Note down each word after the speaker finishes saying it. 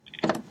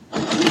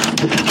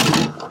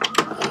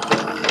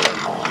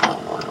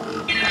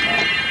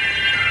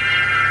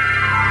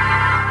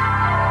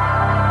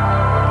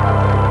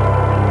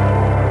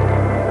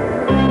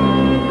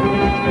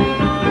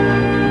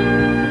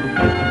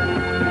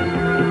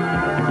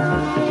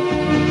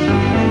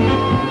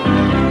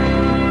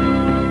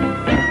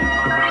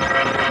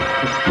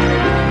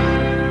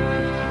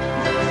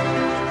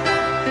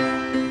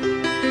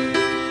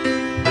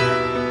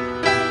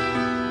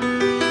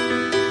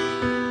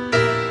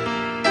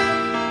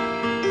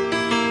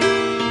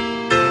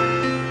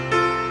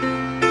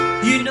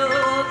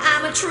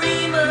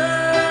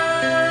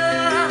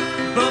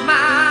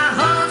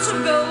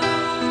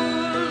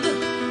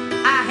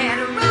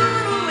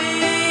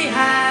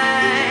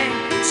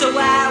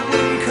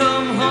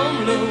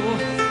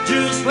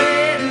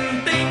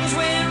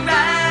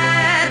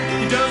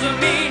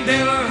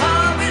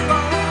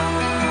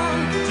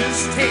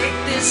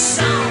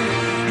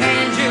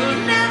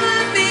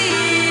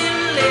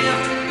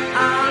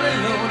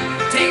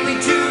me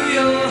to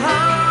your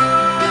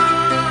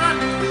heart,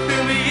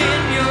 feel me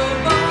in your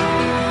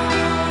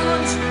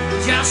bones.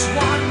 Just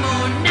one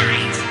more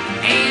night,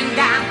 and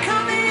I'm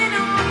coming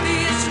off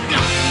this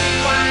lonely,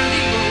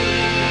 windy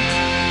road.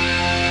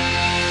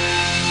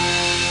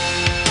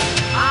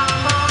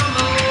 I'm on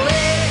my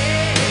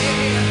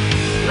way,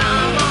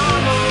 I'm on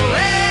my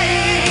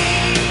way,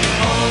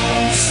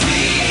 home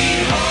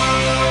sweet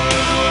home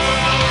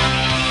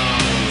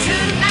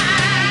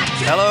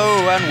tonight.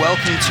 Hello and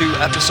welcome to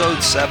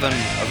episode 7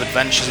 of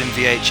Adventures in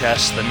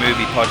VHS, the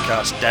movie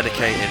podcast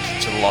dedicated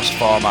to the lost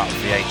format of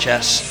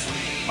VHS.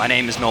 My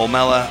name is Noel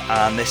Miller,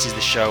 and this is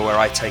the show where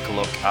I take a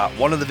look at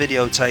one of the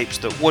videotapes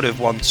that would have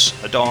once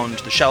adorned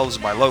the shelves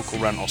of my local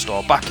rental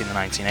store back in the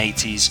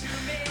 1980s,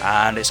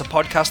 and it's a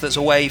podcast that's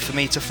a way for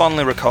me to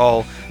fondly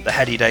recall the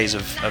heady days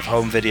of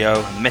home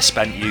video and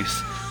misspent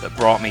youth that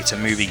brought me to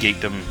movie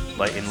geekdom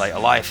late in later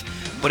life,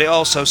 but it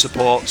also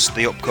supports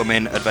the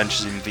upcoming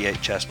Adventures in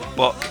VHS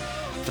book.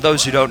 For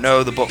those who don't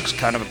know, the book's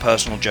kind of a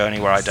personal journey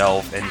where I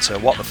delve into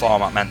what the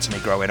format meant to me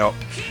growing up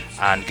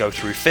and go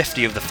through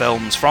 50 of the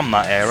films from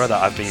that era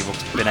that I've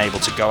been able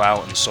to go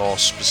out and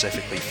source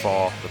specifically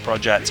for the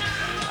project.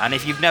 And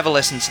if you've never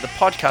listened to the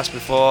podcast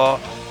before,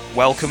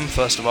 welcome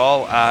first of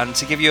all, and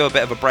to give you a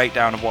bit of a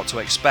breakdown of what to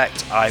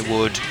expect, I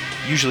would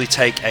usually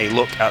take a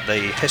look at the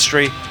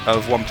history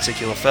of one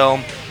particular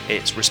film,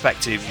 its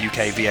respective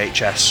UK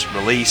VHS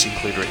release,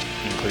 including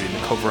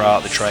the cover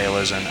art, the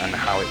trailers, and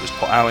how it was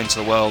put out into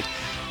the world,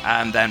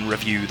 and then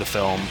review the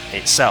film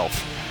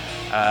itself.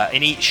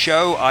 In each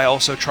show, I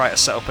also try to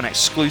set up an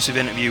exclusive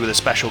interview with a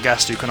special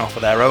guest who can offer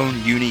their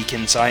own unique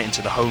insight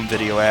into the home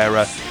video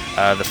era,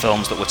 the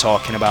films that we're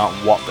talking about,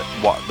 what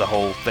the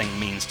whole thing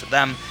means to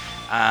them.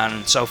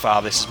 And so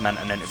far, this has meant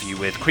an interview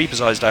with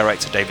Creepazoid's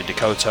director David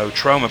DeCoto,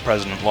 Troma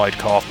president Lloyd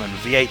Kaufman,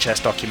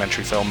 VHS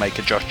documentary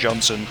filmmaker Josh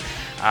Johnson,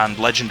 and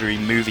legendary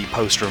movie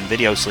poster and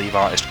video sleeve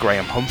artist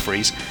Graham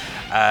Humphreys.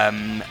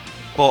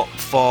 But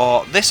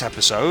for this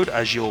episode,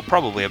 as you'll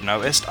probably have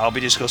noticed, I'll be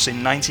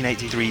discussing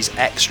 1983's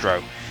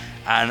Xtro,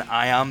 and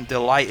I am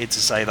delighted to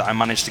say that I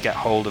managed to get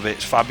hold of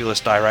its fabulous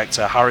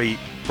director Harry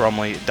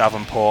Bromley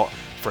Davenport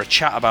for a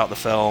chat about the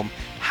film,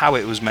 how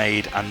it was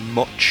made, and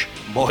much,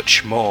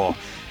 much more.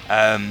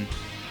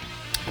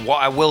 What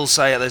I will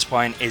say at this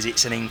point is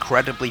it's an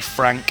incredibly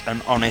frank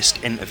and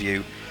honest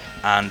interview,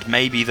 and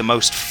maybe the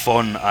most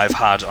fun I've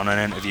had on an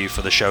interview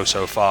for the show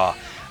so far.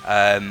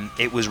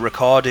 It was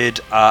recorded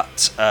at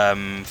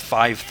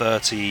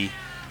 5:30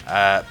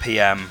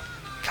 p.m.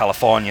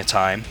 California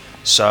time,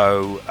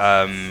 so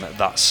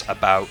that's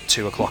about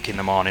 2 o'clock in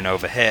the morning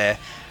over here,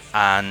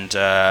 and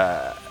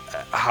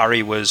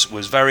Harry was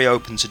very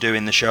open to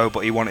doing the show,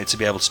 but he wanted to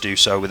be able to do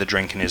so with a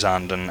drink in his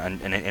hand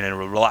and in a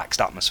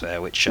relaxed atmosphere.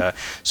 Which,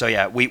 so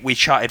yeah, we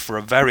chatted for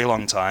a very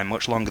long time,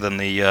 much longer than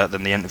the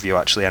interview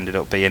actually ended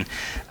up being.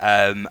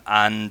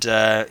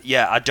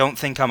 Yeah, I don't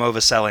think I'm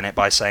overselling it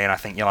by saying I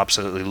think you'll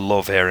absolutely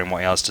love hearing what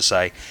he has to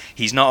say.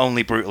 He's not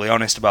only brutally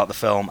honest about the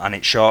film and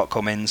its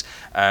shortcomings,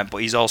 but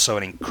he's also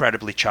an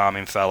incredibly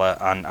charming fella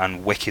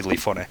and wickedly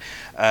funny.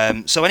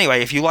 So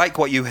anyway, if you like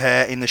what you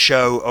hear in the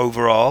show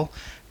overall,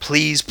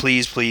 please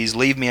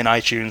leave me an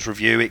iTunes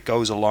review. It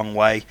goes a long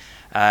way.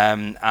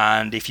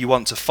 And if you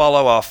want to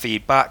follow our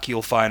feedback,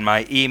 you'll find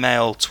my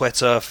email,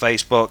 Twitter,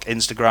 Facebook,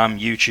 Instagram,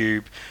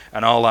 YouTube,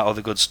 and all that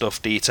other good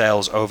stuff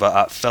details over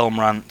at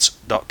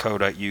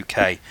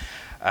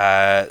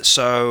filmrant.co.uk.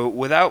 So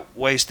without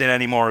wasting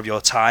any more of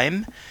your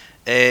time,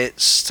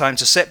 it's time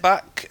to sit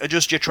back,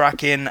 adjust your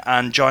tracking,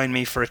 and join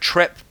me for a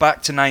trip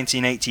back to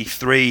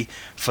 1983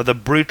 for the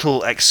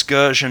brutal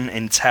excursion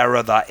in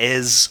terror that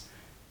is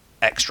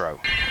Xtro.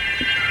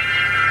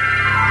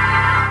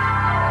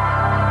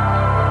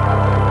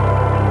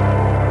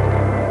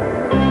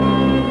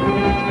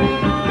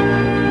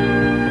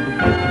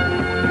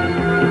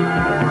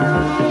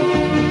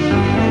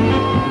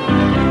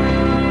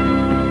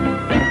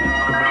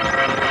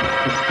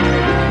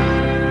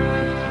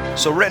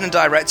 So written and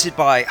directed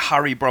by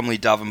Harry Bromley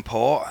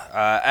Davenport,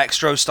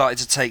 Xtro started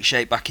to take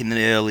shape back in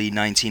the early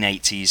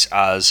 1980s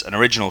as an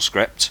original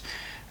script,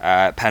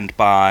 penned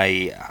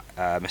by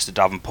Mr.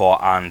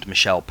 Davenport and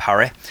Michelle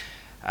Parry.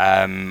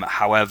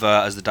 However,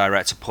 as the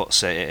director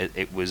puts it,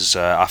 it was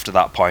after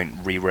that point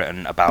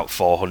rewritten about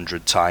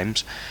 400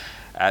 times.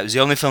 It was the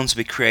only film to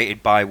be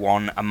created by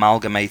one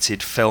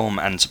Amalgamated Film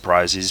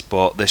Enterprises,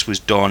 but this was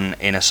done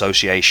in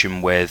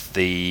association with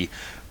the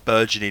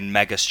burgeoning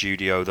mega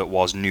studio that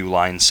was New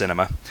Line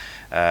Cinema,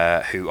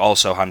 who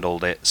also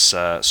handled its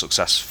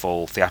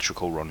successful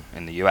theatrical run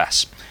in the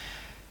US.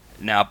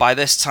 Now, by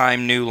this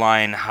time, New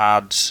Line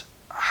had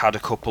a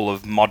couple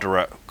of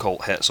moderate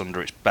cult hits under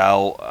its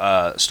belt,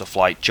 stuff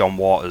like John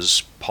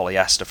Waters'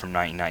 Polyester from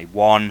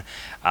 1991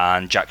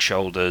 and Jack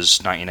Shoulder's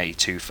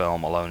 1982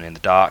 film Alone in the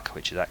Dark,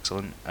 which is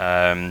excellent.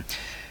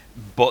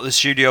 But the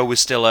studio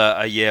was still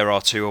a year or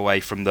two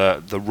away from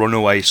the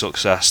runaway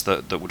success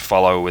that would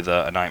follow with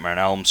A Nightmare on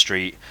Elm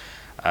Street,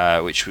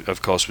 which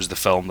of course was the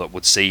film that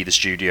would see the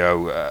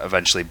studio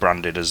eventually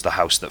branded as the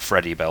house that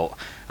Freddy built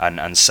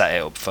and set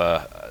it up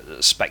for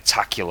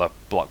spectacular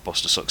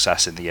blockbuster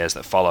success in the years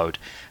that followed,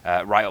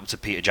 right up to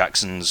Peter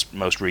Jackson's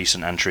most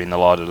recent entry in the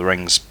Lord of the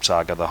Rings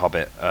saga, The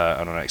Hobbit,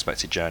 An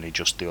Unexpected Journey,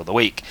 just the other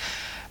week.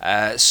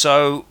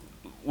 So,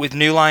 with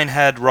New Line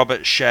head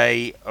Robert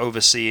Shea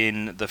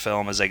overseeing the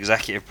film as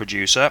executive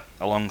producer,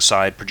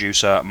 alongside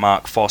producer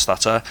Mark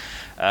Forstater,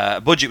 a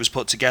budget was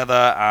put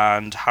together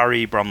and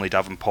Harry Bromley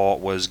Davenport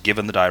was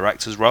given the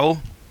director's role.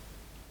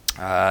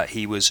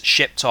 He was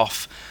shipped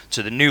off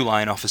to the New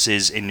Line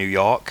offices in New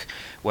York,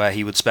 where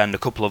he would spend a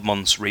couple of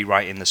months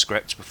rewriting the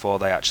script before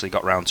they actually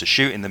got round to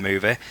shooting the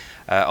movie,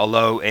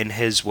 although in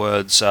his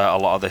words a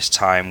lot of this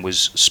time was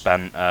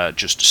spent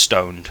just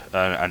stoned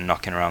and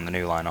knocking around the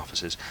New Line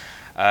offices.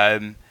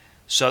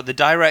 So the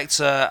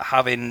director,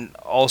 having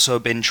also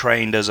been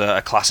trained as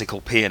a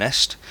classical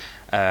pianist,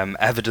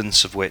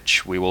 evidence of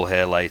which we will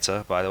hear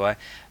later, by the way,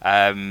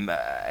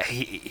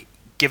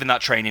 given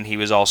that training, he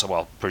was also,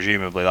 well,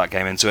 presumably that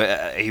came into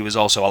it, he was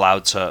also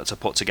allowed to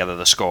put together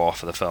the score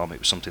for the film. It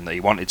was something that he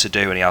wanted to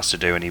do and he asked to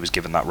do, and he was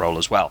given that role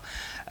as well.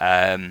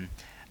 And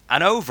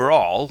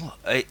overall,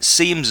 it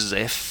seems as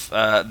if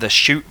the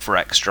shoot for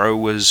Extra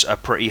was a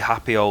pretty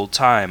happy old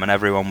time, and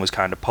everyone was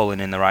kind of pulling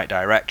in the right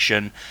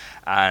direction.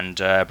 And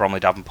Bromley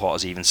Davenport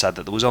has even said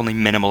that there was only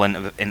minimal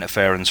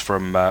interference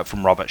from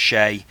Robert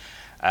Shea.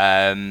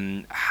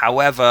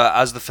 However,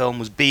 as the film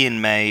was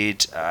being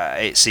made,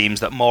 it seems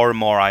that more and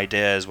more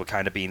ideas were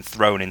kind of being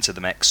thrown into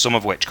the mix, some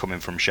of which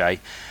coming from Shea.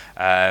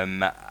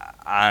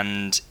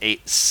 And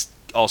it's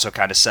also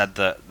kind of said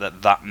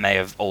that may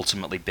have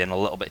ultimately been a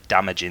little bit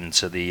damaging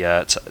to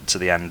the to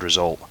the end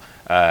result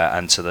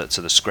and to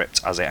the script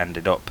as it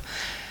ended up.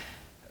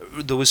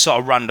 There was sort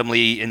of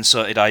randomly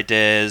inserted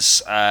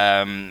ideas.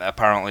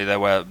 Apparently, there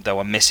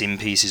were missing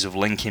pieces of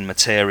linking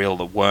material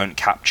that weren't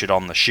captured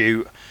on the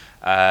shoot.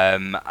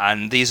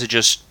 And these are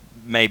just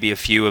maybe a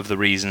few of the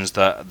reasons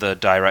that the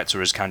director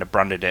has kind of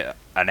branded it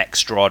an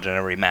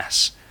extraordinary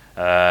mess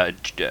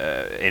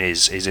in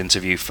his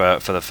interview for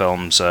the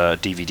film's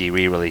DVD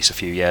re-release a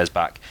few years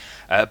back.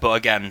 But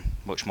again,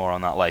 much more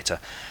on that later.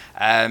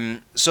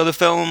 So the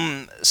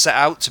film set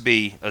out to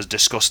be as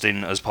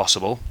disgusting as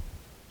possible,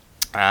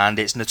 and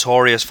it's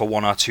notorious for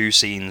one or two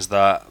scenes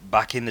that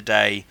back in the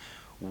day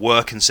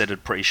were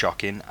considered pretty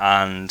shocking,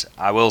 and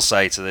I will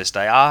say to this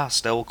day are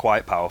still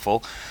quite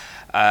powerful.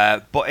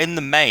 But in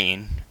the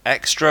main,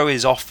 Extra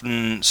is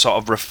often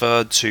sort of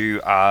referred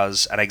to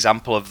as an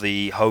example of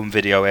the home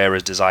video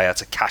era's desire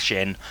to cash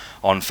in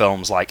on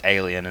films like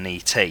Alien and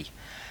E.T.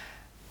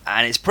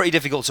 And it's pretty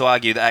difficult to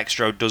argue that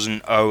Extra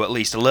doesn't owe at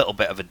least a little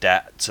bit of a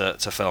debt to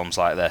films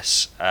like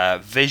this.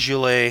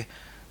 Visually,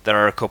 there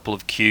are a couple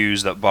of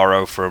cues that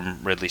borrow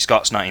from Ridley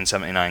Scott's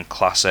 1979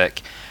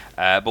 classic,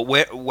 but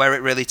where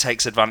it really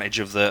takes advantage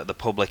of the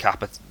public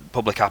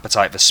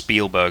appetite for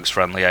Spielberg's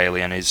friendly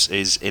Alien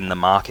is in the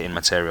marketing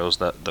materials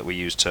that we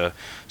use to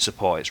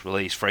support its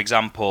release. For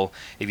example,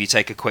 if you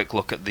take a quick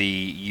look at the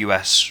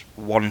US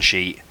one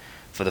sheet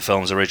for the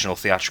film's original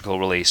theatrical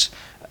release,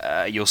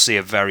 you'll see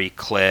a very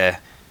clear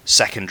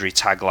secondary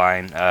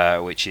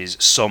tagline, which is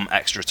 "Some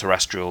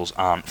extraterrestrials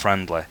aren't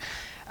friendly."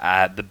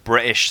 The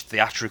British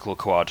theatrical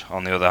quad,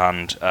 on the other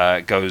hand,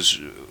 goes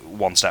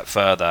one step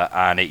further,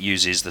 and it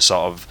uses the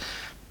sort of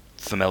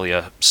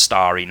familiar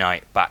Starry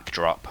Night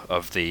backdrop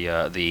of the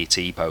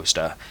E.T.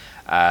 poster,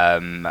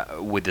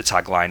 with the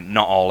tagline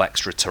 "Not all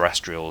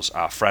extraterrestrials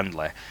are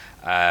friendly."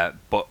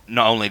 But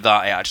not only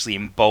that, it actually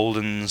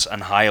emboldens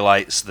and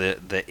highlights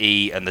the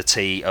E and the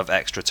T of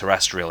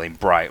extraterrestrial in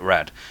bright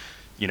red.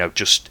 You know,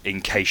 just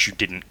in case you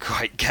didn't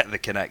quite get the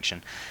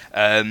connection.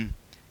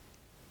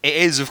 It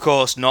is, of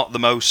course, not the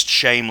most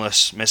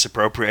shameless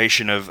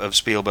misappropriation of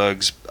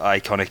Spielberg's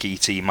iconic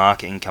E.T.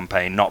 marketing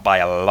campaign, not by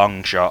a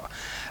long shot,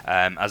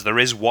 as there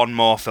is one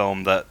more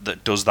film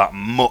that does that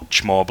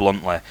much more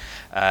bluntly.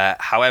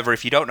 However,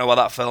 if you don't know what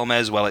that film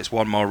is, well, it's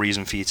one more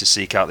reason for you to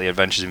seek out the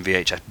Adventures in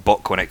VHS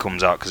book when it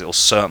comes out, because it will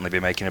certainly be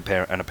making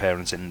an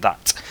appearance in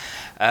that.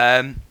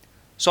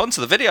 So on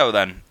to the video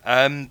then.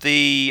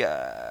 The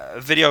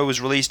video was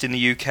released in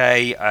the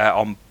UK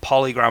on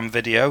Polygram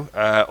Video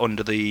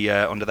under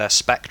their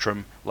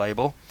Spectrum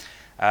label,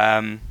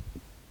 and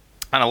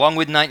along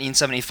with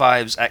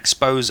 1975's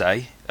Expose,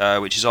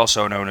 which is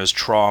also known as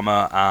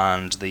Trauma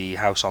and The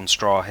House on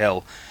Straw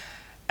Hill,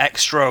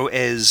 Extra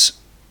is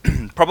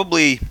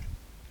probably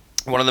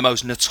one of the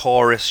most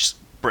notorious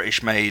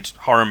British-made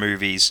horror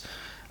movies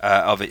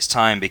of its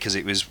time, because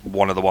it was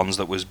one of the ones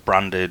that was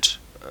branded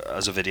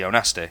as a video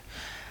nasty.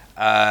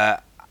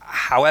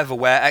 However,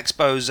 where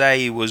Expose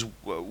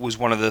was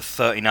one of the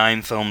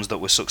 39 films that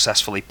were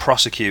successfully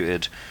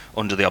prosecuted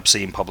under the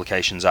Obscene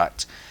Publications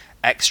Act,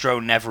 Extra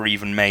never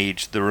even made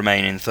the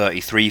remaining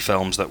 33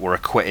 films that were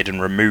acquitted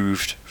and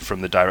removed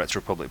from the Director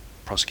of Public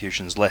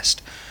Prosecution's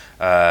list.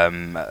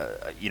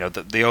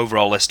 The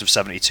overall list of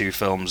 72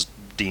 films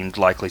deemed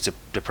likely to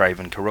deprave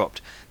and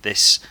corrupt.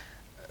 There's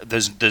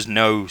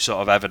no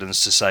sort of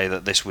evidence to say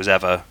that this was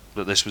ever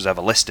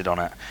listed on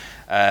it.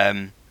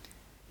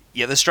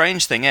 Yeah, the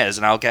strange thing is,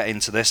 and I'll get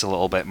into this a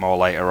little bit more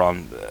later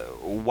on,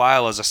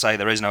 while, as I say,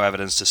 there is no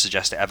evidence to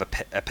suggest it ever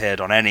appeared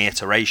on any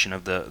iteration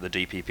of the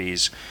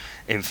DPP's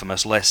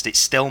infamous list, it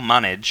still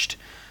managed,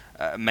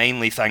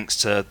 mainly thanks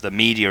to the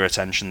media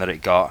attention that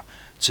it got,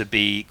 to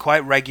be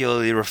quite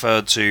regularly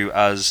referred to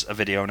as a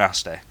video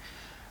nasty.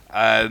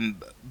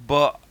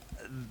 But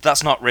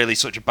that's not really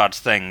such a bad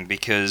thing,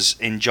 because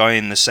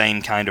enjoying the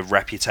same kind of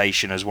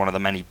reputation as one of the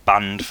many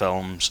banned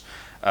films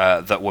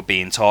that were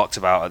being talked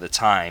about at the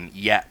time,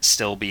 yet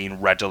still being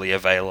readily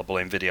available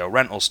in video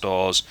rental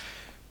stores,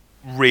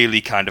 really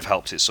kind of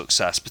helps its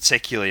success,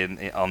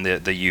 particularly on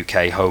the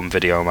UK home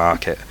video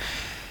market.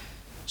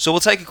 So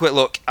we'll take a quick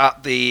look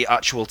at the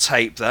actual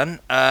tape then.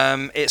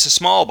 It's a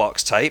small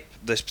box tape,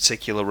 this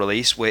particular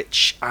release,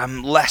 which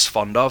I'm less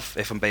fond of,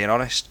 if I'm being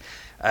honest.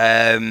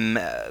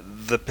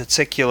 The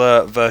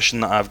particular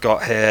version that I've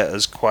got here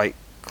has quite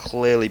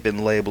clearly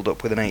been labelled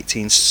up with an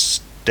 18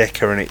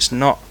 sticker, and it's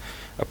not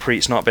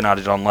been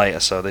added on later,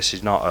 so this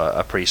is not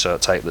a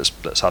pre-cert tape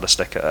that's had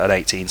an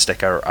 18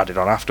 sticker added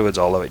on afterwards,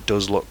 although it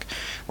does look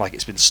like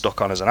it's been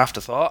stuck on as an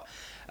afterthought.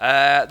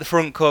 The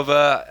front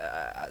cover,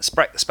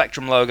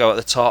 Spectrum logo at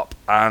the top,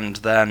 and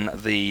then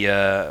the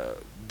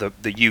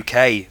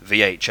UK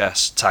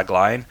VHS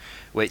tagline,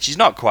 which is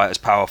not quite as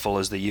powerful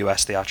as the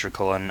US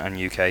theatrical and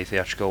UK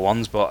theatrical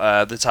ones,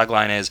 but the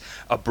tagline is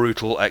 "A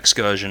brutal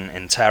excursion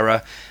in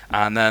terror,"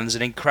 and then there's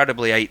an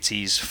incredibly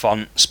 80s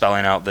font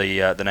spelling out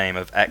the name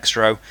of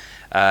Extro,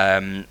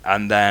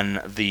 and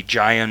then the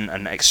giant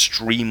and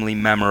extremely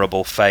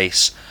memorable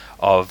face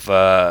of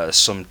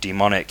some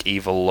demonic,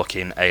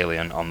 evil-looking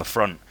alien on the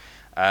front.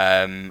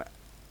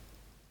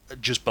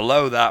 Just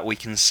below that, we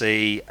can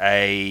see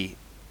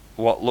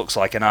what looks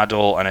like an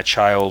adult and a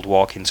child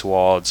walking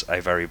towards a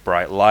very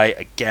bright light.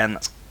 Again,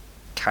 that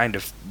kind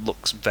of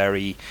looks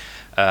very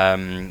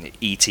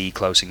E.T.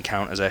 Close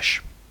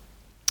Encounters-ish.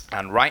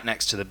 And right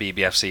next to the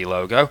BBFC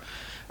logo,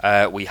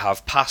 we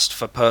have passed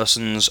for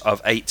persons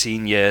of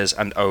 18 years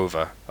and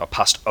over, or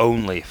passed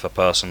only for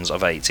persons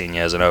of 18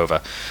 years and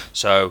over.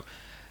 So,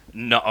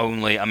 not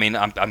only, I mean,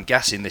 I'm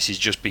guessing this is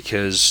just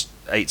because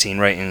 18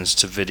 ratings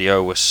to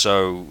video were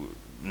so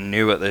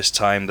new at this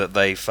time that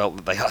they felt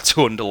that they had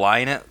to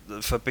underline it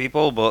for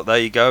people, but there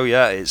you go.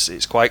 Yeah,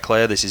 it's quite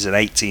clear this is an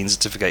 18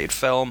 certificated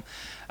film.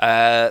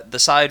 The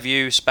side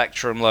view,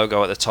 Spectrum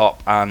logo at the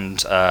top, and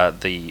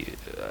the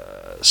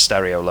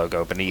stereo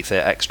logo beneath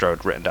it, Extra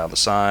written down the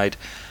side.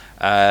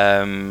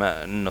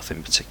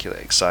 Nothing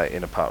particularly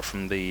exciting apart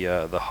from the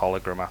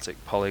hologrammatic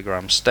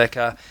polygram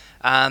sticker.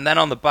 And then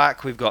on the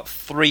back we've got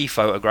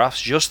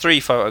just three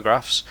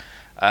photographs.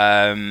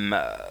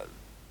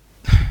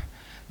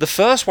 The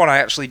first one I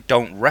actually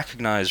don't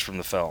recognise from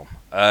the film.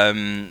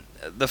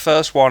 The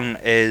first one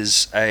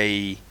is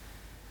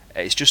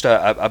it's just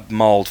a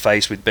mauled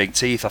face with big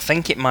teeth. I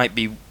think it might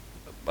be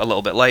a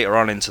little bit later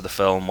on into the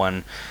film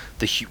when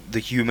the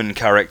human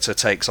character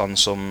takes on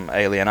some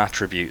alien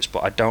attributes,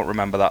 but I don't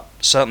remember that.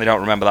 Certainly don't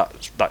remember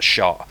that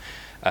shot.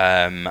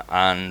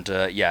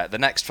 The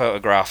next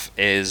photograph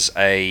is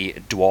a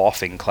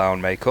dwarf in clown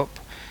makeup,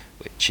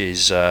 which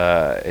is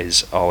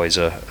always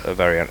a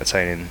very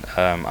entertaining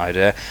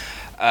idea.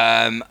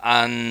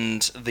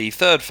 And the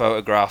third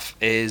photograph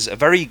is a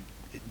very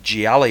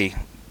gialli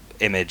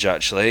image,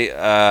 actually.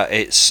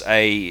 It's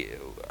a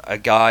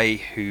guy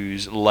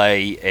who's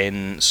lay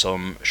in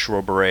some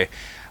shrubbery,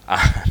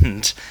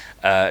 and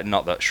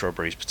not that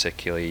shrubbery is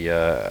particularly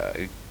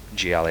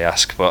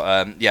gialli-esque,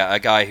 but a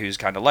guy who's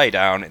kind of lay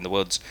down in the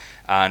woods,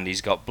 and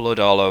he's got blood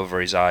all over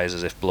his eyes,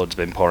 as if blood's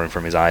been pouring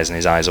from his eyes, and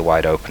his eyes are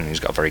wide open, and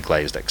he's got a very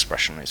glazed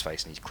expression on his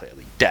face, and he's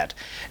clearly dead.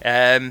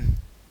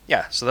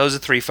 So those are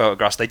three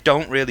photographs. They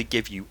don't really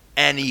give you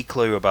any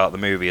clue about the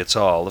movie at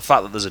all. The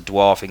fact that there's a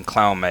dwarf in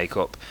clown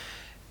makeup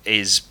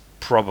is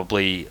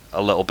probably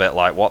a little bit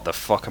like, what the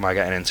fuck am I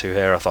getting into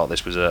here? I thought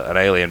this was an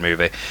alien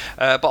movie.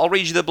 But I'll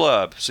read you the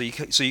blurb, so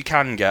you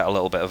can get a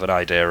little bit of an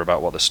idea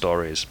about what the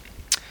story is.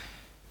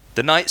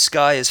 The night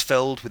sky is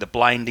filled with a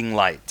blinding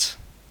light.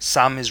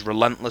 Sam is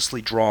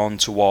relentlessly drawn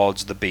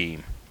towards the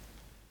beam.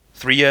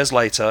 3 years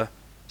later,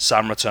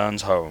 Sam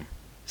returns home.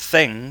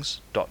 Things...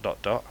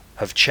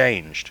 have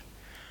changed.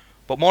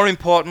 But more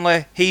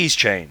importantly, he's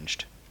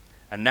changed.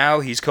 And now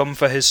he's come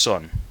for his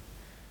son.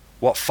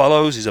 What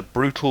follows is a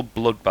brutal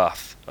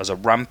bloodbath as a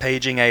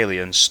rampaging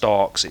alien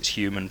stalks its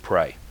human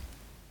prey.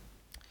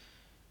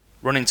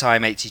 Running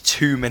time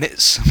 82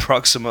 minutes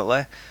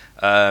approximately,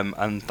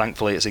 and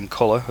thankfully it's in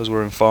colour, as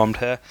we're informed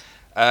here.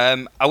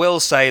 I will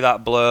say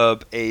that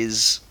blurb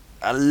is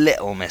a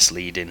little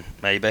misleading,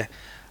 maybe.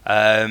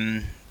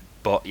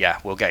 But yeah,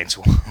 we'll get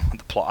into what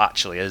the plot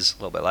actually is a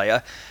little bit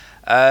later.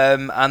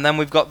 And then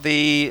we've got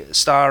the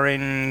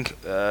starring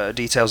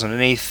details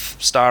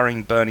underneath,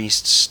 starring Bernie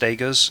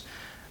Stegers,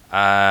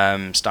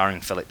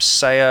 starring Philip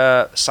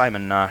Sayer,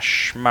 Simon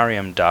Nash,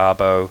 Mariam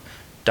Darbo,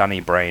 Danny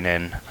Brain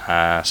in,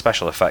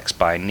 special effects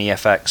by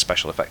NeFX,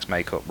 special effects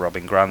makeup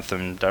Robin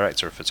Grantham,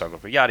 director of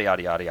photography, yada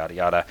yada yada yada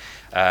yada.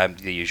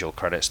 The usual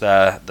credits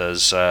there.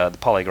 There's the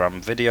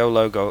Polygram Video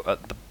logo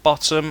at the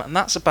bottom, and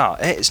that's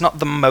about it. It's not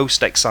the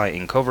most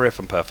exciting cover, if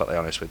I'm perfectly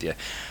honest with you.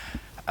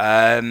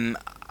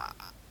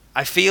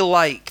 I feel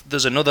like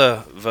there's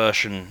another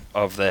version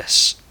of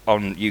this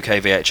on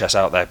UK VHS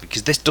out there,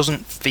 because this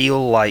doesn't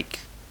feel like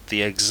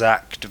the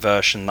exact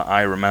version that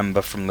I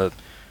remember from the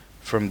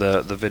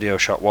video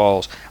shop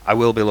walls. I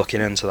will be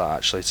looking into that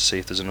actually to see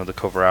if there's another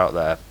cover out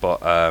there, but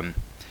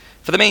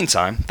for the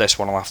meantime, this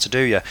one will have to do,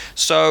 yeah.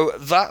 So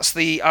that's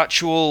the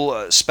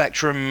actual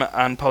Spectrum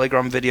and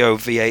Polygram Video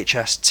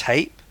VHS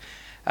tape.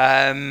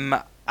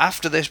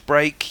 After this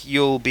break,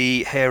 you'll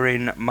be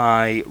hearing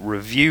my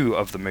review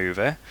of the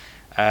movie.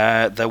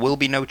 There will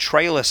be no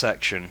trailer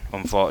section,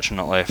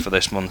 unfortunately, for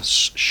this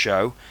month's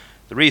show.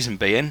 The reason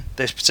being,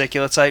 this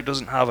particular tape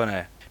doesn't have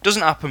any.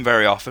 Doesn't happen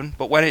very often,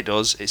 but when it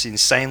does, it's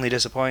insanely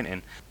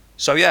disappointing.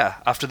 So yeah,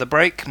 after the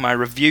break, my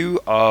review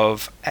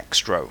of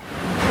Extro.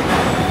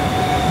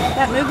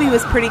 That movie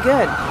was pretty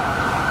good.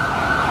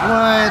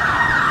 What?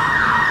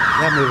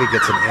 That movie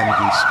gets an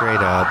MG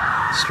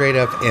straight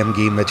up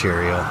MG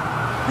material.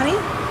 Honey,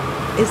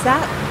 is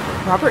that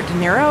Robert De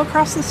Niro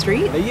across the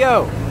street? Hey,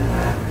 yo!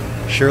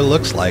 Sure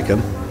looks like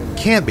him.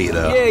 Can't be,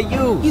 though. Yeah,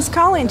 you! He's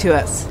calling to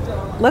us.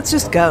 Let's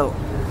just go.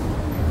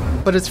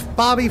 But it's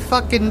Bobby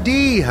fucking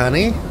D,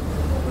 honey.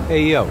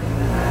 Hey, yo.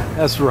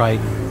 That's right.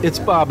 It's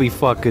Bobby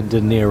fucking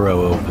De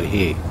Niro over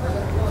here.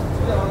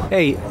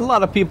 Hey, a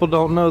lot of people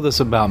don't know this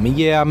about me.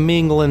 Yeah, I'm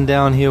mingling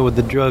down here with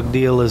the drug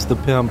dealers, the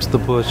pimps, the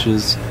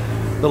pushers,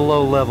 the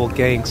low-level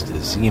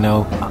gangsters, you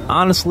know.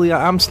 Honestly,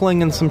 I'm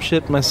slinging some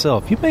shit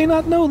myself. You may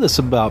not know this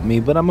about me,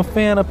 but I'm a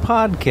fan of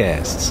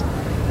podcasts.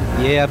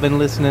 Yeah, I've been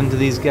listening to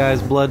these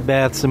guys'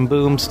 Bloodbaths and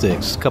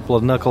Boomsticks. A couple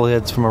of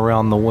knuckleheads from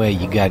around the way.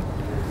 You got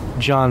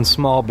John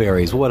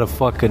Smallberries, what a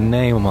fucking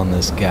name on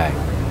this guy.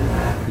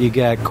 You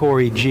got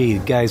Corey G,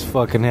 the guy's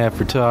fucking half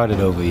retarded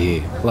over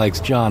here. Likes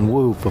John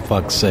Woo, for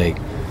fuck's sake.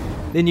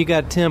 Then you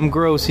got Tim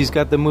Gross, he's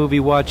got the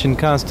movie-watching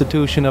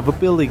Constitution of a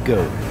Billy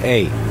Goat.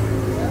 Hey,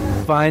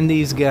 find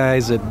these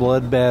guys at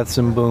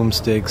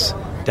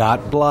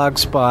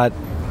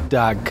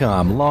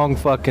bloodbathsandboomsticks.blogspot.com. Long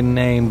fucking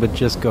name, but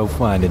just go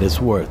find it, it's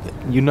worth it.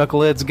 You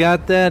knuckleheads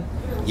got that?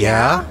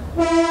 Yeah?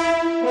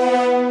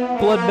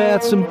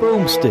 Bloodbaths and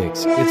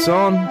Boomsticks. It's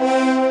on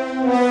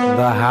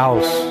the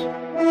house.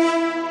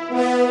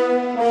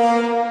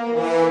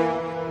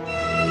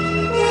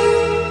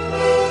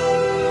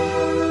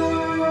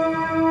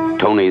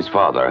 Tony's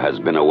father has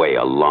been away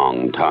a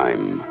long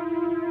time.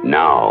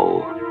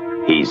 Now,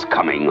 he's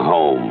coming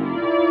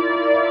home.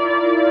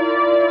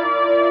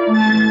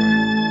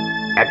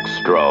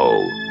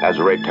 Extro has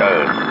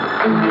returned.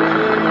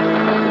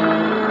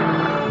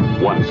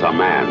 Once a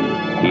man,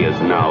 he is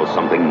now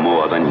something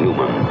more than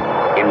human.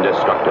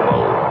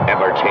 Indestructible,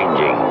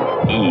 ever-changing,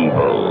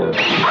 evil.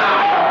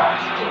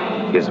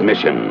 His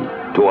mission,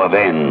 to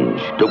avenge,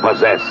 to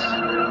possess,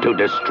 to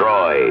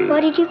destroy.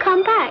 Why did you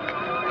come back?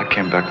 I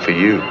came back for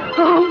you.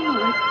 Oh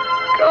my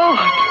God!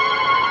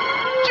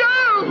 Joe!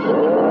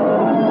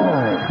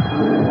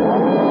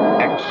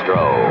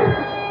 Extro,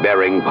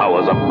 bearing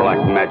powers of black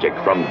magic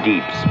from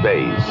deep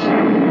space.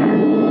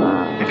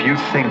 If you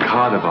think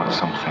hard about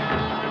something,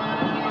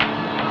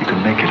 you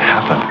can make it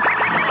happen.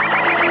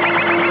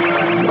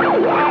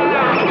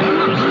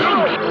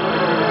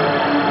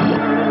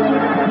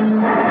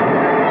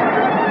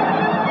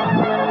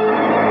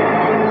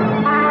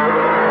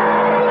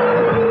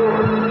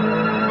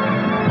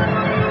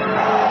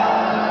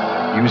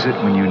 Use it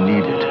when you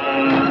need it.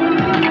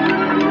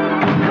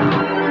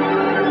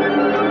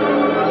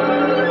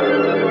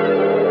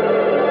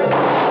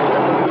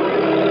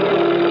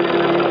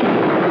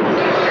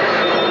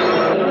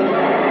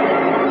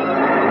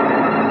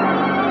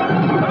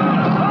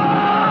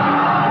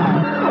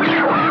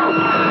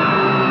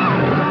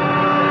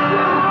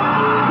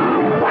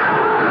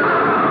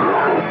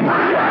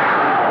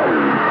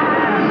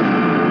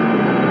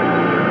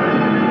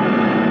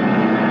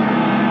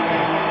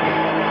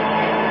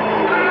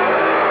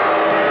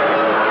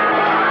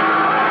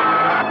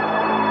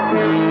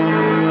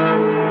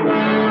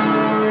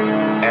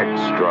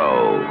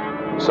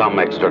 Some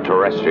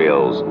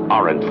extraterrestrials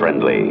aren't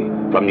friendly.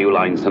 From New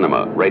Line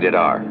Cinema, rated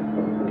R.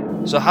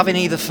 So having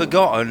either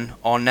forgotten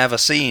or never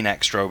seen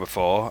Extro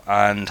before,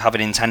 and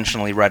having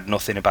intentionally read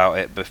nothing about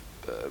it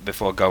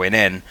before going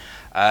in,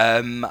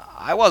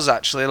 I was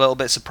actually a little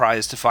bit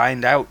surprised to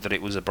find out that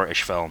it was a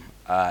British film.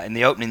 In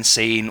the opening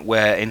scene,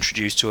 we're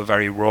introduced to a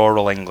very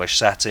rural English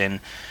setting.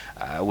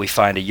 We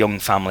find a young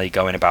family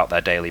going about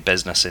their daily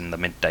business in the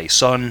midday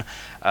sun.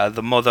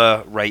 The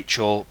mother,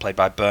 Rachel, played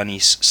by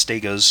Bernice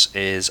Stiggers,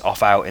 is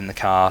off out in the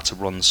car to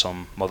run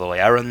some motherly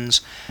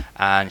errands,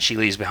 and she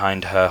leaves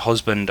behind her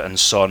husband and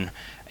son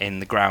in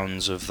the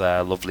grounds of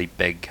their lovely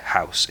big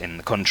house in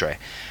the country.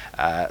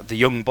 The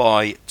young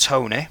boy,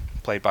 Tony,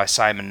 played by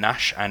Simon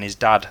Nash, and his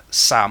dad,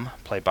 Sam,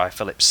 played by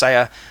Philip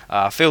Sayer,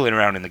 are fooling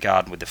around in the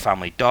garden with the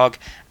family dog,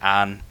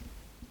 and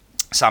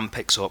Sam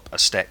picks up a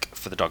stick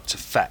for the dog to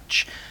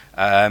fetch.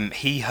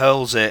 He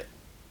hurls it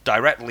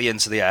directly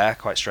into the air,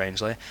 quite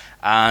strangely,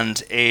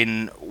 and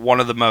in one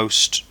of the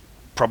most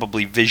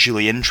probably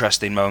visually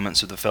interesting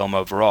moments of the film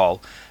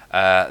overall,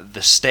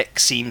 the stick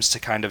seems to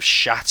kind of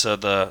shatter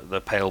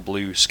the pale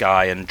blue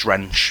sky and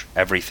drench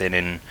everything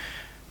in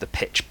the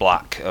pitch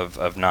black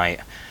of night.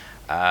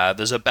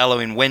 There's a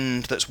bellowing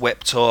wind that's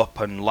whipped up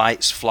and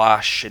lights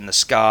flash in the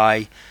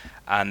sky,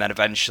 and then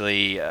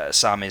eventually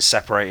Sam is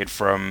separated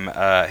from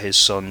his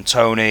son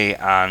Tony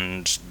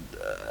and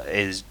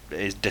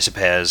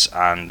disappears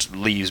and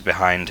leaves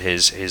behind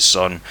his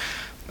son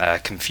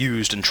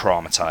confused and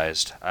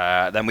traumatized.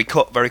 Then we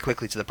cut very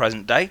quickly to the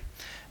present day.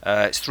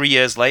 It's 3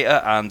 years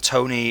later, and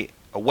Tony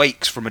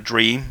awakes from a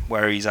dream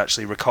where he's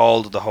actually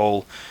recalled the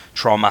whole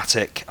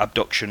traumatic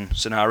abduction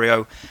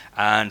scenario,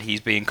 and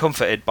he's being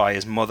comforted by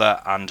his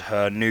mother and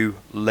her new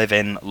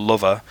live-in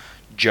lover,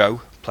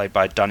 Joe, played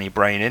by Danny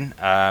Braining,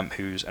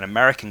 who's an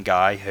American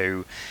guy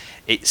who,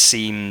 it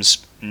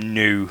seems,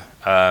 knew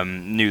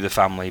the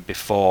family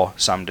before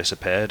Sam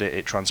disappeared.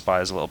 It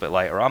transpires a little bit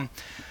later on.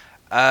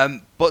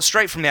 But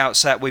straight from the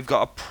outset, we've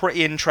got a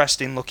pretty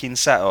interesting looking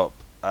setup.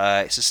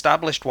 It's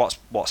established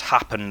what's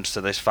happened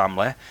to this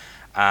family.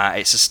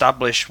 It's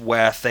established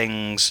where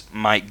things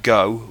might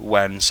go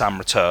when Sam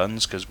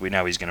returns, because we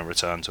know he's going to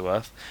return to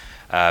Earth,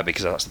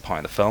 because that's the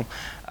point of the film.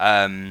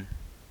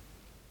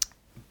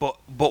 But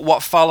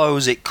what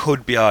follows, it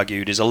could be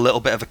argued, is a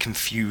little bit of a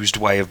confused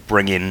way of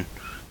bringing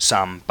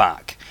Sam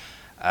back.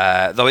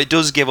 Though it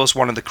does give us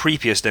one of the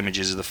creepiest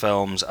images of the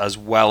films, as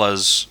well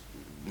as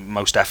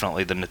most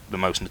definitely the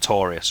most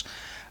notorious.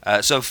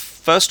 So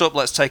first up,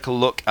 let's take a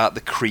look at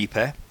the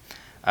creepy.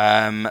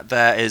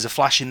 There is a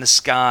flash in the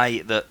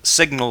sky that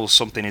signals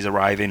something is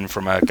arriving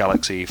from a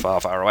galaxy far,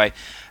 far away,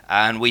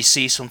 and we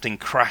see something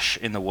crash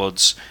in the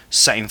woods,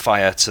 setting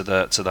fire to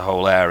the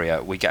whole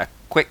area. We get a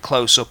quick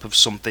close-up of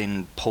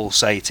something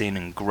pulsating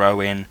and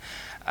growing,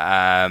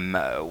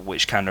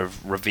 which kind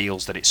of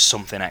reveals that it's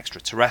something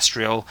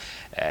extraterrestrial.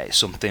 It's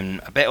something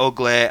a bit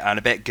ugly and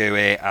a bit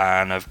gooey,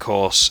 and of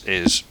course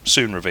is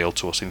soon revealed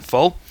to us in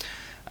full.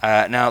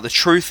 Now, the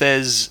truth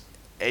is,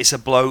 it's a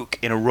bloke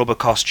in a rubber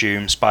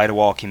costume, spider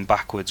walking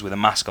backwards with a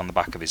mask on the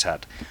back of his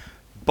head.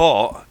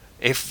 But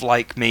if,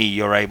 like me,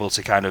 you're able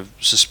to kind of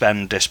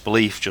suspend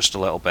disbelief just a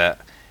little bit,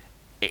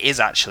 it is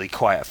actually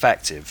quite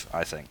effective,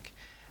 I think.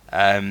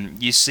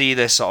 You see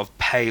this sort of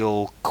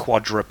pale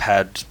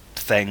quadruped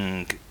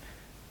thing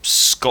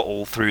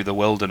scuttle through the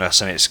wilderness,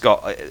 and it's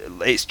got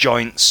its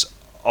joints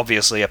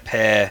obviously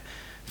appear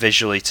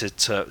visually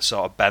to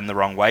sort of bend the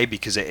wrong way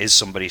because it is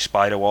somebody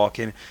spider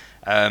walking.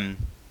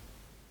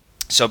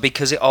 So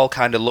because it all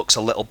kind of looks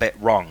a little bit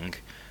wrong,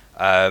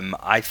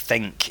 I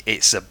think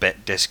it's a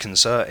bit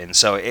disconcerting.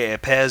 So it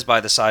appears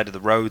by the side of the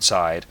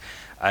roadside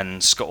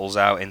and scuttles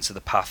out into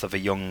the path of a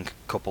young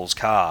couple's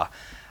car.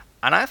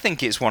 And I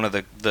think it's one of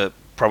the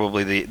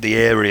probably the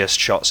eeriest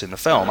shots in the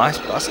film. I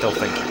still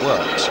think it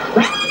works.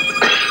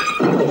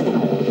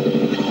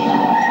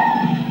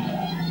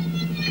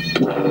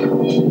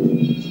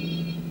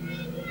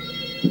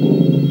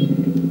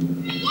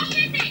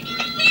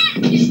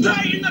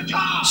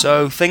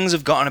 So things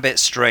have gotten a bit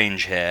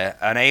strange here.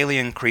 An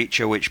alien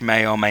creature, which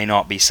may or may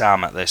not be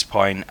Sam at this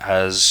point,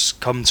 has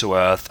come to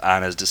Earth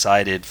and has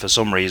decided for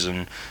some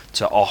reason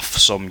to off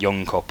some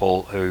young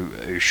couple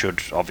who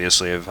should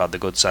obviously have had the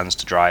good sense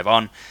to drive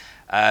on.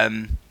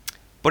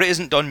 But it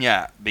isn't done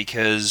yet,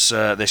 because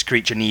this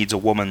creature needs a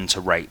woman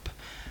to rape.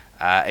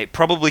 It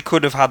probably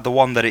could have had the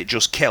one that it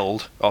just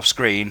killed off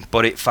screen,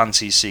 but it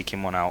fancies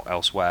seeking one out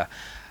elsewhere.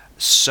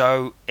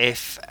 So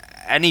if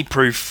any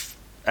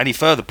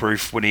further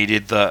proof were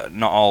needed that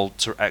not all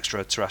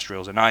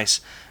extraterrestrials are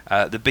nice,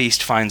 the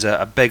Beast finds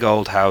a big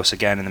old house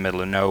again in the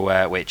middle of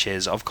nowhere, which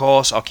is, of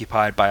course,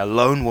 occupied by a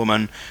lone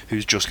woman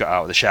who's just got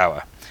out of the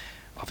shower,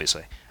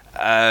 obviously.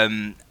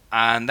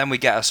 And then we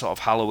get a sort of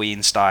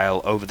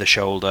Halloween-style,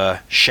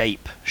 over-the-shoulder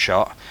shape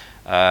shot,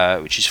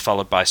 which is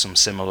followed by some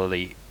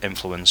similarly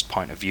influenced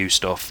point-of-view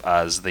stuff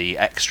as the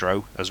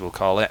extra, as we'll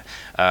call it,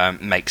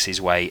 makes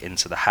his way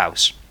into the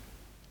house.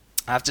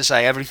 I have to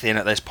say, everything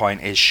at this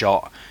point is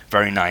shot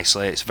very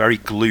nicely. It's very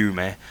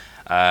gloomy,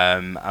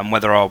 and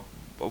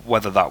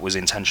whether that was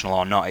intentional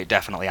or not, it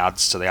definitely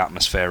adds to the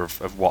atmosphere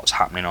of what's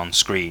happening on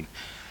screen.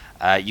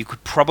 You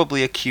could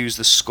probably accuse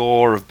the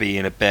score of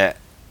being a bit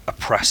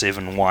oppressive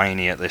and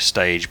whiny at this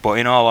stage, but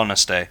in all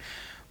honesty,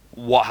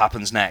 what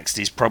happens next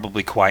is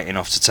probably quite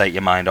enough to take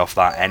your mind off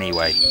that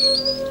anyway.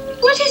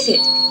 What is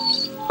it?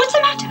 What's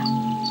the matter?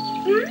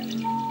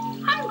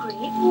 Hungry?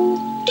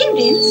 Din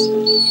Dins?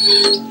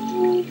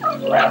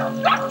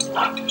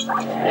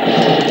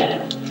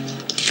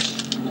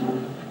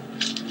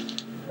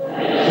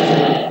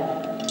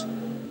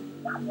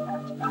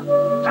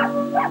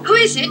 Who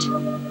is it?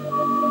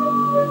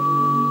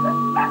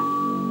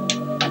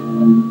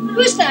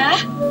 Who's there?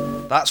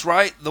 That's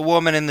right, the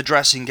woman in the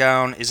dressing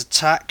gown is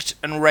attacked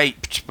and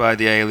raped by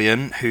the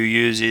alien, who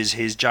uses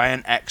his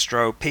giant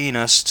extra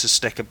penis to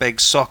stick a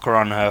big sucker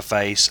on her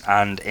face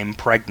and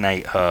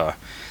impregnate her.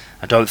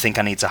 I don't think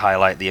I need to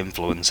highlight the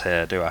influence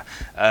here, do I?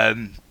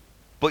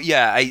 But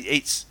yeah,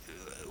 it's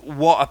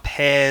what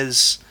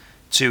appears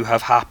to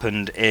have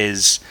happened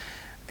is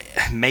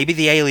maybe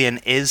the alien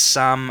is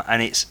Sam,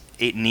 and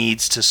it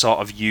needs to sort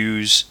of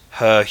use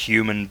her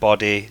human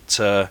body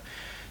to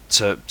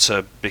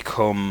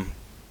become,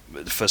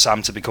 for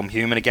Sam to become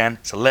human again.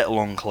 It's a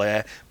little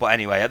unclear, but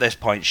anyway, at this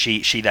point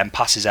she then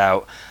passes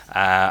out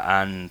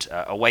and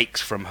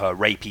awakes from her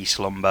rapey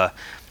slumber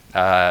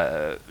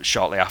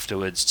shortly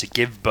afterwards to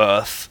give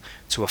birth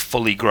to a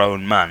fully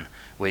grown man,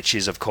 which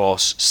is of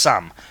course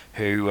Sam,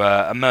 who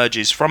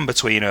emerges from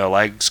between her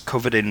legs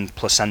covered in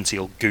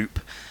placental goop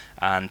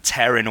and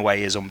tearing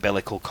away his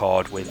umbilical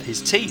cord with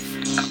his teeth.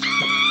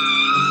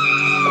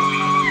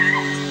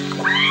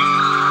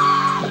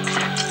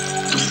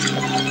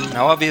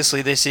 Now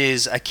obviously this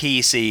is a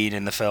key scene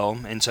in the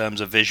film in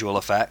terms of visual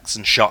effects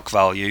and shock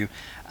value,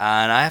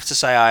 and I have to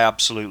say I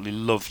absolutely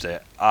loved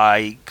it.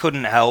 I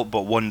couldn't help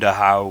but wonder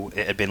how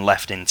it had been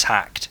left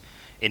intact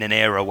in an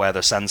era where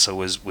the censor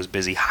was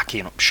busy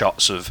hacking up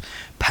shots of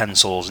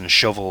pencils and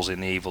shovels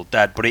in The Evil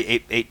Dead, but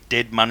it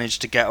did manage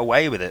to get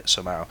away with it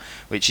somehow,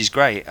 which is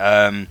great.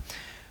 But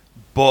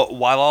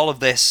while all of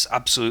this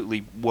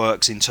absolutely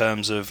works in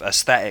terms of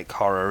aesthetic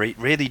horror, it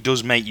really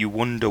does make you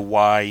wonder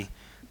why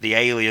the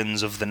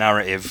aliens of the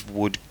narrative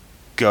would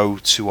go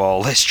to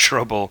all this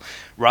trouble.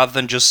 Rather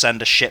than just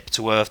send a ship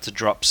to Earth to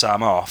drop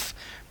Sam off,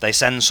 they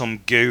send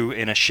some goo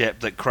in a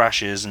ship that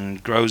crashes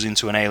and grows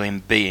into an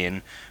alien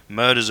being,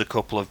 murders a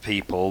couple of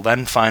people,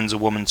 then finds a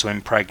woman to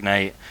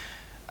impregnate,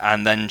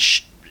 and then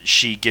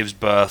she gives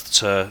birth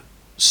to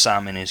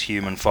Sam in his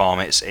human form.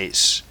 It's a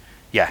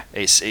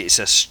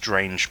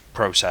strange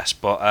process,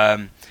 but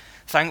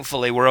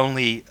thankfully we're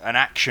only an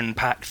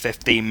action-packed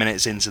 15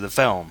 minutes into the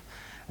film.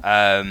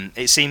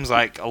 It seems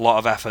like a lot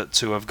of effort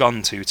to have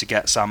gone to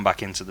get Sam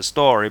back into the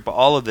story, but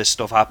all of this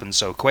stuff happens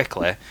so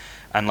quickly,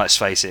 and let's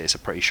face it, it's a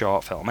pretty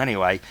short film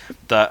anyway,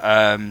 that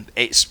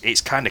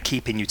it's kind of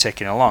keeping you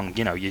ticking along.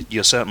 You know,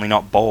 you're certainly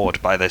not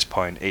bored by this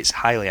point. It's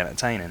highly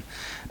entertaining,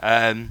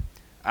 and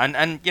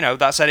you know,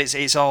 that said,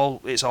 it's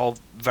all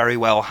very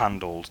well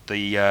handled.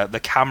 The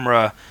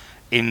camera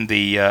in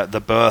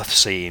the birth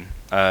scene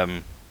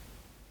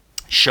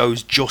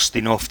shows just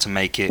enough to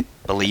make it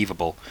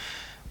believable.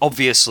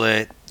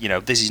 Obviously, you know,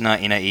 this is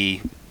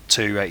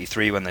 1982,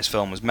 83 when this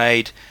film was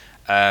made.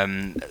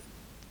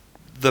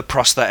 The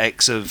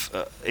prosthetics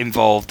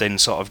involved in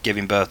sort of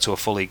giving birth to a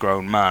fully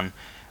grown man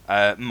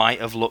might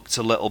have looked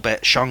a little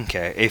bit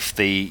shonky if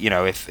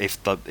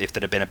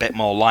there'd have been a bit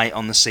more light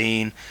on the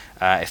scene,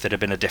 if there'd have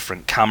been a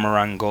different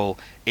camera angle,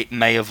 it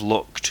may have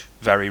looked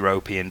very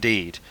ropey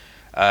indeed.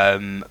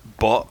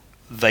 But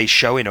they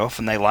show enough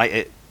and they light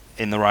it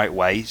in the right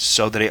way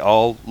so that it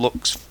all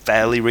looks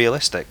fairly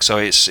realistic, so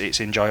it's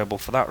enjoyable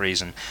for that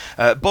reason.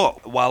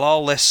 But while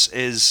all this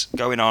is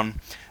going on,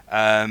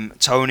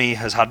 Tony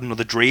has had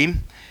another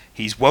dream.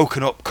 He's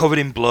woken up covered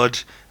in blood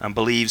and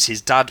believes his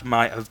dad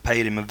might have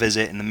paid him a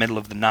visit in the middle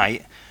of the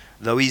night,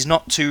 though he's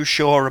not too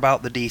sure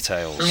about the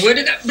details. And where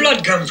did that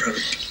blood come from?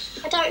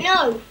 I don't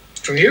know.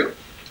 From you?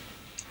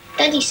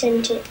 Daddy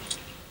sent it.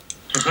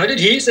 How did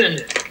he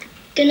send it?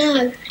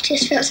 Dunno,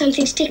 just felt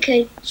something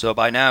sticky. So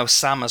by now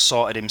Sam has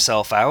sorted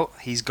himself out.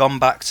 He's gone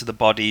back to the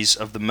bodies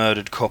of the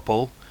murdered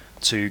couple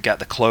to get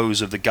the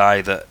clothes of the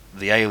guy that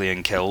the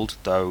alien killed,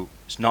 though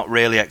it's not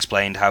really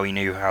explained how he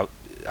knew how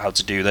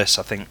to do this.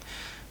 I think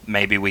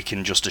maybe we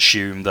can just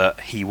assume that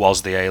he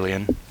was the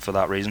alien for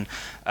that reason.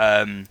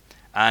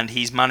 And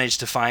he's managed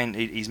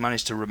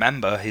to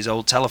remember his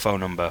old telephone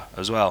number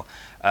as well.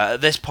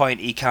 At this point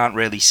he can't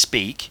really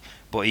speak,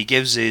 but he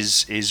gives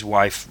his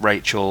wife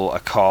Rachel a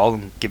call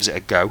and gives it a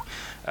go.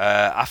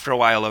 After a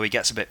while though, he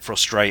gets a bit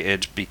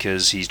frustrated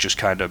because he's just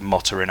kind of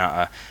muttering at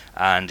her,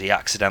 and he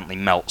accidentally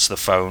melts the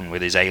phone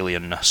with his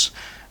alienness.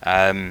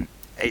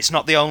 It's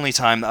not the only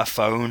time that a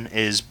phone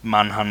is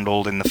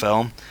manhandled in the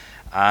film,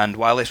 and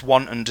while this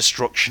wanton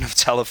destruction of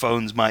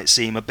telephones might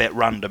seem a bit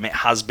random, it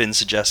has been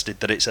suggested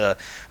that it's a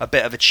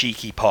bit of a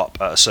cheeky pop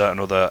at a certain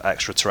other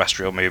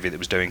extraterrestrial movie that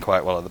was doing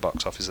quite well at the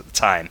box office at the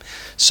time.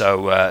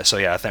 So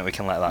yeah, I think we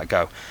can let that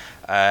go.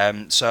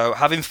 So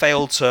having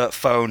failed to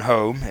phone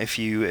home, if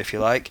you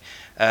like,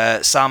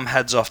 Sam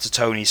heads off to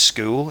Tony's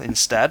school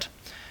instead.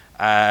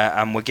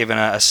 And we're given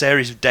a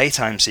series of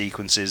daytime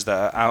sequences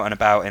that are out and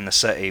about in the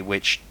city,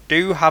 which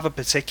do have a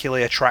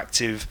particularly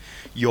attractive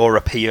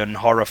European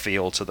horror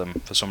feel to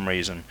them for some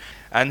reason.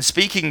 And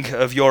speaking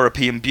of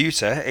European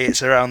beauty,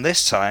 it's around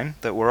this time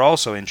that we're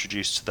also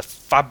introduced to the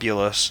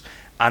fabulous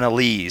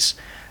Annalise.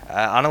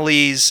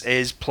 Annalise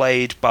is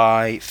played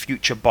by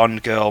future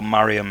Bond girl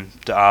Mariam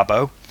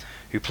d'Abo,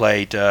 who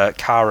played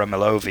Cara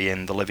Milovi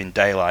in The Living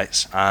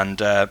Daylights,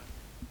 and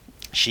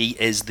she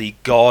is the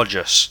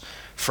gorgeous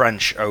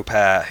French au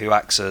pair who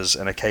acts as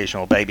an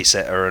occasional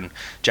babysitter and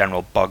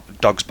general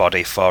dog's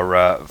body for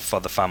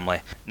the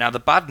family. Now the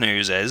bad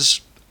news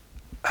is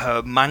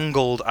her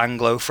mangled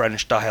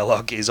Anglo-French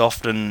dialogue is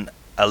often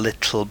a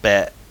little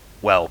bit,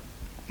 well,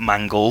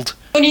 mangled,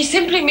 Tony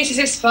simply misses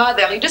his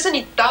father. He doesn't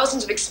need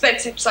thousands of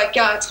expensive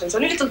psychiatrists,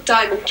 only little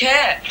time and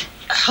care.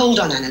 Hold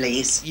on,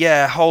 Annalise.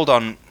 Yeah, hold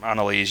on,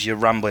 Annalise, you're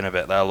rambling a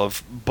bit there,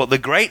 love. But the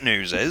great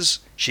news is,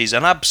 she's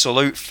an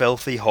absolute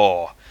filthy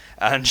whore,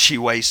 and she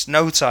wastes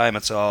no time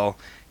at all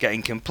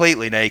getting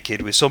completely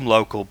naked with some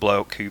local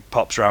bloke who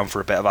pops round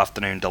for a bit of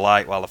afternoon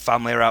delight while the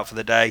family are out for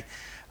the day.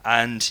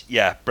 And,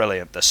 yeah,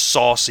 brilliant, the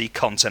saucy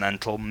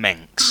continental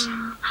minx.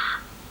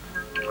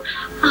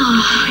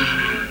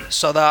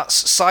 So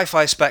that's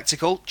sci-fi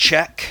spectacle,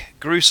 check.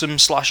 Gruesome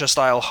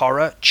slasher-style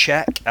horror,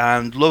 check.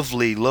 And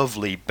lovely,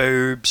 lovely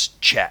boobs,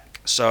 check.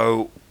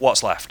 So,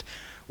 what's left?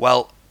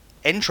 Well,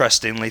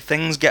 interestingly,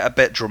 things get a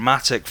bit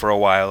dramatic for a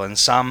while, and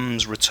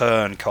Sam's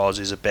return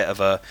causes a bit of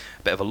a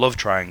love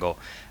triangle.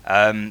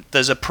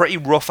 There's a pretty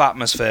rough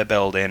atmosphere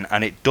building,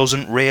 and it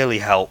doesn't really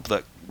help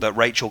that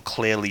Rachel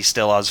clearly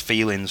still has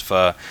feelings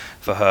for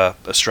her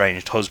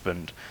estranged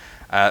husband.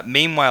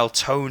 Meanwhile,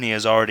 Tony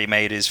has already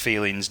made his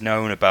feelings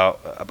known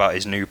about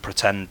his new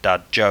pretend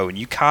dad, Joe, and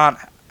you can't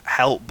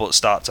help but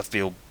start to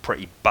feel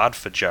pretty bad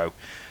for Joe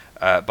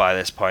by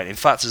this point. In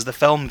fact, as the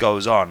film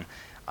goes on,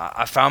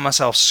 I found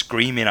myself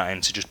screaming at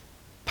him to just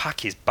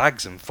pack his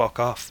bags and fuck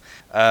off.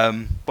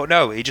 But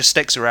no, he just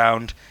sticks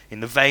around in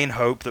the vain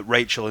hope that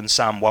Rachel and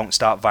Sam won't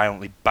start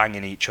violently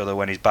banging each other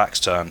when his back's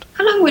turned.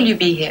 How long will you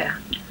be here?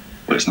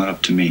 Well, it's not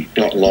up to me.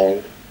 Not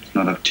long. It's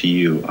not up to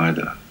you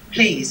either.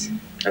 Please.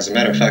 As a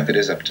matter of fact, it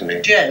is up to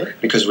me. Joe?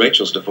 Because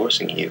Rachel's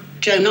divorcing you.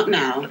 Joe, not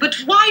now. But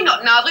why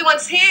not now?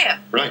 Everyone's here.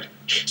 Right.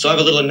 So I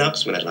have a little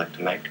announcement I'd like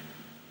to make.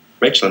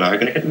 Rachel and I are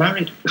going to get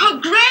married.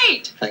 Oh,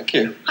 great! Thank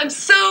you. I'm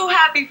so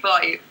happy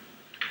for you.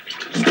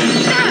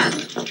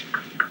 Dad!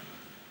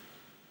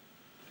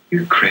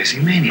 You crazy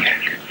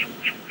maniac.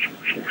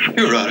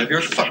 You're out of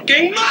your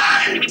fucking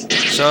mind!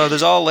 So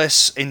there's all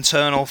this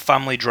internal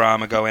family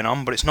drama going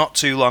on, but it's not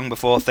too long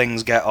before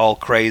things get all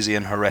crazy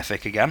and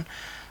horrific again.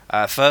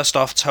 First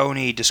off,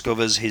 Tony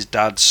discovers his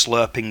dad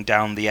slurping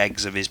down the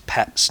eggs of his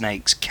pet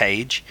snake's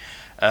cage,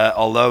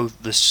 although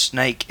the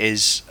snake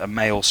is a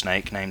male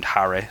snake named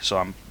Harry, so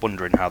I'm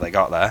wondering how they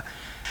got there.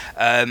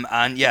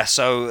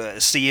 So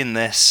seeing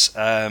this,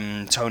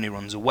 Tony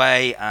runs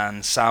away,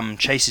 and Sam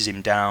chases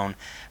him down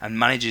and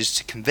manages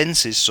to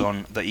convince his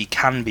son that he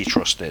can be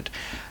trusted,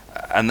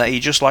 and that he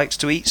just likes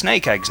to eat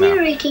snake eggs now. We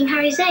were eating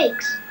Harry's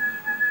eggs.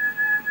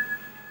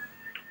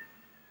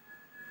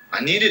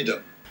 I needed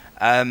them.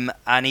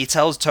 And he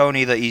tells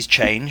Tony that he's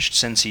changed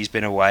since he's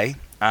been away,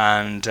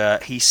 and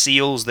he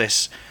seals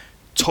this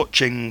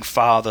touching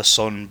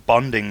father-son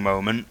bonding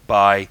moment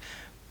by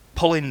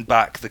pulling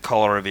back the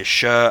collar of his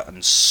shirt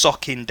and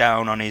sucking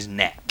down on his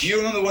neck. Do you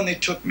remember when they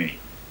took me?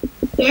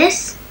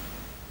 Yes?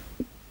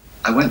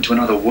 I went to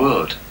another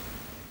world.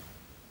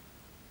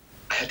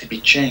 I had to be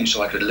changed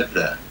so I could live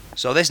there.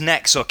 So this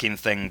neck-sucking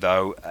thing,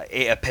 though,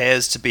 it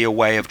appears to be a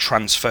way of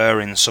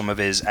transferring some of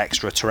his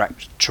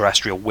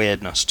extraterrestrial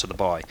weirdness to the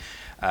boy.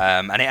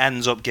 And it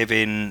ends up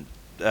giving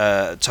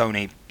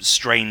Tony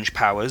strange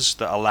powers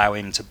that allow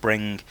him to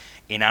bring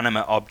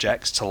inanimate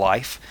objects to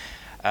life.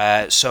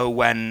 So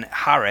when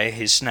Harry,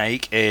 his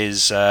snake,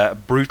 is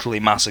brutally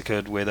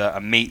massacred with a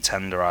meat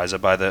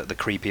tenderizer by the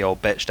creepy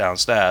old bitch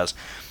downstairs,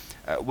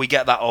 we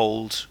get that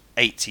old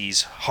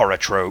 80s horror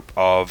trope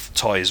of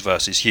toys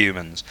versus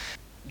humans.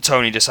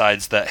 Tony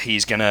decides that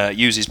he's going to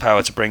use his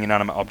power to bring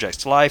inanimate objects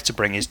to life, to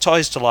bring his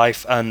toys to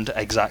life, and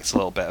exact a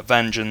little bit of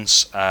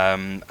vengeance,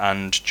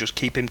 and just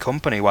keep him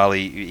company while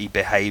he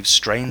behaves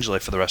strangely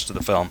for the rest of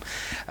the film.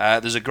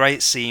 There's a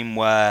great scene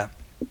where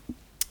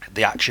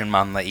the action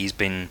man that he's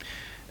been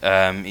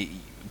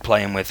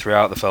playing with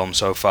throughout the film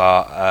so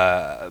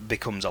far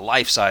becomes a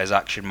life-size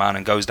action man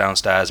and goes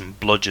downstairs and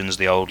bludgeons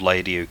the old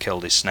lady who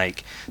killed his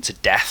snake to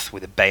death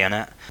with a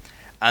bayonet.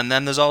 And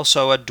then there's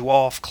also a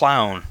dwarf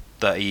clown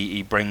that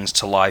he brings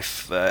to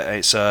life.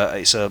 It's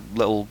a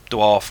little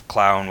dwarf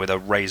clown with a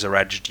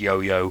razor-edged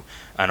yo-yo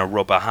and a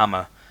rubber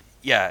hammer.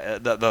 Yeah,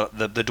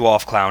 the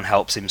dwarf clown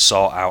helps him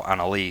sort out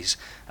Annalise.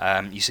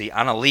 You see,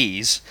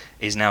 Annalise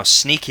is now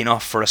sneaking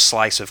off for a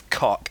slice of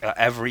cock at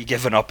every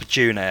given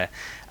opportunity,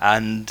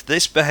 and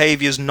this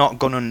behaviour's not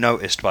gone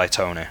unnoticed by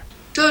Tony.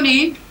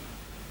 Tony,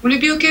 will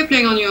you be okay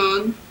playing on your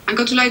own? I've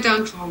got to lie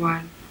down for a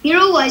while. You're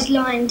always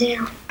lying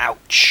down.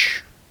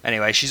 Ouch.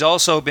 Anyway, she's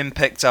also been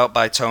picked out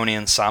by Tony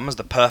and Sam as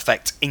the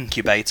perfect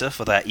incubator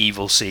for their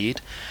evil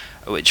seed,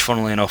 which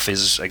funnily enough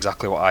is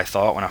exactly what I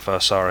thought when I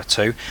first saw her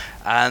too.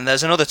 And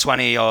there's another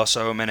 20 or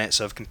so minutes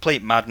of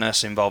complete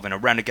madness involving a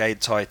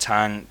renegade toy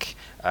tank,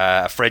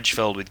 a fridge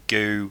filled with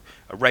goo,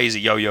 a razor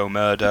yo-yo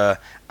murder,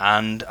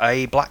 and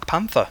a Black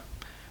Panther,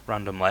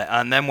 randomly.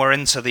 And then we're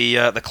into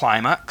the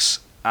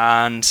climax,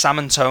 and Sam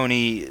and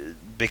Tony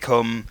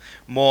become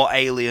more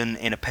alien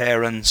in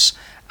appearance,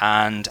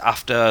 and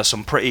after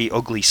some pretty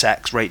ugly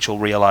sex, Rachel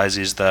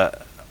realises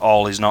that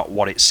all is not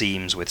what it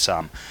seems with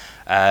Sam.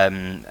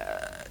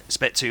 It's a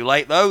bit too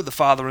late though. The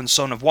father and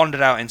son have wandered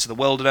out into the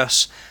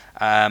wilderness.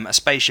 A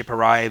spaceship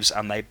arrives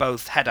and they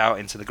both head out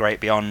into the great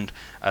beyond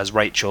as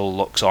Rachel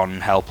looks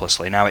on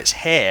helplessly. Now it's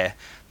here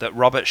that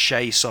Robert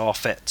Shea saw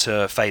fit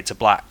to fade to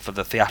black for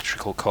the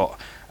theatrical cut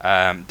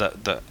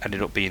that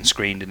ended up being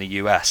screened in the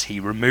US. He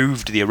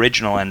removed the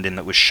original ending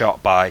that was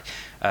shot by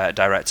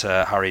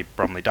director Harry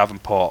Bromley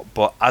Davenport,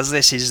 but as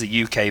this is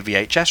the UK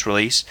VHS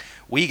release,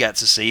 we get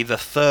to see the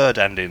third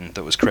ending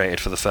that was created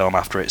for the film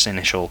after its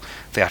initial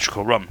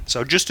theatrical run.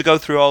 So just to go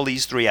through all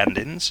these three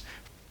endings,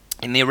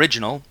 in the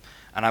original,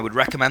 and I would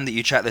recommend that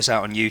you check this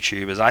out on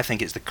YouTube, as I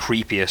think it's the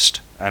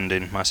creepiest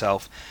ending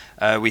myself,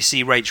 we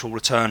see Rachel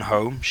return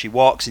home. She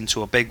walks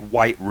into a big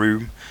white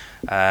room.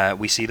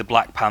 We see the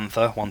Black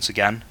Panther once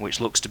again,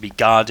 which looks to be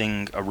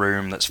guarding a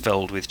room that's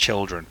filled with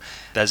children.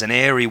 There's an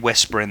eerie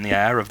whisper in the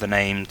air of the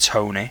name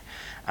Tony,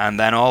 and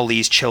then all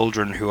these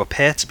children, who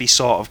appear to be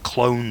sort of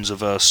clones of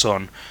her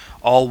son,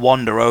 all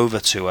wander over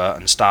to her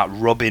and start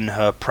rubbing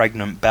her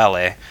pregnant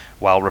belly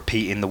while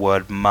repeating the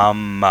word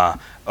mama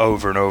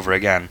over and over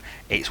again.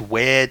 It's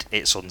weird,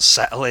 it's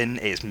unsettling,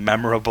 it's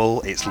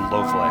memorable, it's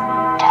lovely.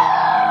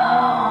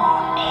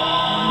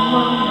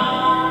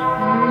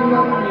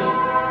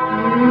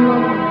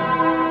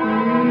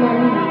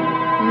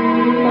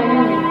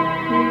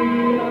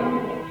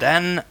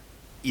 Then,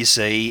 you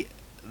see,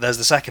 there's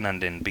the second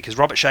ending, because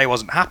Robert Shaye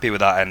wasn't happy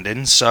with that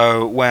ending,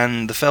 so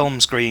when the film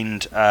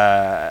screened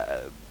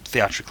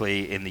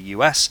theatrically in the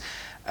US,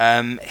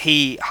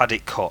 he had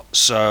it cut.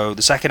 So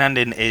the second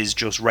ending is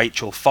just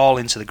Rachel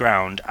falling to the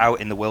ground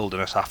out in the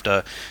wilderness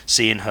after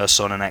seeing her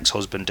son and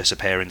ex-husband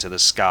disappear into the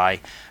sky.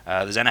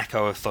 There's an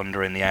echo of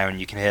thunder in the air, and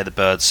you can hear the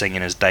birds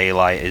singing as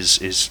daylight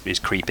is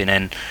creeping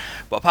in.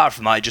 But apart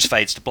from that, it just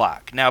fades to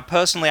black. Now,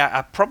 personally,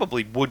 I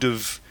probably would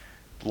have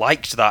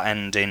liked that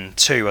ending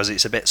too, as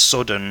it's a bit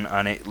sudden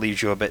and it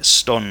leaves you a bit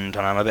stunned,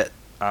 and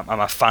I'm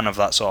a fan of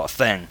that sort of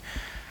thing.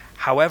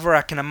 However,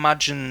 I can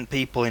imagine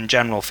people in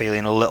general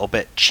feeling a little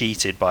bit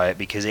cheated by it,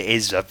 because it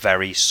is a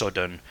very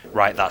sudden,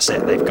 right, that's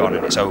it, they've gone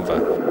and it's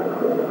over.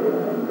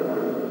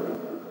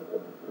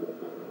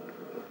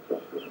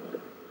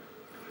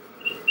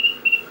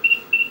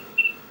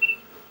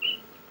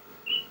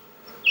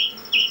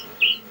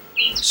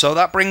 So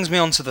that brings me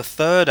on to the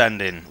third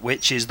ending,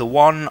 which is the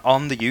one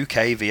on the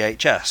UK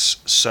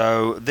VHS.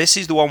 So this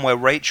is the one where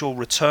Rachel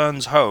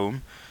returns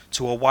home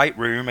to a white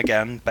room,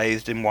 again,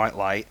 bathed in white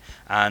light,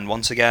 and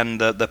once again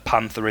the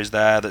panther is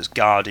there that's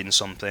guarding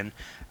something,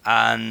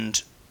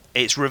 and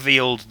it's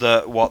revealed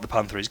that what the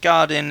panther is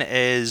guarding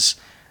is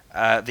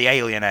the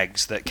alien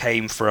eggs that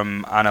came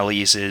from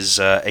Annalise's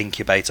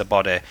incubator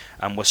body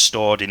and were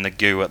stored in the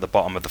goo at the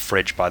bottom of the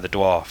fridge by the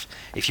dwarf.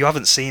 If you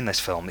haven't seen this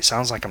film, it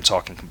sounds like I'm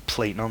talking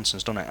complete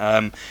nonsense, doesn't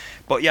it?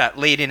 But yeah,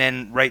 leading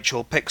in,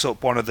 Rachel picks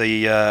up one of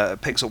the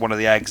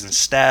eggs and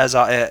stares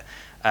at it,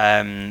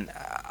 and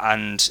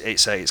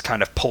it's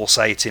kind of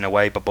pulsating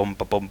away, ba-bum,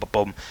 ba-bum,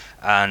 ba-bum,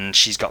 and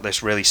she's got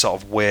this really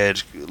sort of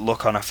weird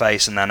look on her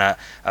face, and then a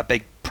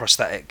big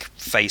prosthetic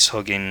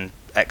face-hugging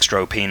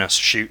extra penis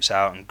shoots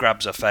out and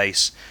grabs her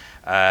face.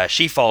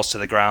 She falls to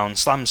the ground,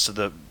 slams to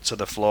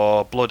the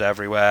floor, blood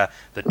everywhere,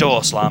 the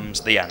door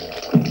slams, the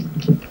end.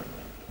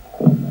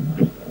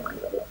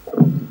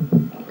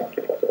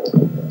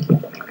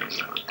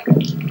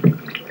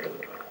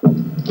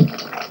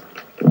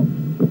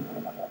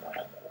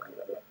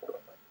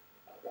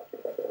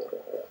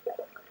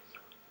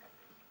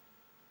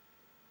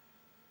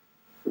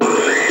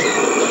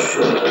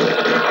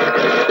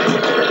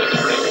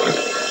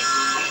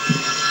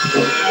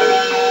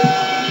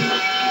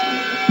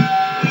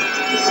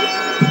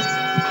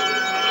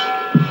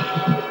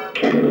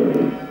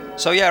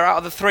 So yeah, out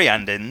of the three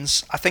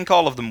endings, I think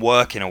all of them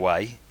work in a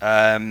way.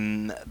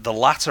 The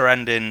latter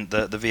ending,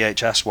 the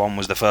VHS one,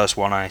 was the first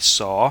one I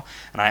saw,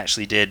 and I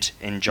actually did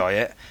enjoy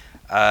it.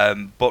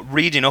 But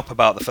reading up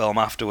about the film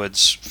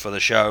afterwards for the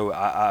show,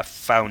 I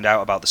found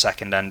out about the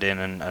second ending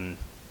and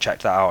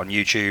checked that out on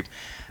YouTube.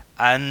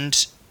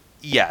 And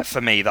yeah,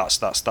 for me,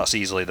 that's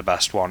easily the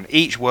best one.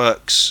 Each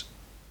works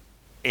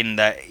in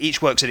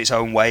its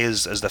own way,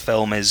 as the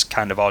film is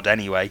kind of odd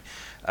anyway.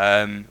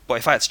 But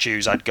if I had to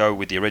choose, I'd go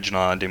with the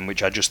original ending,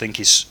 which I just think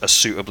is a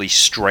suitably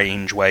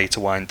strange way to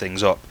wind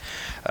things up.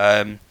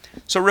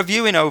 So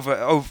reviewing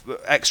over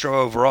Extra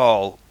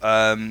overall,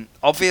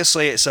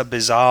 obviously it's a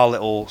bizarre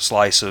little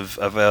slice of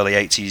early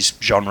 80s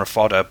genre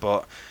fodder,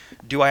 but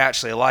do I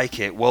actually like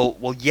it?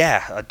 Well,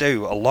 yeah, I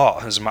do, a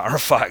lot, as a matter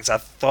of fact. I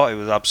thought it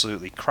was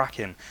absolutely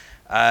cracking.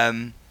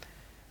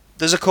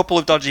 There's a couple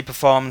of dodgy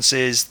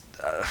performances.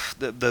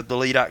 The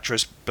lead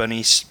actress,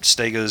 Bernice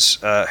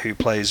Stiggers, who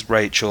plays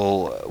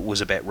Rachel, was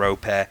a bit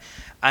ropey,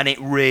 and it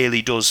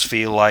really does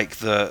feel like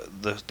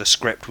the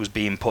script was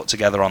being put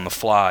together on the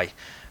fly.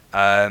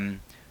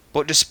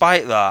 But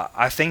despite that,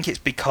 I think it's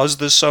because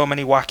there's so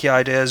many wacky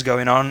ideas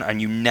going on,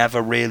 and you never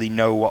really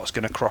know what's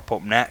going to crop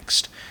up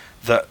next,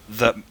 that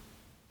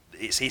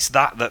it's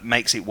that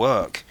makes it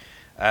work.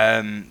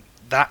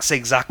 That's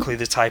exactly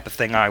the type of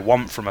thing I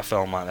want from a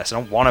film like this. I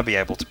don't want to be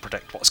able to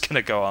predict what's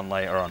going to go on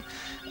later on.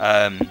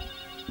 And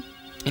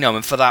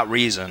for that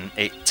reason,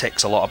 it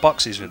ticks a lot of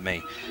boxes with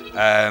me.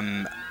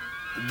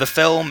 The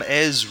film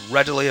is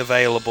readily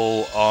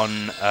available on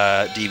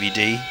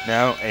DVD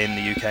now in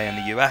the UK and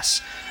the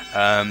US.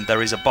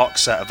 There is a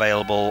box set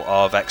available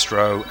of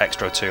Extra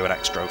 2 and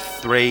Extra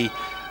 3.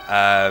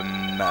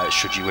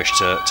 should you wish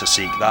to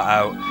seek that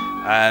out.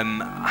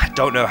 I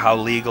don't know how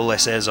legal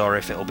this is or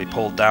if it'll be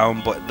pulled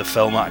down, but the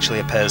film actually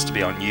appears to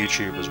be on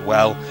YouTube as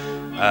well.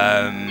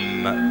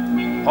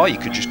 Or you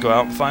could just go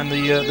out and find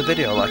the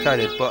video like I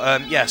did.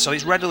 But yeah, so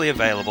it's readily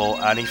available,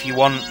 and if you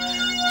want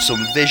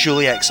some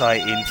visually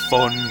exciting,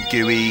 fun,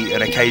 gooey,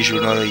 and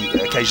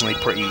occasionally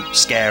pretty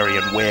scary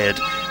and weird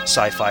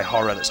sci-fi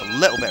horror that's a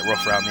little bit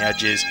rough around the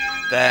edges,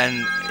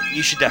 then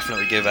you should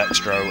definitely give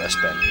Extro a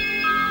spin.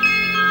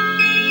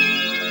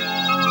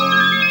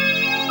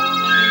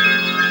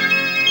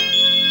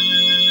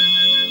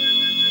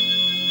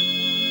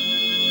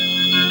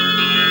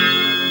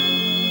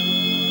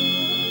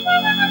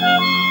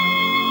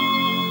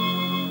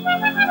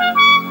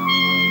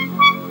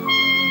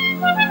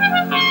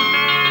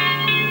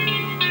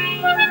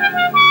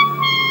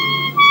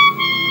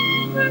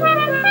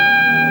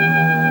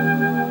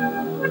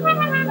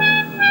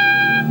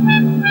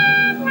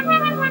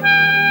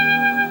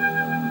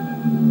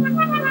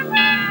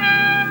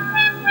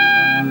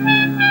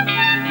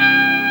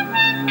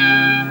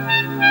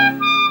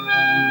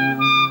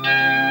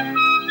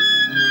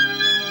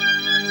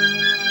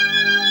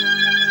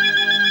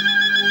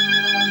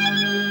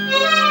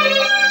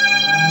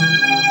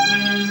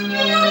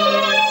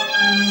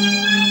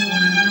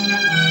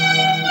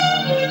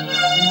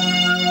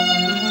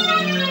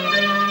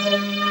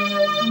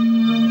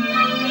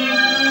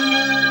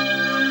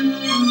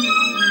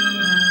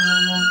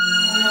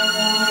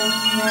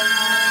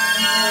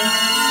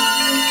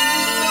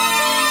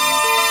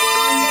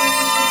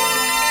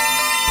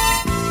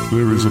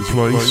 There is a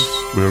place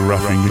where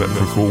rapping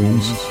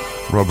leprechauns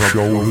rub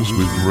shoulders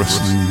with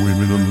wrestling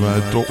women and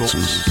mad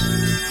doctors.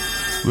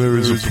 There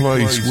is a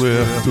place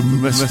where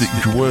domestic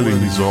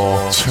dwellings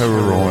are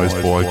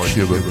terrorised by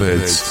killer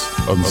beds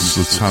and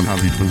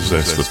satanically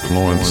possessed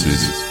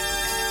appliances.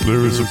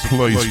 There is a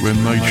place where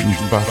nations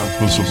battle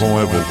for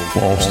survival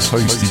whilst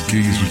tasty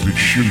geezers with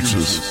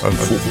shooters and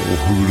football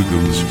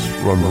hooligans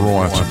run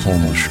riot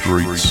upon the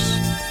streets.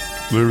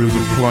 There is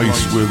a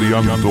place where the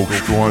underdog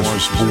strives for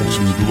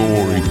sporting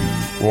glory,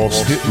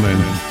 whilst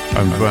hitmen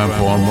and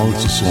vampire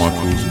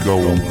motorcycles go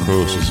on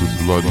curses of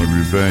bloody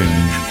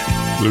revenge.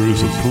 There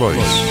is a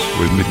place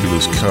where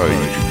Nicolas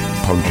Cage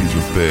punches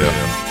a bear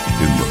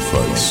in the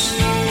face.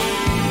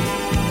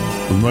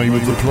 The name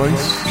of the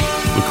place?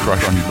 The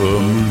Crash and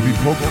Burn Movie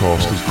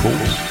Podcast, of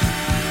course.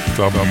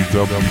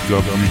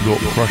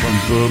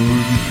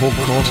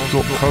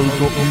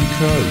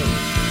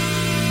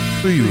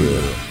 www.crashandburnmoviepodcast.co.uk. Be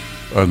there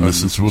and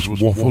listen to us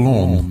waffle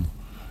on.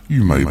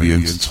 You may be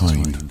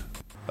entertained.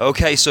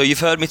 Okay, so you've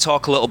heard me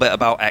talk a little bit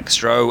about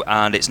Extro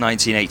and its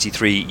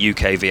 1983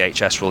 UK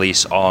VHS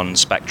release on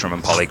Spectrum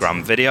and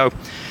Polygram Video.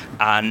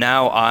 And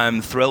now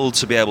I'm thrilled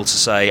to be able to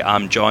say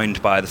I'm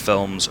joined by the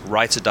film's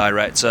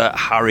writer-director,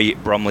 Harry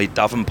Bromley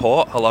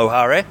Davenport. Hello,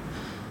 Harry.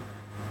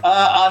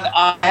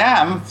 I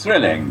am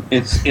thrilling.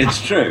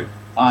 It's true.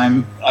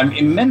 I'm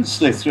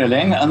immensely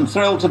thrilling and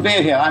thrilled to be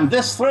here. I'm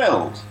this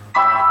thrilled.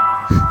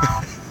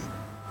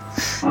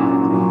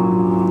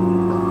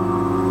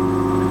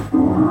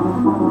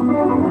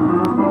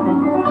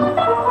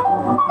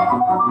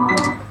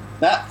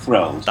 That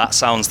thrilled. That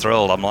sounds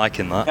thrilled. I'm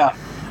liking that. Yeah.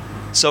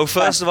 So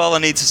first of all, I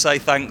need to say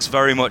thanks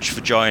very much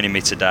for joining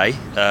me today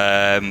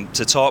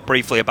to talk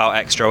briefly about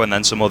Extro and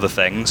then some other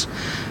things.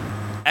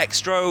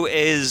 Extro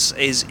is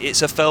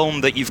it's a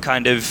film that you've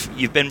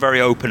been very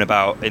open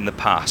about in the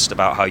past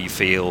about how you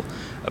feel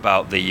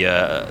about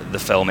the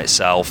film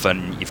itself,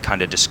 and you've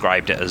kind of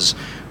described it as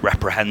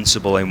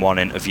reprehensible in one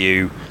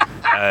interview.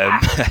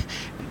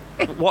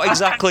 What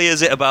exactly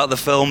is it about the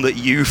film that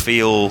you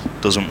feel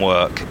doesn't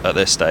work at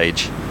this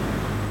stage?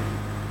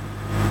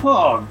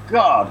 Oh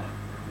God.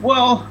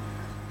 Well,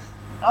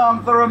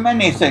 there are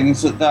many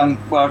things that don't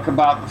work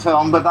about the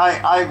film, but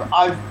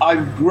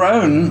I've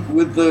grown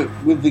with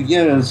the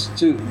years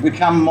to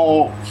become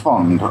more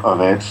fond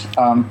of it,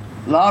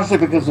 largely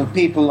because of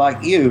people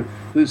like you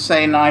who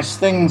say nice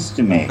things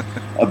to me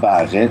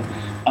about it,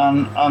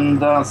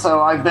 and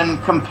so I've been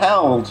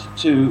compelled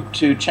to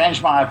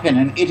change my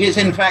opinion. It is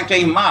in fact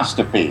a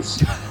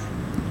masterpiece,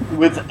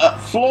 with a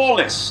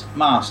flawless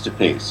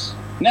masterpiece.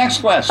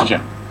 Next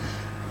question.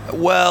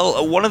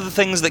 Well, one of the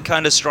things that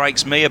kind of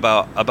strikes me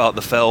about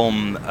the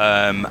film,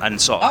 and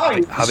sort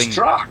of having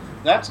struck.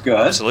 That's good.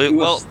 Absolutely.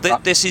 Well,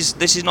 this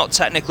is not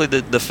technically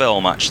the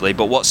film actually,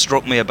 but what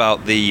struck me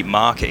about the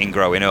marketing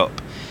growing up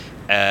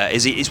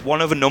is it's one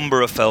of a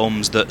number of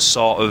films that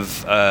sort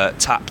of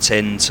tapped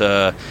into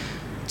a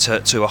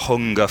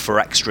hunger for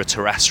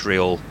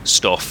extraterrestrial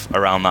stuff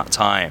around that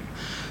time.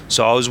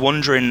 So I was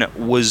wondering,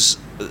 was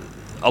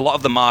a lot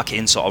of the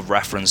marketing sort of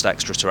referenced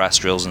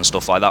extraterrestrials and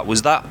stuff like that?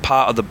 Was that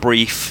part of the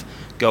brief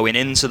going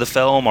into the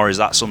film, or is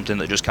that something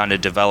that just kind of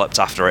developed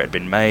after it had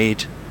been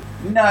made?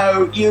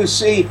 No, you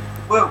see,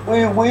 we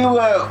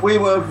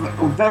were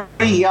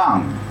very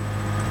young,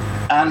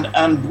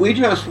 and we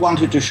just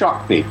wanted to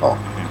shock people.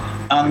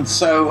 And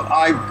so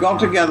I got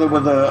together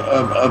with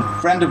a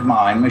friend of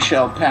mine,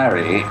 Michelle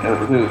Parry,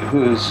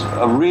 who's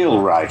a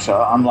real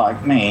writer,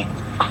 unlike me,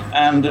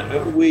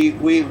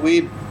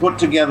 we put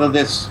together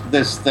this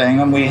thing,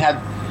 and we had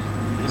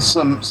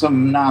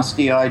some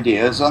nasty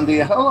ideas, and the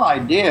whole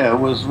idea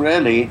was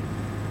really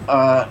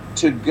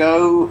to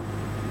go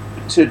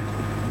to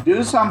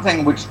do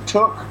something which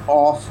took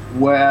off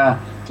where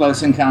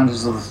Close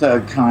Encounters of the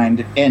Third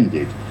Kind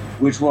ended,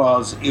 which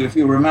was, if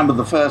you remember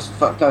the first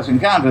Close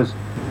Encounters,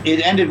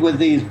 it ended with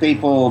these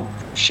people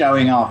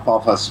showing up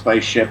off a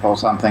spaceship or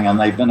something, and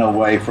they've been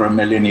away for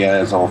 1,000,000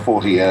 years or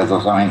 40 years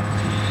or something.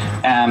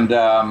 And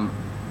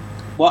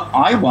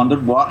I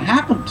wondered what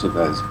happened to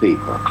those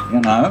people,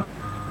 you know?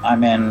 I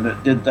mean,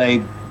 did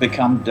they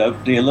become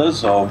dope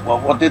dealers, or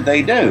what did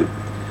they do?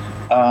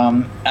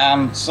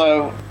 And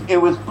so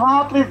it was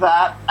partly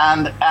that,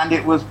 and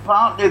it was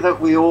partly that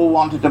we all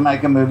wanted to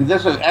make a movie.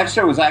 This was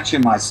actually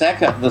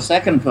the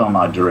second film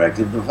I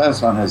directed. The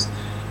first one is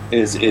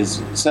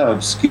so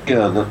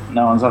obscure that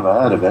no one's ever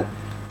heard of it.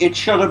 It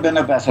should have been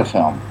a better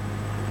film,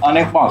 and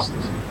it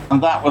wasn't,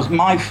 and that was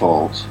my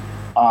fault.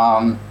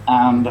 I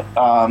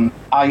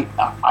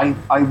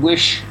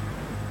wish,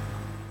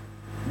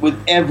 with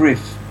every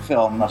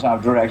film that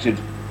I've directed,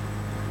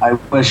 I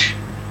wish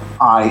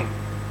I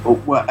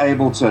were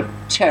able to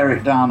tear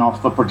it down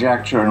off the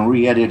projector and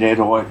re-edit it,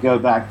 or go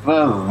back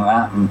further than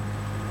that and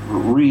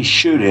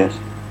reshoot it.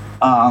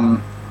 I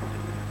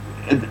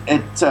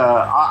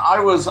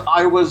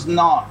was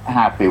not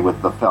happy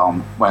with the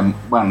film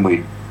when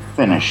we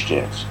finished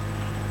it.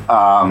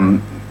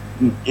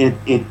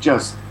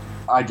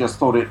 I just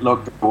thought it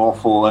looked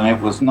awful, and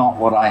it was not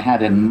what I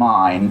had in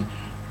mind.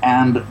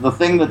 And the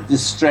thing that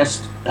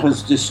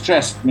has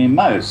distressed me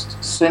most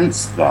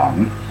since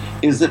then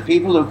is that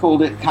people have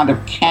called it kind of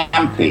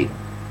campy.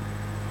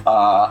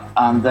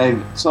 And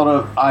they've sort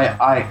of,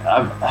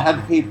 I've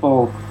had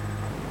people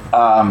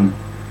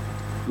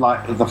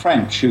like the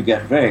French, who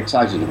get very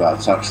excited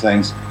about such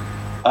things,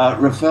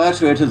 refer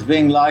to it as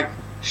being like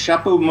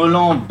chapeau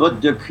melon botte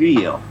de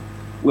cuir,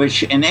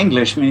 which in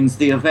English means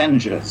the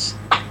Avengers.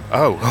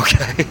 Oh,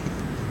 okay.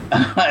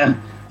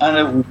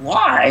 And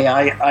why,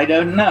 I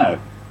don't know.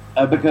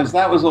 Because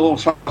that was all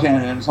shot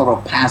in sort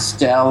of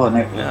pastel, and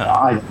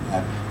I don't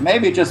know.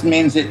 Maybe it just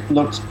means it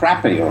looks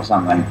crappy or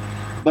something.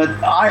 But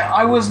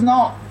I was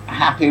not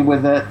happy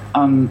with it,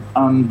 and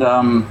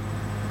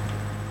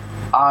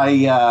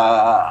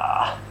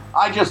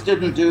I just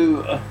didn't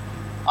do.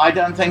 I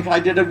don't think I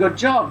did a good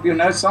job. You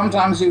know,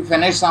 sometimes you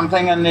finish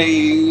something and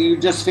you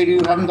just feel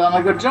you haven't done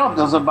a good job.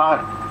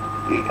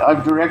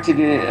 I've directed,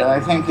 I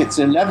think it's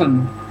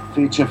 11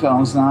 feature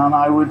films now, and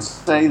I would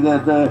say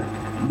that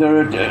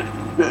there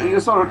are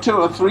sort of 2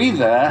 or 3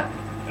 there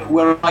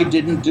where I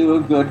didn't do a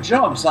good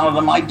job. Some of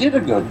them I did a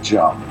good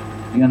job,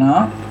 you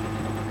know?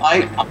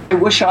 I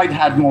wish I'd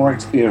had more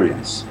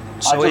experience.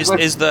 So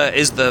is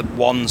there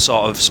one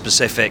sort of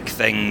specific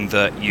thing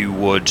that you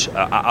would...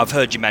 I've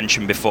heard you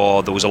mention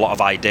before there was a lot of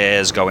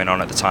ideas going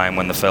on at the time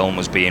when the film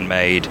was being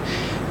made.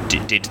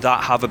 Did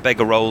that have a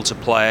bigger role to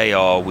play,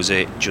 or was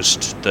it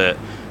just that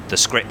the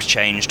script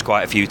changed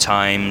quite a few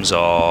times,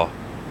 or...?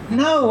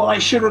 No, I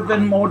should have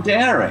been more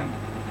daring.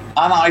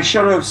 And I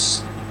should have...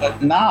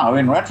 Now,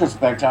 in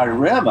retrospect, I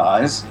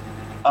realize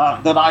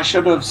that I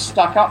should have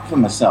stuck up for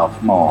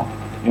myself more,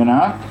 you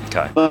know?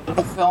 Okay. But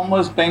the film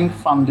was being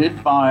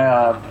funded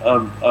by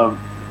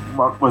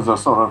what was a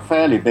sort of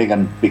fairly big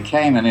and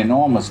became an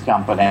enormous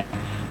company,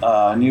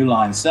 New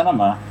Line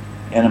Cinema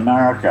in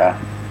America.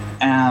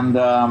 And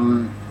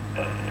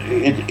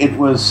it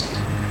was,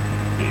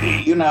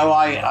 you know,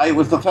 it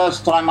was the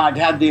first time I'd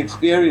had the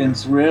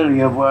experience really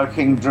of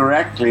working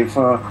directly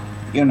for,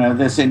 you know,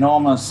 this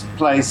enormous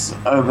place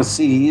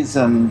overseas,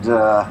 and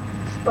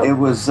it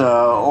was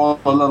all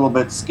a little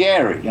bit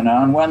scary, you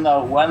know. And when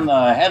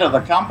the head of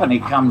the company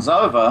comes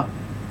over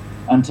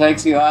and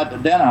takes you out to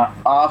dinner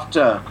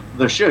after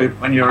the shoot,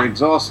 when you're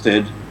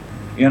exhausted,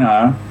 you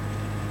know,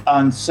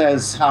 and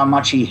says how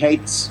much he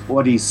hates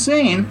what he's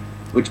seen,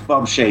 which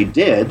Bob Shaye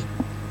did,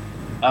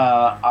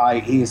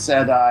 he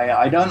said,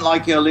 I don't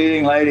like your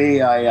leading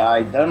lady.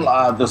 I don't.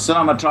 The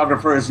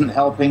cinematographer isn't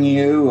helping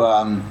you.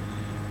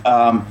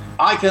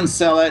 I can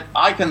sell it.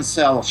 I can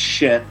sell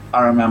shit.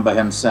 I remember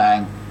him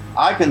saying,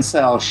 I can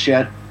sell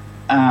shit.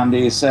 And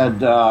he said,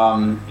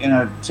 you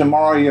know,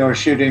 tomorrow you're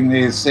shooting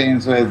these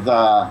scenes with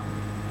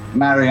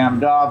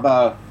Mariam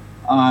Darbo,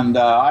 and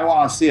I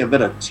want to see a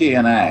bit of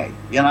TNA.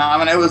 You know, I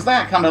mean, it was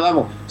that kind of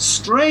level.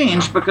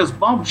 Strange, because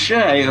Bob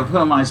Shaye, of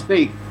whom I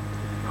speak,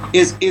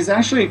 is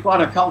actually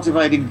quite a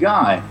cultivated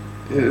guy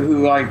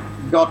who I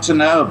got to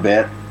know a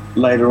bit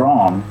later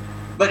on.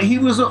 But he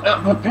was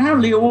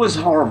apparently always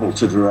horrible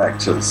to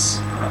directors,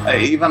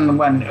 even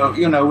when,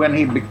 you know, when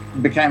he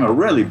became a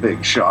really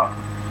big shot.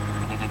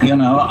 You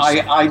know,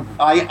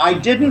 I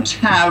didn't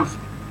have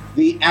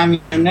the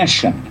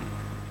ammunition,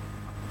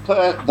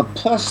 the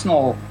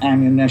personal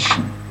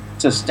ammunition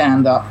to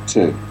stand up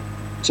to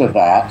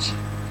that.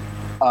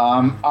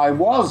 I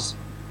was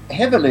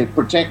heavily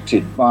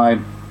protected by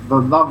the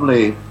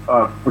lovely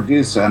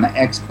producer, an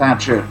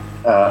expatriate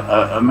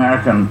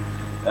American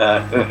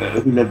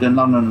who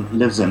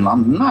lives in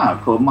London now,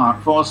 called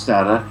Mark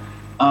Forstater,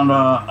 and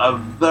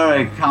a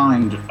very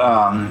kind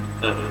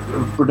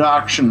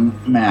production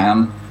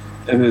man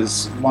who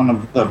is one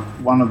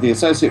of the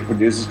associate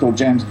producers called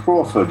James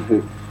Crawford,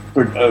 who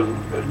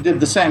did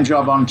the same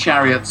job on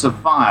Chariots of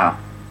Fire.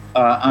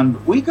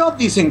 And we got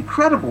these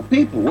incredible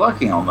people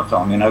working on the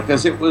film,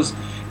 because it was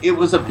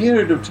a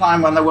period of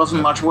time when there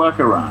wasn't much work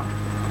around.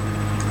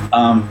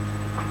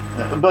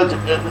 But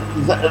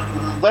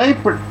they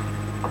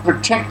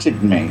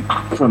protected me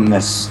from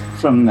this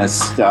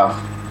stuff.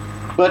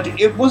 But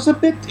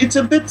it's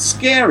a bit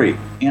scary,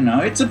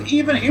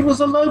 it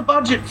was a low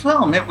budget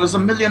film. It was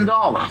 $1 million.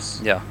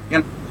 Yeah.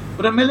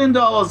 But $1 million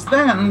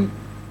then,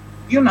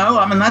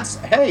 that's,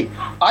 hey,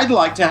 I'd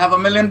like to have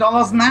 $1 million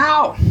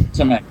now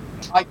to make.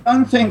 I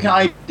don't think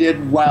I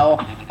did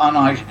well, and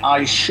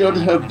I should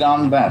have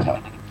done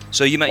better.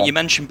 So you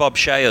mentioned Bob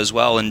Shaye as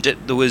well, and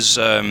there was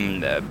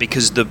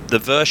because the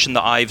version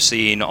that I've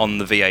seen on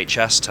the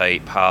VHS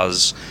tape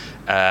has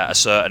a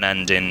certain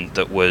ending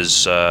that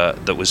was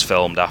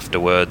filmed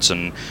afterwards,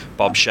 and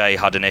Bob Shaye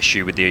had an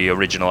issue with the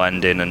original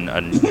ending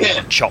and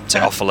chopped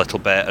it off a little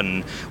bit.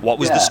 And what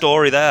was the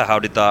story there? How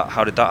did that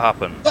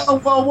happen?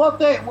 Well,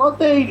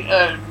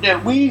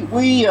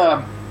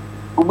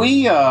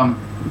 we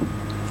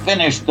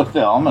finished the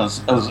film as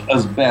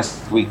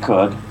best we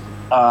could,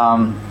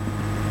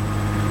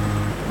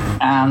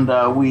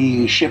 and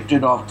we shipped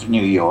it off to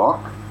New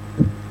York,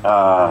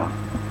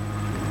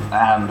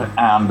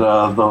 and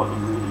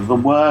the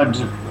word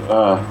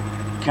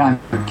kind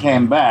of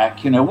came back.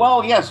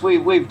 Well, yes,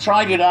 we've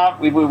tried it out.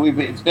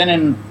 It's been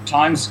in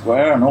Times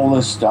Square and all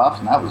this stuff,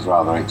 and that was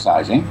rather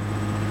exciting.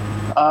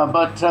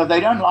 But they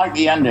don't like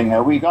the ending.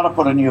 We got to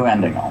put a new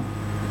ending on.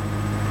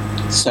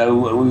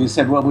 So we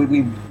said, well,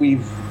 we've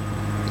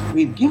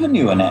given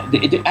you an end.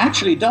 It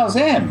actually does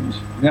end,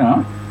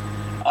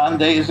 And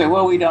they said,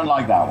 well, we don't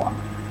like that one.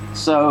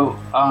 So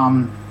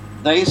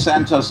they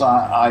sent us,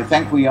 I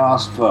think we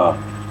asked for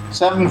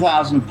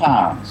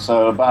 £7,000,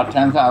 so about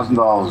 $10,000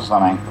 or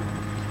something.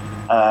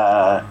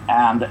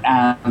 And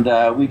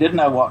we didn't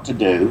know what to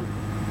do.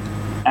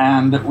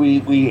 And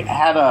we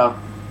had a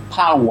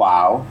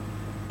powwow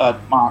at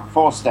Mark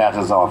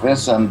Forstatter's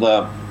office, and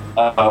there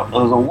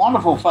was a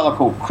wonderful fellow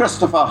called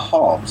Christopher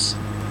Hobbs,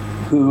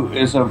 who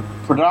is a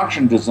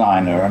production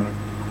designer and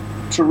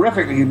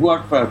terrific. He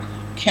worked for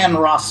Ken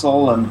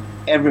Russell and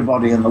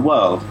everybody in the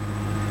world.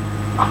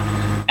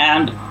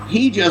 And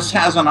he just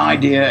has an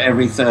idea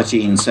every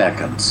 13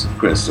 seconds,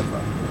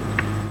 Christopher.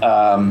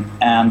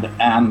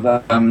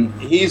 And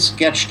he's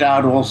sketched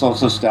out all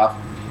sorts of stuff.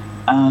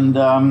 And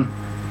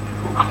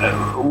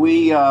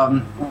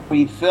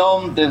we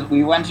filmed this.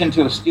 We went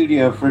into a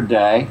studio for a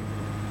day,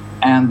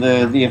 and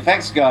the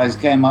effects guys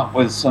came up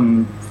with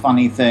some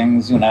funny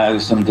things,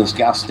 some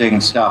disgusting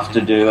stuff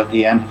to do at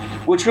the end,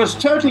 which was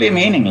totally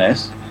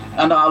meaningless.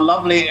 And our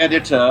lovely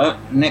editor,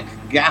 Nick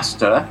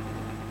Gaster,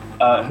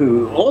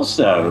 who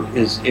also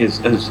is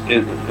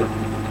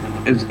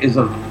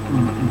a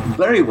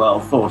very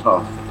well thought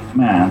of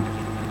man,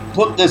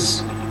 put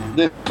this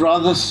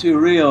rather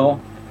surreal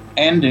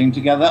ending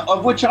together,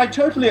 of which I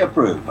totally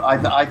approve.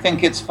 I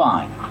think it's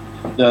fine.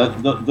 The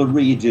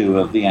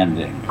redo of the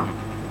ending.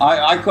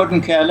 I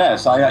couldn't care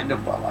less. I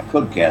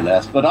could care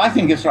less, but I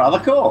think it's rather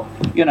cool,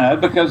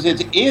 because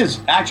it is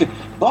actually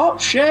Bob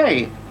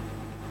Shaye.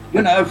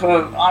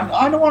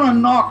 I don't want to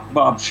knock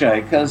Bob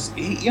Shaye, because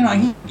he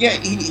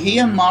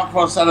and Mark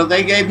Forstatter,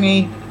 they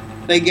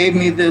gave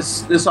me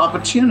this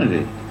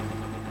opportunity,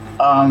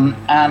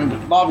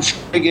 and Bob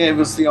Shaye gave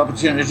us the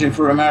opportunity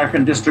for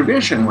American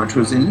distribution, which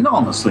was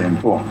enormously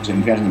important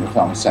in getting the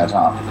film set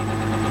up.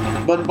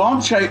 But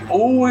Bob Shaye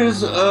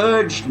always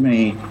urged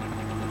me,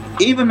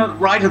 even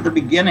right at the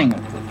beginning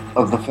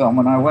of the film,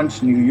 when I went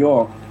to New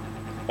York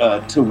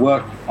to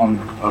work on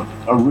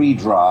a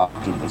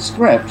redraft of the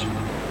script,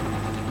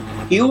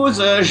 he always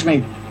urged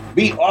me,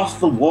 be off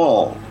the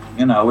wall,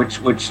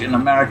 which in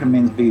American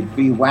means be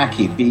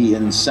wacky, be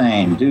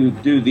insane,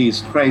 do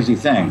these crazy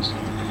things.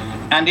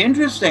 And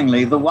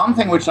interestingly, the one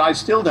thing which I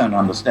still don't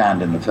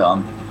understand in the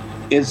film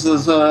is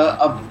there's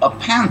a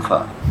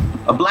panther,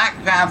 a black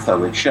panther,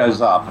 which shows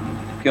up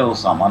and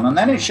kills someone, and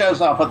then it shows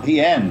up at the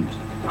end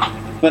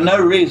for no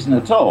reason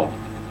at all.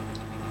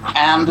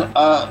 And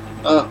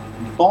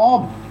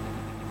Bob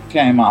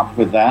came up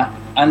with that,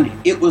 and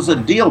it was a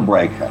deal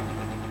breaker.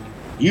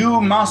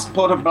 You must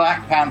put a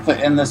Black Panther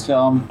in this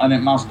film, and it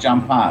must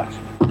jump out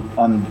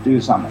and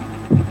do something.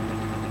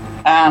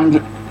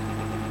 And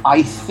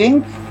I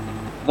think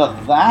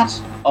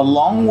that,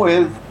 along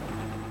with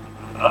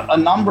a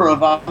number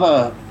of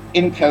other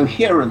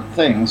incoherent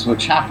things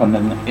which happen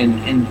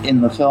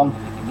in the film,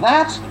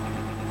 that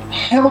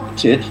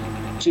helped it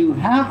to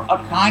have a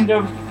kind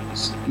of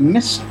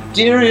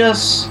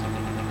mysterious,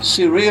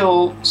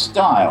 surreal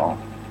style,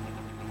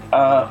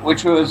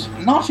 which was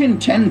not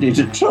intended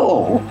at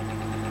all,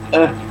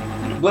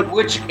 but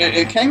which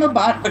came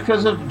about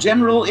because of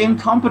general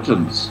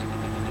incompetence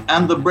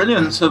and the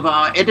brilliance of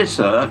our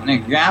editor,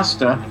 Nick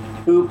Gaster,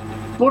 who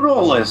put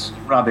all this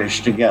rubbish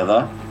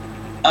together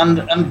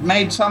and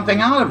made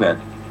something out of it.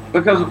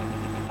 Because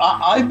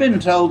I've been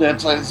told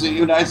it's this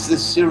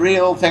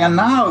surreal thing, and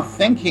now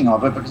thinking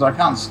of it, because I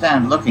can't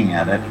stand looking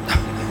at it,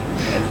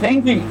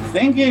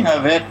 thinking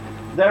of it,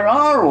 there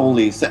are all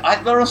these things.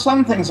 There are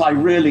some things I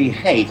really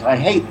hate. I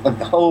hate the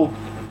whole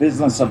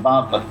business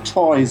about the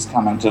toys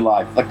coming to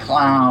life, the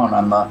clown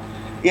and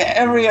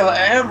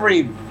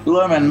every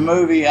blooming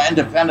movie,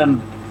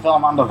 independent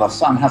film under the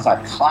sun has a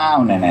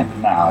clown in it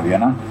now,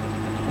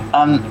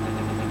 and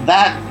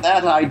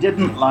that I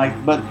didn't like,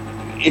 but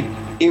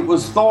it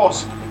was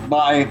thought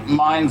by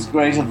minds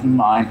greater than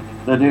mine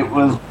that it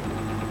was,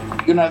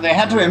 they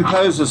had to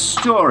impose a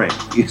story,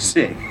 you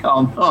see,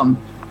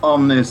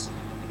 on this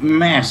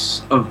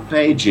mess of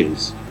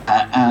pages,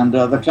 and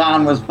the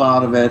clown was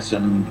part of it,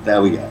 and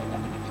there we go.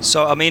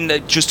 So, I mean,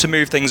 just to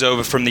move things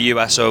over from the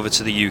US over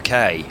to the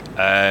UK,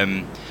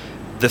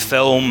 the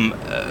film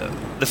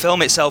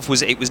itself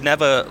was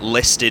never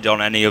listed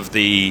on any of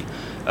the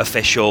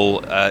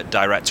official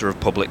Director of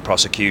Public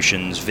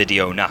Prosecution's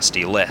video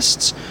nasty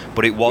lists,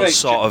 but it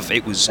was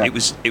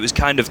it was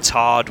kind of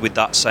tarred with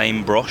that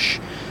same brush.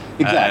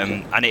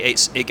 Exactly. And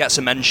it gets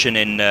a mention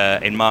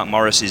in Mark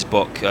Morris's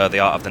book, The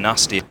Art of the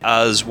Nasty,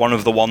 as one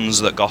of the ones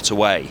that got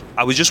away.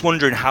 I was just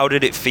wondering, how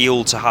did it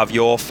feel to have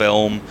your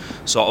film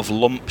sort of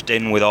lumped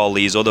in with all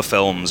these other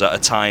films at a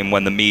time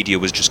when the media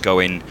was just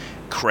going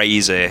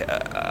crazy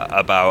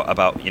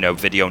about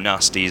video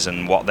nasties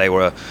and what they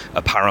were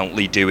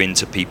apparently doing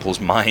to people's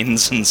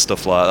minds and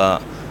stuff like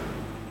that?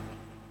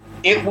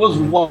 It was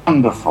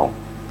wonderful.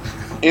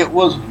 It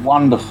was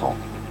wonderful.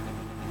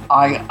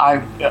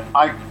 I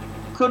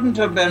couldn't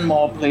have been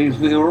more pleased.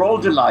 We were all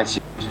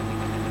delighted.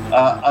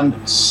 And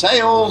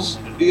sales,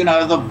 the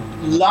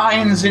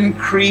lines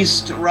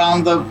increased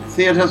around the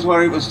theatres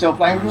where it was still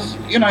playing. Because,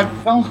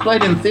 films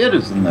played in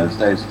theatres in those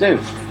days too.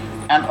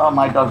 And, oh,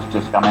 my dog's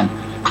just come in.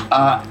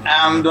 No,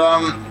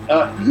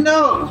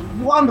 it was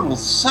wonderful.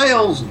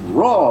 Sales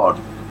roared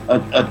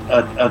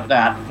at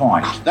that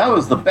point. That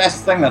was the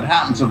best thing that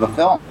happened to the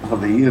film for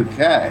the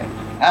UK.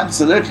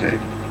 Absolutely.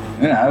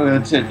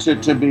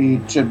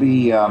 To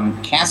be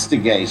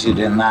castigated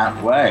in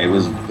that way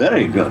was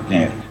very good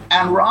news.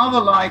 And rather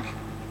like,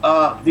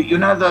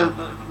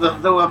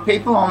 there were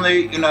people on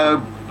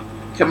the,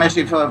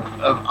 Committee for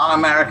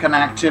Un-American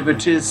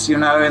Activities, in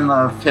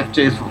the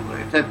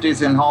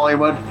 50s in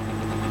Hollywood,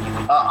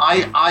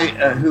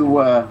 who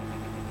were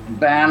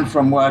banned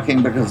from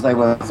working because they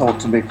were thought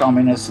to be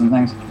communists and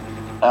things.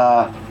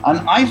 And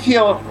I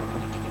feel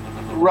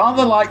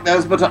rather like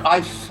those, but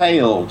I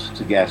failed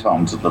to get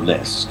onto the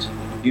list,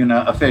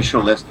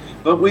 official list.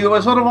 But we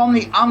were sort of on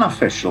the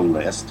unofficial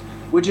list,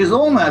 which is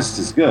almost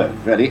as good,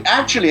 really.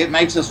 Actually, it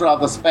makes us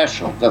rather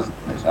special, doesn't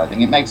it? I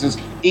think it makes us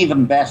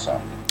even better.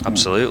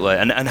 Absolutely.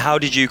 And how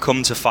did you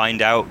come to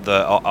find out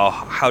that, or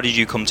how did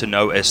you come to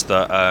notice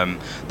that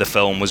the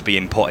film was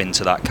being put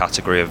into that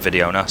category of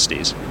video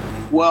nasties?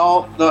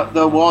 Well,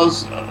 there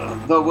was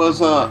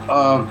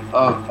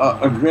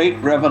a great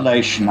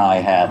revelation I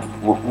had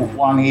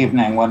one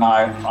evening when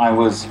I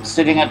was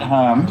sitting at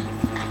home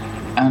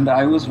and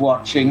I was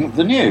watching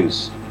the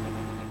news.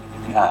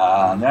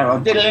 There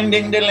were diddling,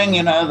 ding, diddling,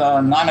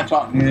 the 9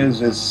 o'clock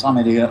news is some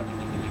idiot.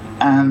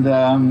 And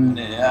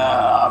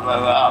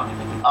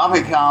up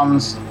he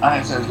comes and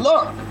he says,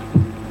 "Look,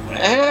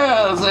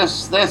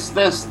 here's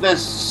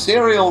this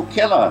serial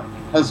killer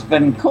has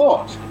been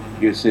caught."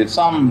 You see,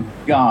 some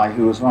guy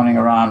who was running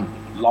around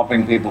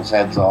lopping people's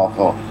heads off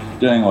or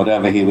doing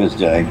whatever he was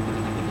doing.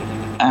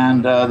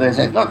 And they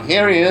said, "Look,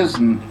 here he is,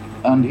 and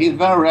he's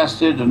been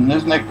arrested, and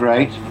isn't it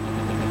great?"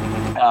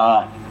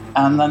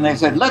 And then they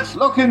said, "Let's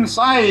look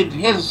inside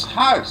his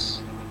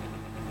house."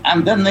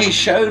 And then they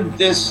showed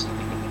his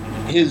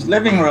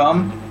living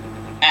room,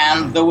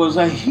 and there was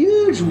a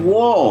huge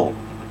wall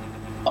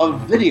of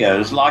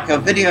videos, like a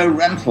video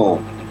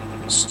rental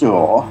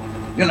store,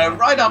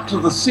 right up to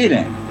the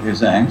ceiling, these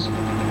things.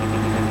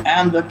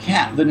 And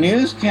the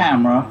news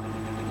camera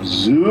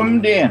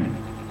zoomed in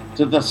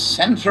to the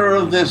center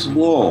of this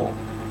wall.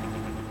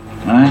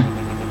 Right?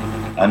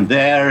 And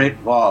there it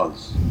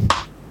was,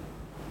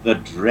 the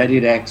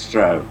dreaded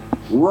extra,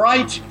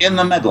 right in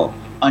the middle.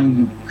 And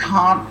you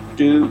can't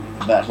do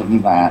better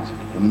than that.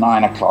 The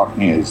 9 o'clock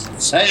news.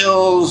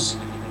 Sales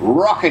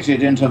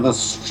rocketed into the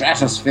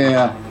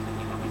stratosphere,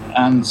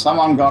 and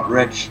someone got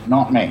rich,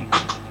 not me.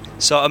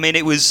 So, I mean,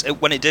 it was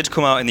when it did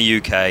come out in the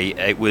UK,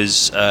 it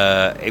was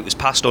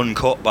passed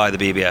uncut by the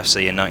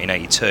BBFC in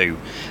 1982,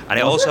 and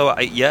it also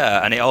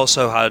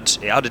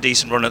had a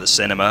decent run at the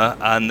cinema.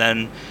 And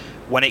then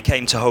when it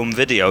came to home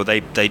video,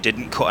 they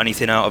didn't cut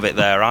anything out of it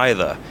there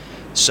either.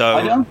 So,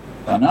 I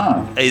don't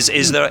know.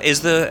 Is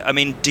there? I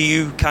mean, do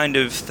you kind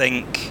of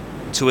think,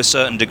 to a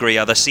certain degree,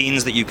 are there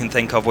scenes that you can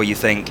think of where you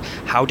think,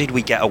 how did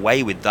we get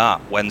away with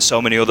that when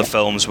so many other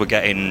films were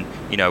getting,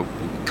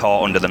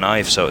 caught under the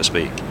knife, so to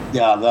speak?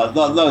 Yeah,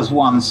 there's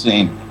one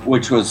scene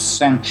which was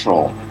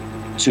central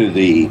to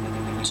the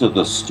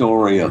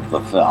story of the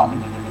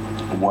film,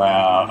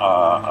 where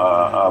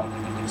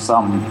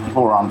some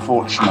poor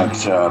unfortunate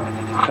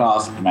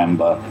cast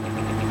member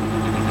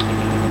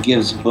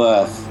gives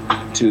birth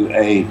to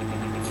a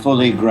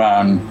fully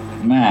grown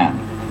man.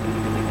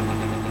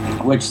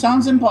 Which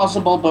sounds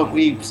impossible, but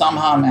we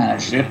somehow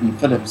managed it, and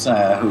Philip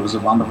Sayre, who was a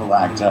wonderful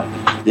actor,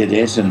 did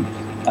it, and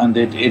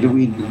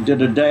we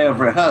did a day of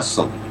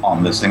rehearsal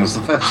on this thing. It was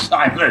the first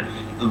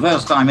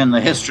time in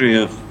the history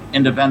of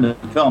independent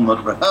film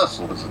that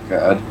rehearsal has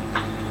occurred,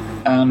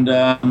 and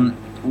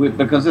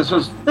because this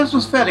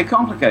was fairly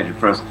complicated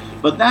for us.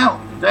 But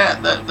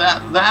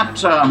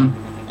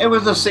it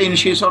was a scene.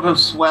 She sort of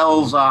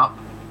swells up,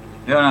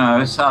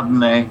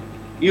 suddenly.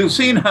 You've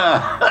seen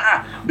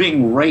her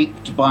being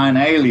raped by an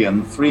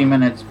alien 3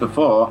 minutes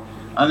before,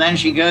 and then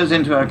she goes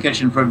into her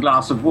kitchen for a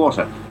glass of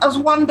water, as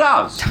one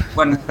does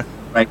when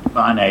raped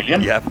by an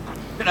alien. Yep.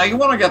 You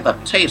want to get the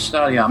taste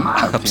out of your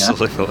mouth.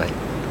 Absolutely.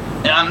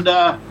 And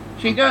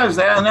she goes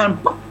there, and then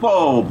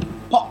boom,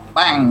 pop,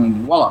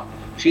 bang, wallop.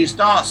 She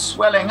starts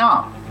swelling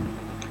up.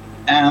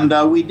 And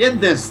we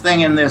did this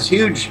thing in this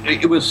huge,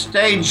 it was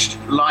staged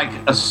like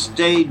a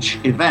stage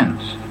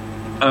event.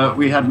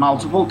 We had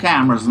multiple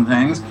cameras and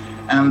things,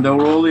 and there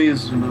were all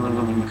these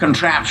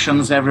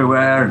contraptions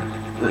everywhere.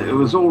 It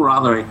was all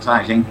rather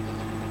exciting.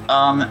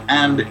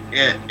 And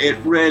it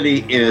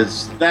really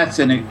is, that's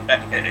in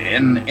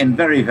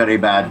very, very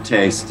bad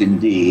taste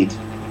indeed.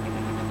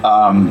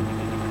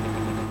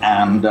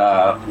 And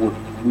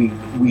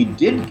we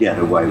did get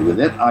away with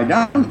it. I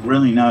don't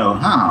really know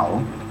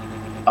how,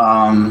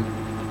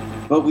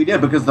 but we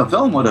did, because the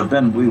film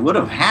we would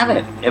have had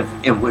it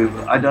if we,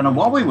 I don't know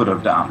what we would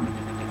have done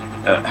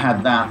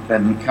had that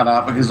been cut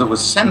out, because it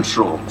was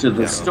central to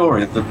the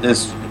story that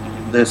this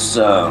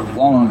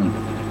woman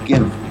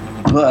give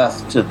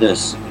birth to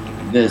this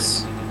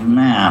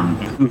man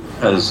who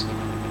has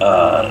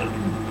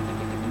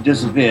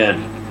disappeared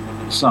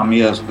some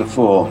years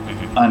before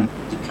and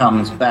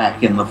comes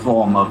back in the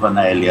form of an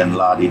alien,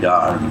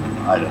 la-di-da, and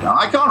I don't know.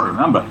 I can't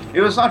remember.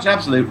 It was such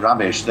absolute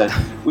rubbish that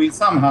we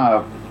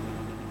somehow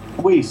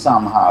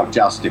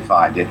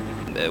justified it.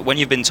 When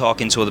you've been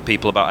talking to other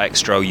people about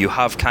Xtro, you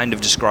have kind of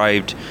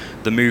described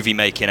the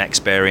movie-making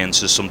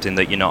experience as something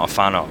that you're not a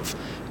fan of.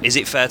 Is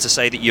it fair to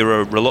say that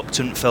you're a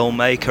reluctant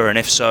filmmaker, and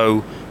if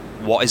so,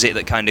 what is it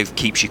that kind of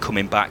keeps you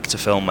coming back to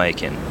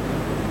filmmaking?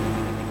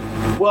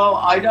 Well,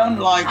 I don't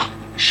like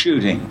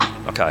shooting.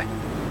 Okay.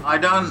 I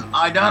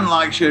don't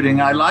like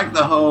shooting. I like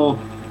the whole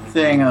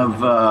thing of,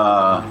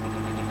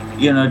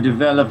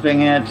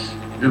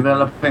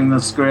 developing the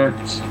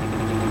script,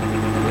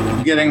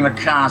 getting the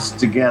cast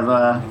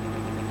together,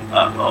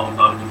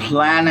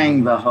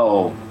 planning the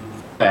whole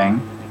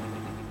thing.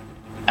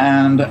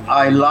 And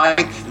I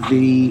like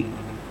the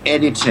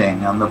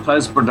editing and the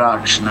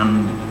post-production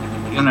and,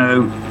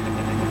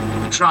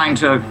 trying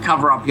to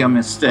cover up your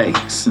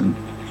mistakes and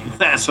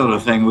that sort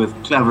of thing with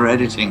clever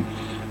editing.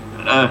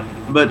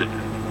 But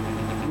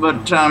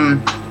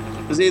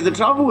see, the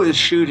trouble with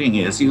shooting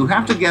is you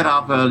have to get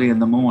up early in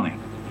the morning,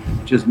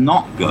 which is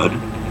not good.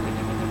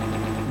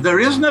 There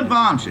is an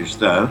advantage,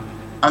 though,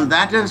 and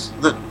that is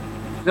that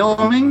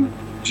filming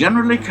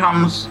generally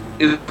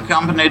is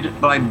accompanied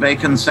by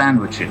bacon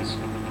sandwiches.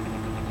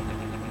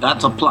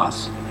 That's a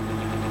plus.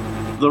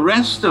 The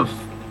rest of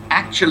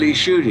actually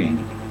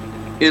shooting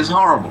is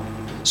horrible.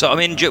 So, I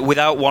mean,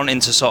 without wanting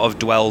to sort of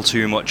dwell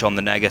too much on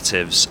the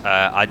negatives,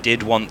 I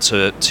did want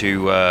to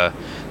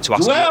ask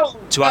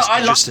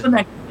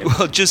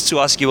to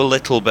ask you a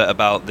little bit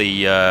about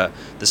the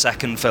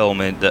second film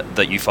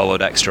that you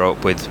followed Xtro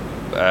up with,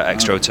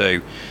 Xtro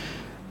 2.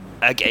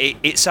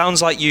 It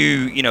sounds like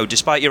you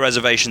despite your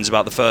reservations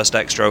about the first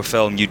Xtro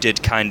film, you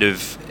did kind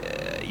of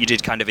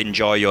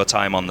enjoy your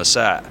time on the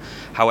set.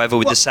 However,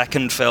 with the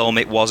second film,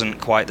 it wasn't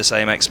quite the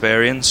same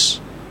experience.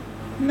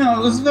 No,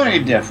 it was very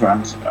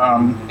different.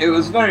 I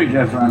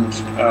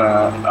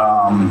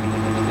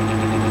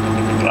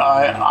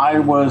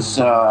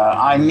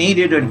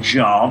needed a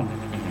job,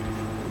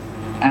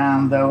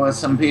 and there were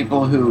some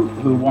people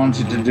who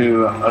wanted to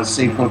do a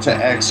sequel to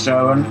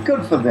Xtro, and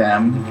good for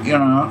them,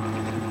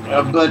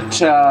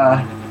 but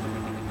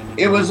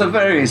it was a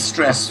very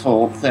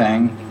stressful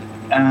thing,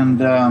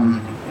 and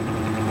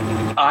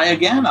I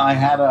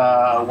had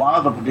one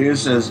of the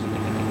producers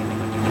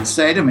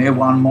say to me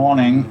one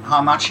morning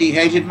how much he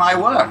hated my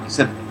work. He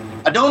said,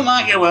 "I don't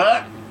like your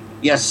work.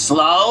 You're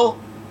slow,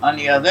 and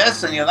you're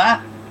this, and you're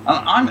that."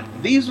 And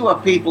these were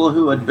people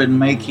who had been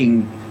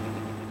making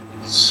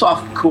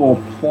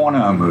softcore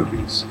porno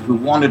movies, who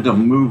wanted to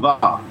move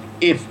up.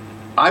 If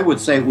I would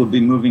say it would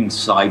be moving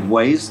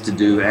sideways to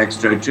do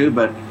Xtro 2,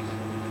 but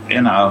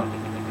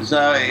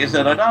so he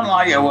said, "I don't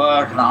like your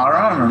work," and I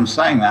remember him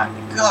saying that.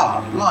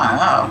 God,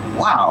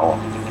 wow,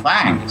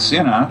 thanks,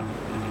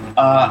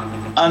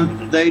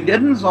 and they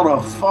didn't sort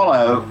of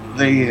follow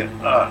the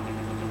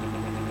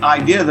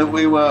idea that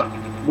we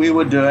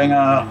were doing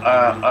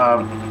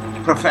a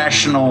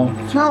professional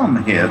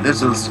film here.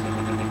 This is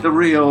the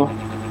real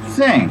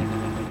thing.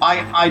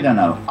 I don't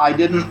know. I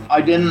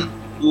didn't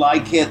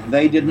like it.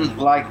 They didn't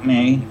like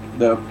me,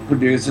 the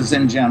producers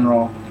in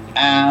general,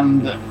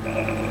 and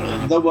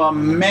there were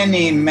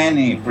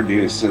many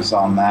producers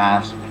on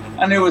that,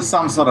 and it was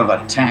some sort of a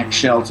tax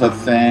shelter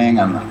thing,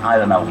 and I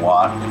don't know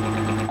what.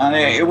 And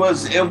it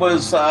was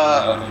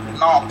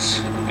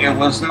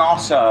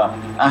not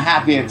a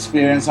happy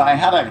experience. I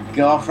had a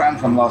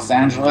girlfriend from Los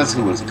Angeles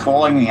who was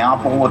calling me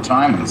up all the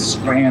time and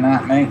screaming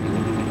at me.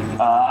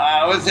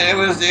 It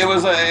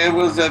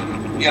was a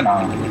you know,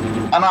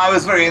 and I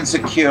was very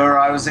insecure.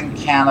 I was in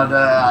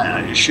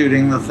Canada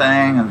shooting the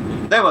thing,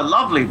 and they were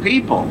lovely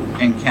people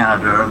in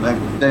Canada.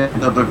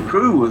 The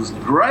crew was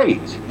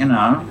great, you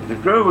know. The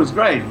crew was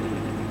great,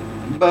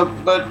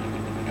 but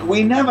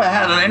we never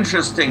had an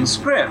interesting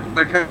script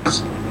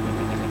because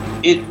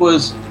it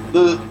was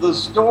the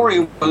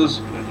story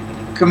was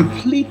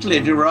completely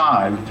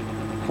derived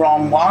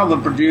from one of the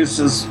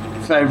producer's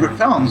favorite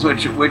films,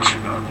 which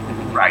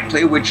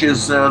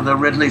is the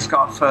Ridley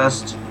Scott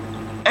first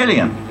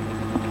Alien,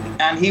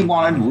 and he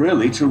wanted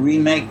really to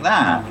remake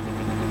that,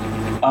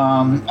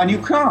 and you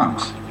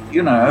can't,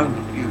 you know,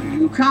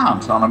 you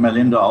can't on $1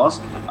 million,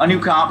 and you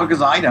can't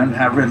because I don't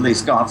have Ridley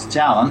Scott's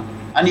talent.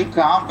 And you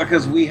can't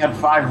because we had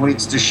 5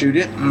 weeks to shoot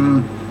it,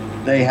 and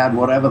they had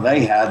whatever they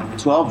had,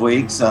 12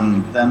 weeks,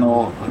 and then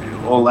all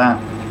that.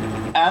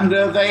 And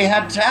they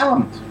had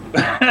talent.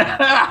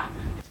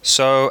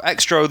 So,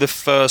 Extro, the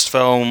first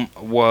film,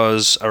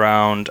 was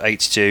around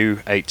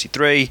 82,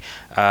 83,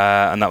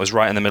 and that was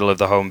right in the middle of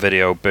the home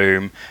video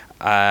boom.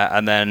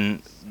 And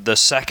then the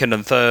second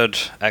and third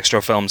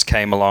Extro films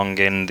came along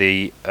in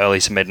the early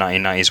to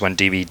mid-1990s when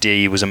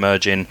DVD was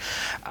emerging,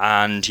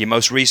 and your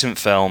most recent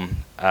film,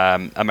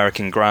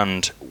 American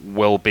Grand,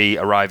 will be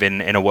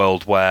arriving in a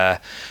world where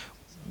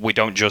we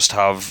don't just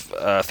have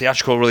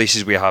theatrical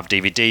releases, we have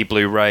DVD,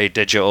 Blu-ray,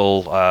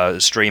 digital,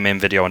 streaming,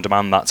 video on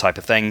demand, that type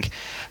of thing.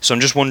 So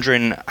I'm just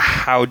wondering,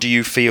 how do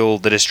you feel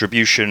the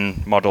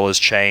distribution model has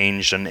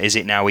changed, and is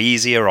it now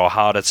easier or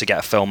harder to get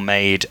a film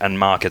made and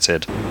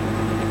marketed?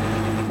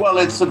 Well,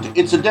 it's a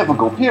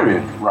difficult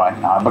period right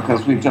now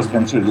because we've just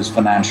been through this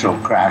financial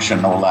crash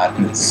and all that,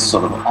 and it's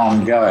sort of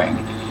ongoing.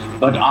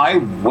 But I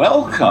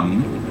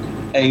welcome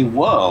a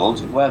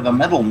world where the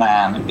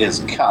middleman is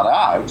cut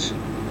out,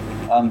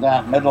 and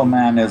that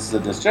middleman is the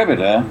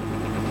distributor,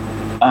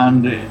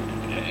 and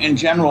in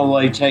general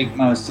they take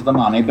most of the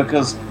money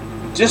because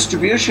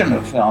distribution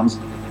of films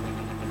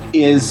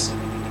is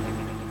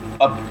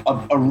a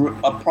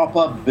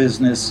proper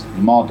business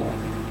model.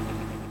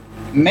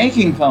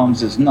 Making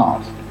films is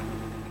not.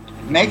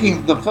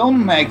 The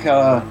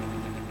filmmaker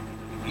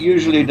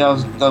usually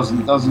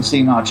doesn't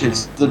see much.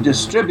 It's the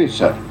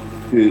distributor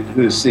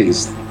who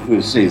sees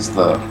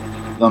the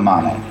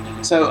money.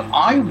 So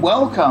I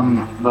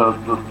welcome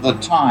the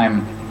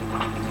time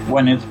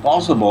when it's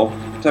possible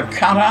to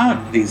cut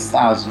out these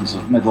thousands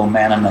of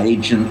middlemen and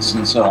agents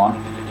and so on.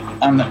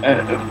 And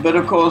but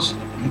of course,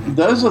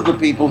 those are the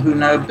people who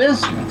know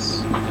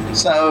business.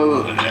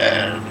 So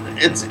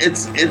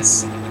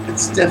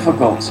it's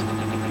difficult,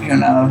 you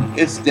know.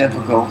 It's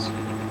difficult.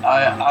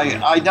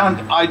 I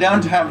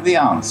don't have the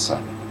answer.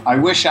 I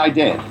wish I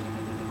did.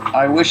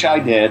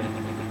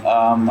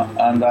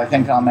 And I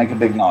think I'll make a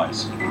big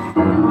noise.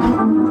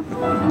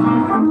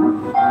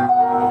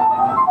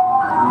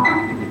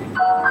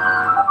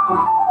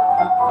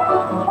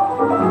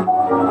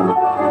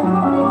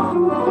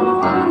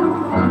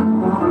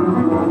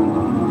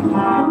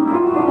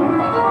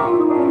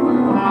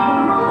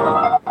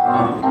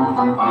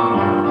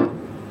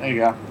 There you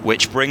go.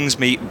 Which brings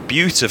me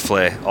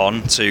beautifully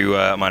on to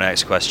my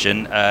next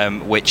question,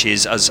 which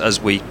is, as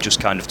we just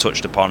kind of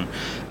touched upon,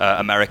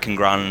 American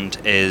Grand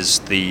is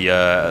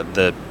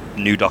the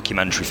new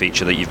documentary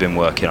feature that you've been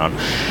working on.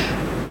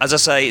 As I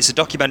say, it's a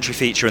documentary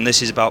feature, and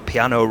this is about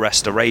piano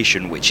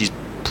restoration, which is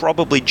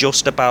probably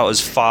just about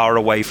as far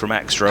away from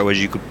Extro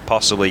as you could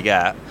possibly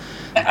get.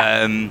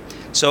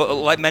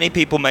 So, like many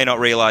people may not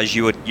realise,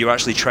 you're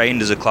actually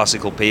trained as a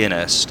classical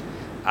pianist,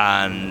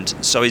 and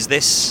so is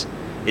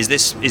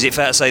it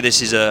fair to say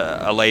this is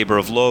a labour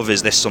of love?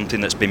 Is this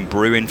something that's been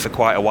brewing for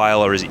quite a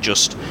while, or is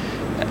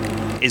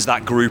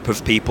that group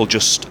of people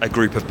just a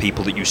group of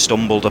people that you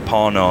stumbled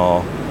upon,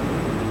 or?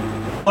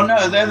 Oh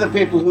no, they're the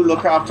people who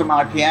look after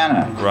my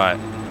piano. Right.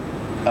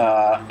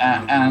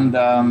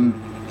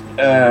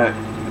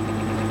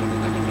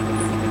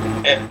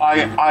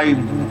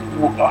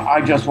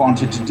 I just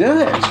wanted to do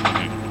it.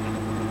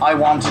 I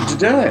wanted to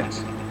do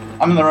it.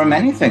 I mean, there are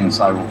many things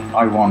I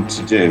want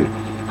to do,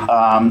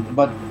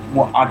 but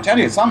I'll tell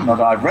you something that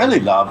I've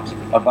really loved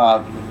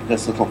about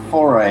this little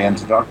foray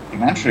into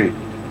documentary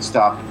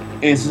stuff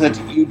is that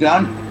you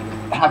don't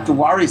have to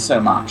worry so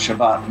much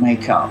about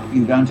makeup.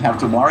 You don't have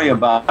to worry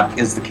about,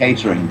 is the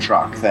catering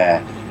truck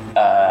there?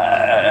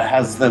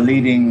 Has the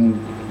leading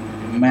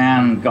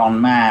man gone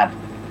mad?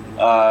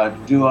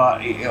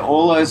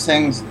 All those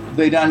things,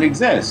 they don't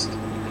exist.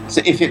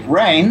 So if it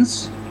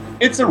rains,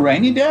 it's a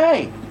rainy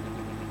day,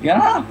 you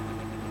know?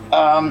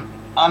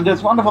 And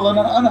it's wonderful.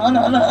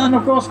 And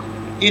of course,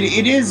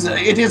 it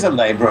is a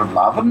labour of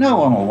love, and no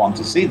one will want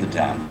to see the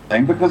damn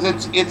thing because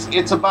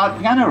it's about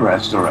piano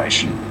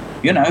restoration.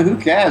 You know, who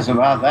cares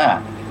about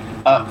that?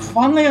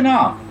 Funnily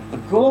enough, the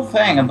cool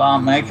thing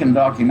about making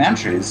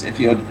documentaries,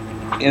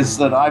 is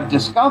that I've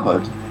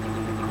discovered,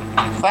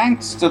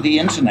 thanks to the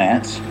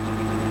internet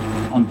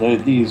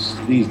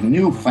these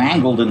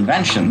newfangled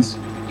inventions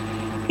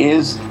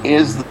is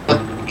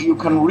that you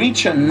can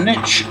reach a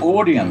niche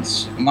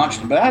audience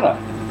much better,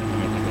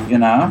 you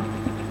know.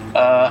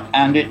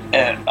 And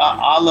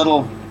our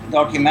little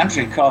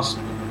documentary cost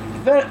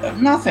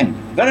nothing,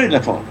 very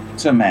little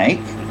to make,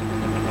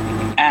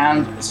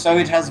 and so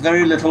it has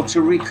very little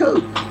to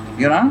recoup,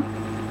 you know.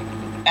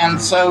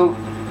 And so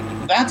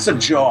that's a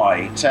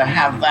joy to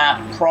have that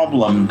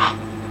problem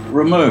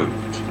removed.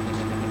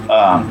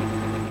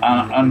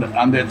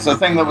 And it's a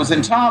thing that was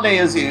entirely,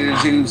 as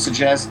you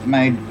suggest,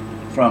 made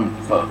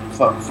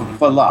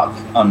for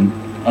love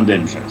and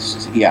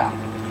interest. Yeah.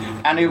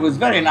 And it was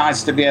very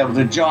nice to be able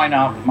to join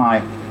up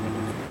my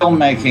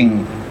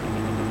filmmaking,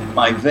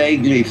 my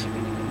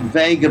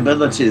vague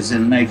abilities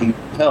in making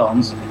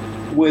films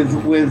with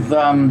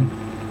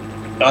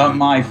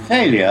my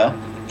failure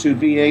to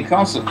be a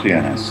concert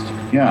pianist.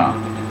 Yeah.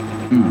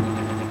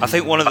 I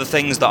think one of the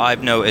things that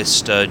I've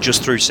noticed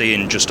just through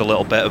seeing just a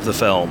little bit of the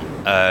film.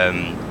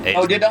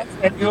 Did I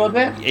send you a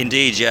bit?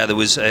 Indeed, yeah. There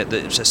was a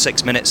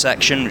 6-minute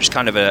section, which is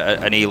kind of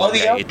an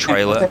elongated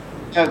trailer.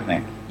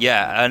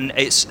 Yeah, and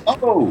it's.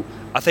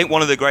 I think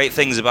one of the great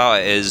things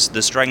about it is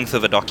the strength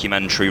of a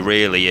documentary.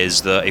 Really,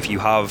 is that if you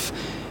have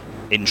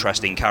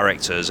interesting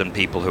characters and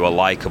people who are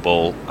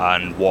likable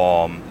and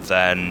warm,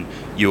 then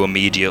you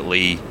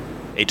immediately.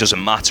 It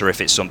doesn't matter if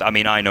it's something. I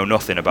mean, I know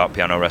nothing about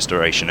piano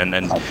restoration,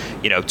 and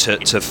you know,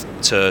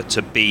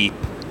 to be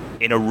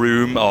in a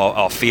room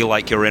or feel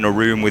like you're in a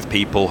room with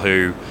people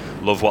who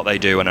love what they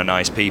do and are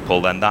nice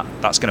people, then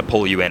that's going to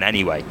pull you in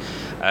anyway.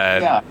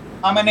 Yeah,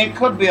 I mean, it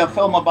could be a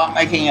film about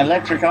making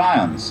electric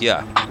irons.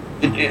 Yeah.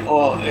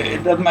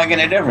 It doesn't make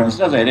any difference,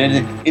 does it?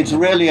 It's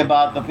really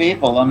about the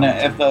people, and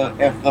if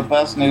the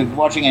person who's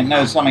watching it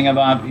knows something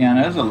about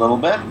pianos a little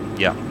bit,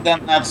 yeah,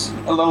 then that's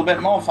a little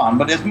bit more fun.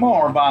 But it's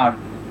more about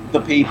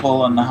the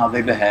people and how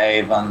they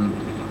behave and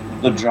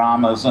the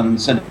dramas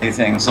and silly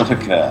things that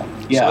occur.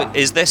 Yeah. So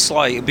is this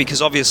like, because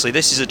obviously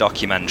this is a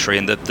documentary,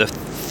 and the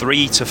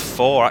 3 to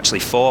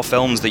 4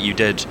 films that you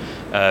did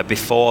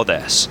before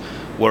this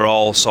were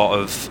all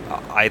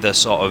either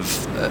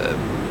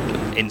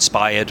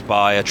inspired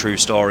by a true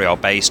story or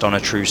based on a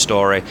true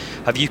story.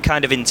 Have you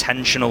kind of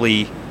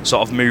intentionally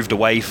sort of moved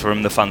away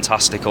from the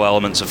fantastical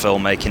elements of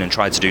filmmaking and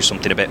tried to do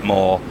something a bit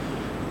more?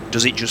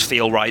 Does it just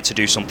feel right to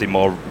do something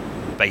more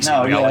basic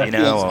reality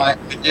now?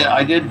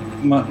 I did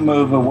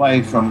move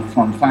away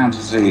from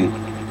fantasy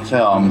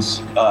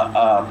films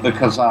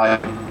because I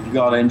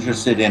got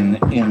interested in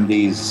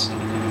these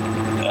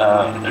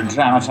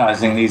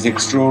dramatizing these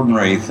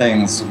extraordinary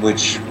things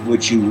which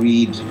you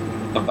read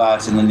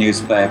about in the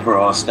newspaper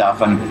or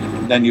stuff, and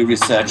then you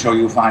research or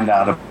you find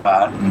out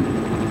about,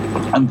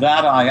 and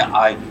that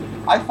I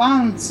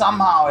found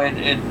somehow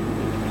it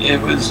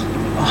was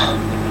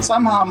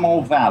somehow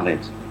more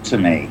valid to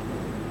me.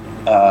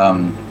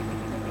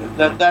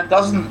 That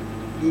doesn't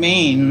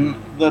mean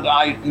that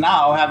I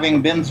now,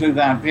 having been through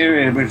that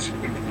period, which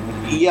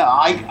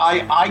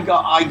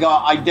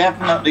I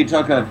definitely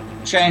took a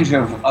change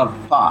of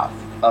path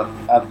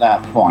at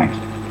that point.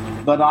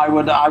 But I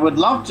would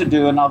love to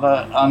do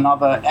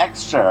another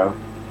extra,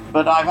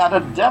 but I've had a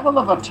devil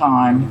of a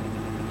time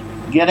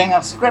getting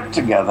a script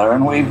together,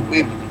 and we've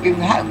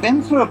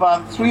been through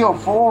about 3 or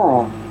 4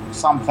 or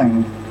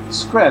something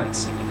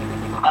scripts,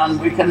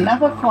 and we can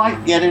never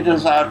quite get it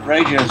as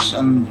outrageous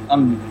and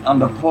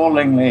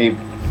appallingly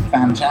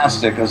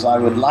fantastic as I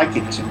would like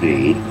it to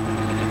be.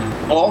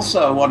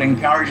 Also, what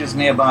encourages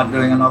me about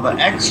doing another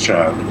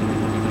extra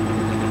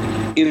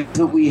is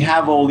that we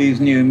have all these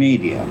new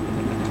media.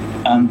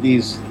 And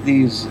it's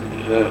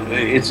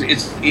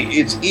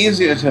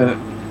easier to,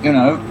 you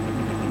know,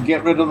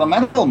 get rid of the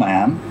metal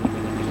man,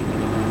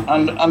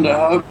 and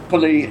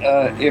hopefully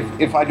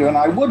if I do, and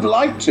I would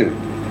like to,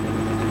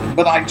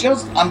 but I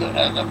just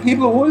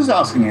people are always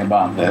asking me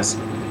about this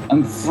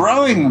and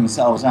throwing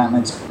themselves at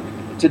me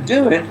to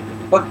do it,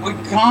 but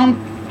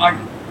I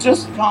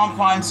just can't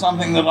find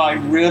something that I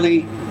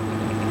really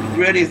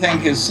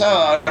think is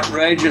so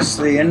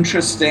outrageously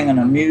interesting and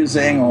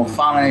amusing or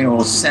funny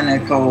or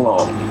cynical,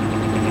 or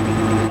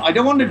I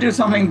don't want to do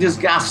something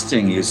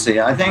disgusting, you see.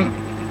 I think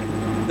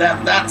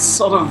that's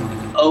sort of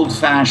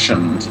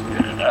old-fashioned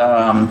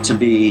to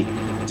be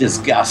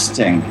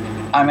disgusting.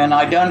 I mean,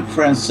 I don't,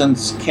 for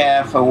instance,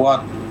 care for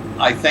what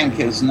I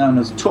think is known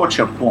as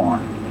torture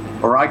porn,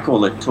 or I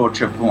call it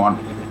torture porn,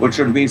 which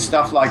would be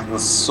stuff like the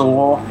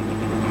Saw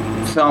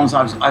films.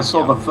 I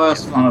saw the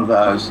first one of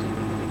those,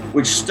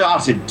 which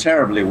started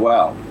terribly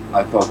well,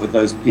 I thought, with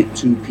those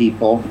 2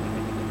 people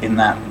in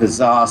that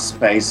bizarre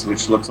space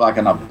which looks like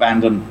an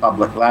abandoned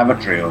public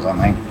lavatory or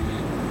something,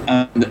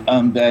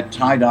 and they're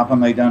tied up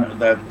and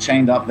they're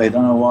chained up, they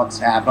don't know what's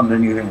happened,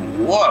 and you think,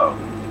 whoa,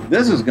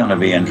 this is going to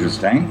be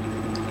interesting.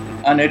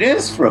 And it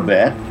is for a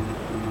bit,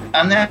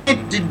 and then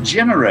it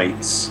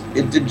degenerates.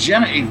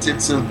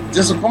 It's a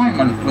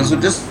disappointment. It was a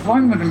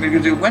disappointment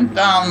because it went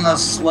down the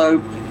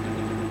slope,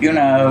 you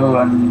know,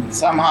 and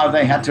somehow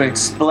they had to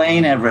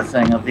explain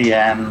everything at the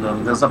end,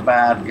 and there's a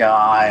bad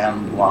guy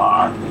and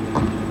blah.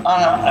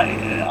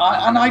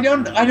 And I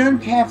don't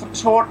care for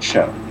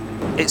torture.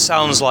 It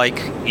sounds like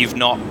you've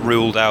not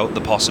ruled out the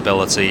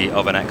possibility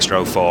of an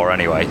Extro 4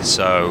 anyway,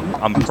 so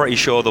I'm pretty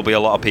sure there'll be a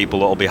lot of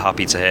people that'll be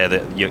happy to hear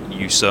that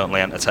you certainly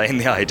entertain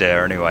the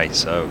idea anyway,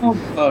 so... Oh,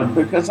 good,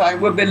 because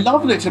it would be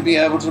lovely to be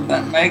able to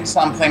make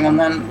something and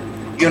then,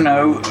 you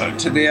know,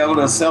 to be able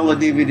to sell the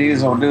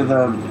DVDs or do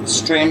the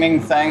streaming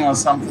thing or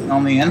something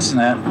on the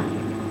internet,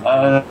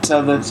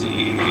 so that,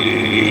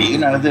 you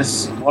know,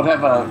 this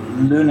whatever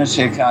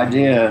lunatic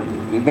idea,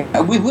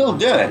 we will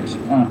do it.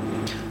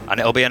 And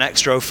it'll be an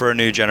Extro for a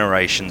new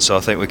generation, so I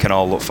think we can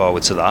all look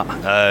forward to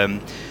that.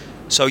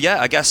 So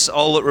yeah, I guess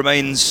all that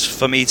remains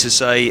for me to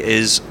say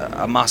is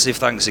a massive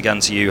thanks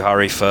again to you,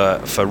 Harry, for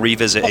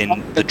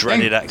revisiting the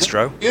dreaded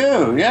Extro.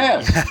 You,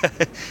 yeah.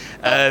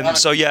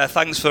 So yeah,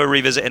 thanks for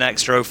revisiting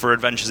Extro for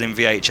Adventures in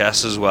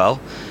VHS as well.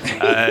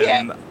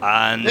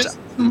 And it's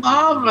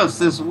marvelous.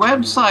 This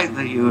website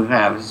that you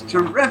have is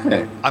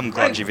terrific. I'm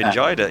glad you've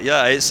enjoyed it.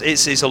 Yeah,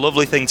 it's a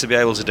lovely thing to be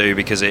able to do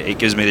because it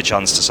gives me the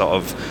chance to sort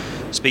of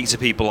speak to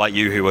people like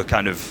you who are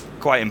kind of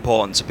quite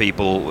important to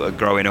people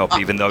growing up.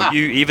 Even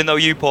though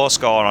you pour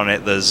scorn on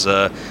it, there's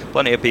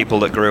plenty of people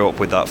that grew up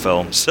with that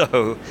film.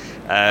 So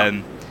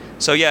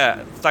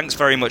yeah, thanks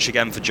very much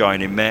again for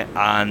joining me,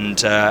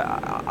 and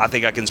I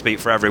think I can speak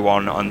for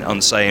everyone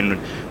on saying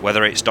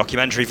whether it's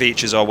documentary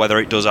features or whether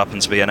it does happen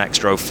to be an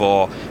Extro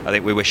 4, I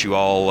think we wish you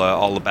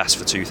all the best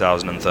for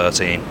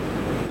 2013.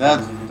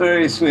 That's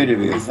very sweet of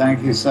you.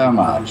 Thank you so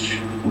much.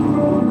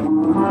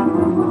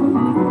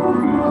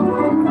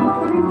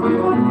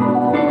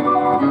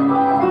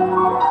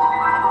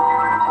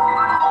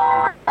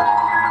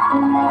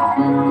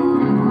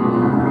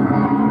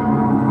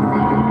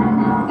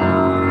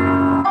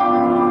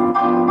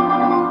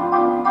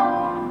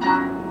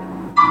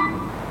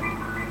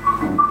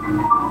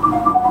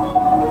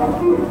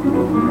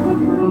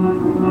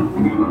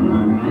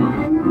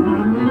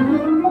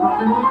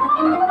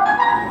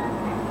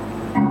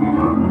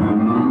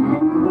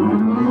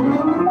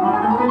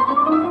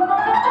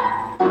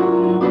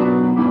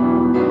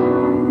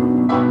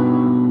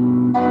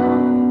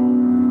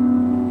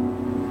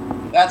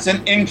 That's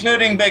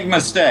including Big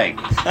Mistake.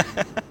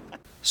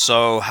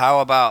 So how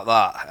about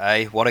that,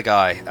 eh? What a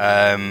guy.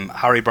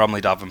 Harry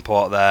Bromley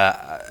Davenport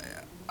there.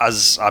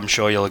 As I'm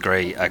sure you'll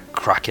agree, a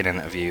cracking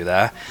interview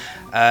there.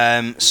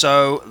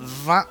 So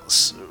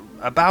that's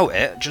about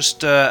it.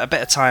 Just a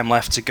bit of time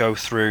left to go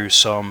through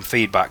some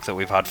feedback that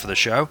we've had for the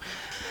show.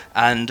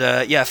 And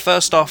yeah,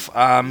 first off,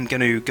 I'm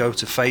going to go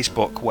to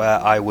Facebook where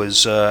I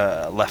was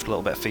left a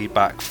little bit of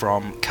feedback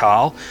from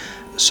Carl.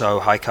 So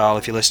hi Carl,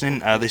 if you're listening,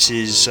 this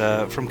is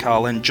from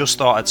Carl, and just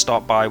thought I'd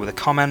stop by with a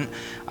comment.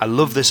 I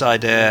love this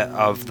idea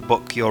of the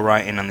book you're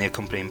writing and the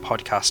accompanying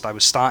podcast. I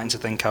was starting to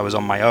think I was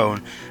on my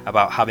own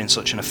about having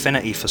such an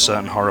affinity for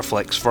certain horror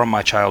flicks from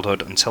my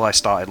childhood until I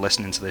started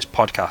listening to this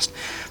podcast.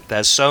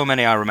 There's so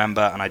many I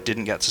remember, and I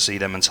didn't get to see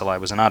them until I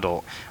was an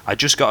adult. I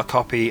just got a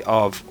copy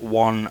of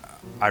one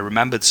I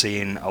remembered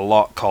seeing a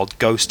lot called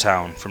Ghost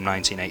Town from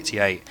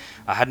 1988.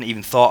 I hadn't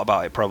even thought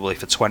about it probably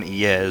for 20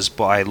 years,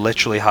 but I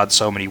literally had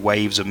so many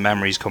waves of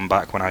memories come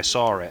back when I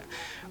saw it.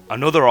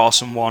 Another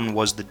awesome one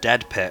was The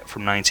Dead Pit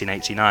from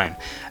 1989.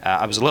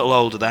 I was a little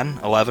older then,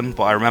 11,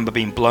 but I remember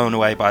being blown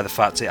away by the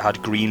fact it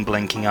had green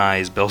blinking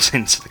eyes built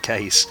into the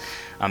case.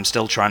 I'm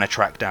still trying to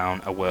track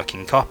down a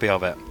working copy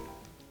of it.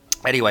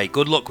 Anyway,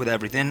 good luck with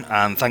everything,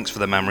 and thanks for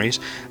the memories.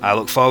 I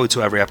look forward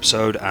to every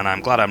episode, and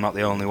I'm glad I'm not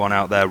the only one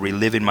out there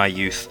reliving my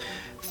youth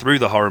through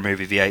the horror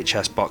movie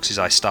VHS boxes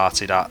I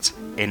started at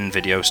in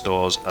video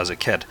stores as a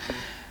kid.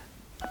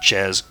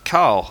 Cheers,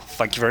 Carl.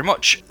 Thank you very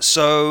much.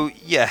 So,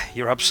 yeah,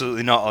 you're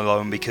absolutely not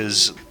alone,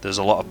 because there's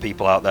a lot of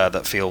people out there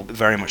that feel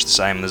very much the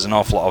same. There's an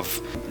awful lot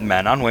of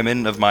men and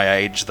women of my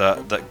age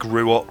that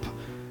grew up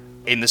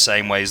in the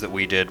same ways that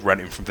we did,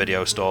 renting from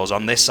video stores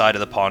on this side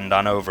of the pond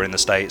and over in the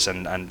States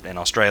and in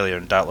Australia,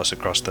 and doubtless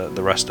across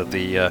the rest of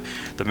the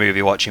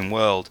movie watching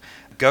world.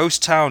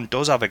 Ghost Town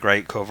does have a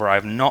great cover.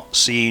 I've not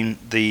seen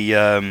the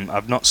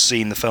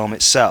film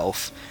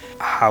itself.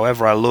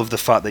 However, I love the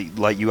fact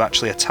that you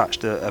actually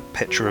attached a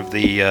picture of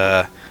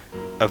the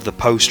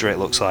poster, it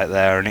looks like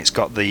there, and it's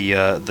got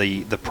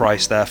the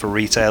price there for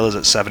retailers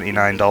at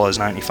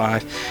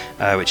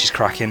 $79.95, which is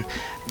cracking.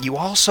 You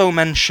also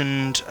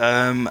mentioned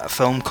a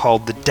film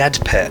called The Dead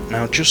Pit.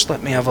 Now, just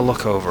let me have a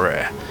look over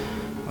here.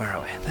 Where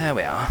are we? There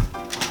we are.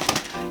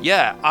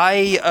 Yeah,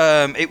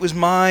 it was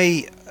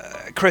my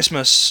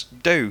Christmas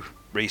do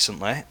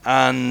recently,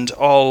 and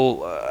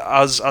all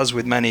as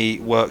with many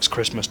works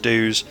Christmas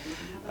do's,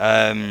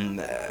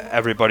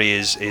 everybody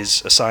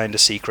is assigned a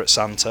secret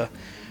Santa,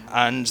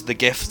 and the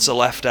gifts are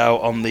left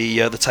out on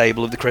the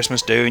table of the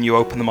Christmas do, and you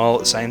open them all at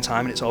the same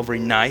time, and it's all very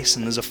nice,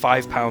 and there's a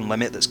 £5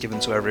 limit that's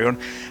given to everyone.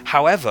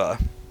 However,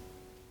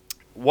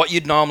 what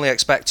you'd normally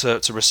expect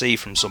to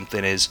receive from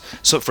something is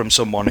from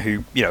someone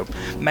who, you know,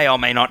 may or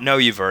may not know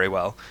you very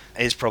well,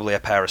 is probably a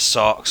pair of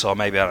socks, or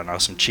maybe, I don't know,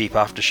 some cheap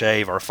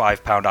aftershave, or a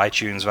 £5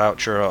 iTunes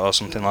voucher or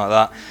something like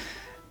that.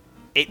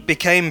 it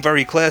became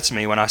very clear to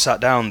me when I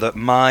sat down that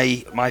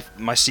my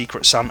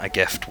Secret Santa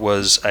gift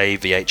was a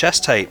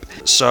VHS tape.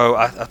 So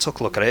I took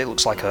a look at it. It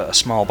looks like a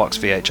small box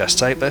VHS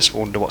tape, this.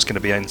 Wonder what's going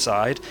to be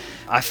inside.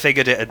 I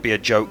figured it'd be a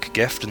joke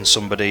gift, and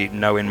somebody,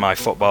 knowing my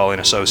football in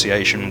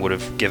association, would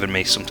have given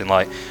me something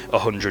like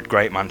 100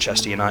 great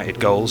Manchester United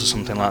goals or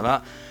something like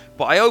that.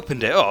 But I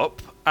opened it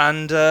up,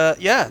 and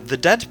The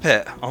Dead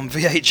Pit on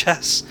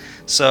VHS.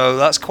 So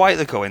that's quite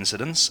the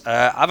coincidence.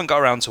 I haven't got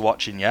around to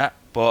watching yet,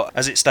 but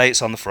as it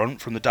states on the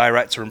front, from the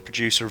director and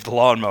producer of The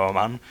Lawnmower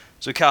Man,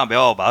 so it can't be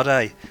all bad,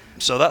 eh?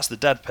 So that's The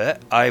Dead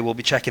Pit. I will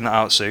be checking that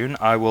out soon.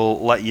 I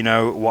will let you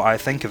know what I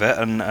think of it,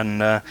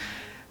 and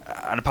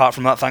apart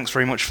from that, thanks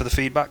very much for the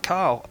feedback,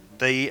 Carl.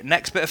 The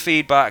next bit of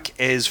feedback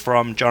is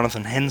from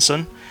Jonathan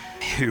Hinson,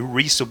 who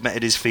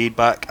resubmitted his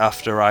feedback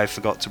after I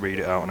forgot to read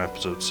it out on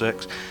episode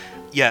 6.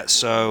 Yeah,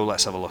 so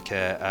let's have a look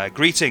here.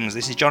 Greetings,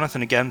 this is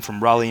Jonathan again from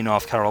Raleigh,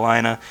 North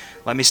Carolina.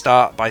 Let me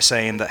start by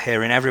saying that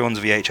hearing everyone's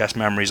VHS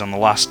memories on the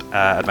last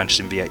Adventures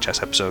in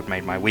VHS episode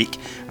made my week,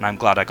 and I'm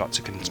glad I got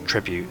to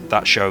contribute.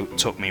 That show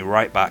took me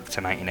right back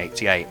to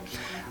 1988.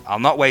 I'll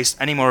not waste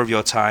any more of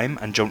your time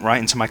and jump right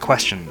into my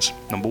questions.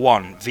 Number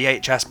 1,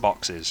 VHS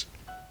boxes.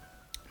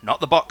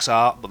 Not the box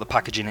art, but the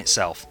packaging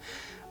itself.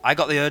 I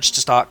got the urge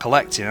to start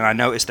collecting, and I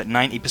noticed that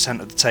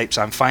 90% of the tapes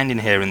I'm finding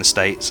here in the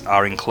States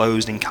are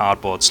enclosed in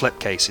cardboard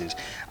slipcases,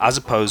 as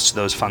opposed to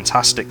those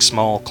fantastic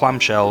small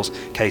clamshells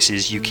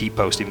cases you keep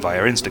posting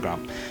via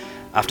Instagram.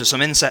 After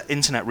some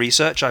internet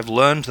research, I've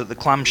learned that the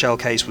clamshell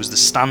case was the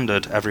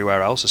standard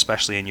everywhere else,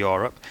 especially in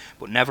Europe,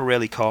 but never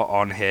really caught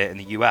on here in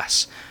the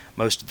US.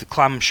 Most of the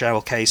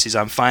clamshell cases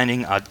I'm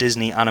finding are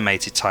Disney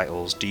animated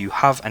titles. Do you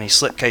have any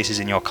slipcases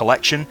in your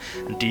collection,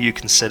 and do you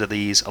consider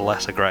these a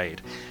lesser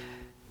grade?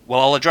 Well,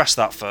 I'll address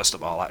that first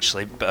of all,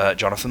 actually,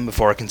 Jonathan,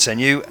 before I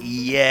continue.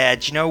 Yeah,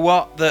 do you know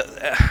what?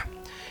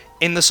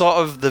 In the sort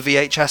of the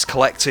VHS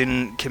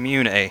collecting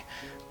community,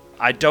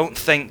 I don't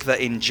think that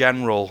in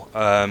general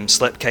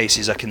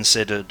slipcases are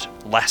considered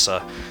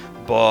lesser,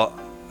 but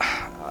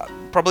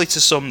probably to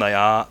some they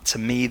are. To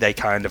me, they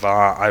kind of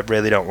are. I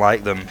really don't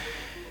like them.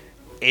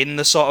 In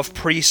the sort of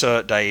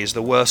pre-cert days,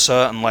 there were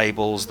certain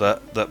labels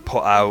that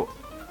put out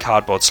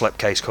cardboard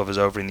slipcase covers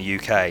over in the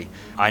UK.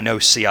 I know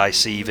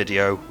CIC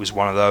Video was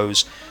one of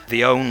those.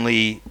 The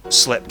only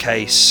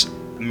slipcase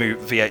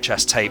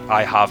VHS tape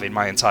I have in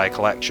my entire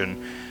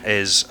collection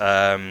is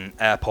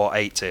Airport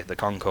 80, the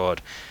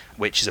Concorde,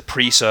 which is a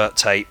pre-cert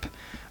tape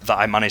that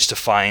I managed to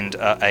find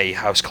at a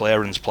house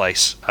clearance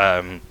place,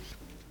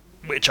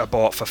 which I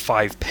bought for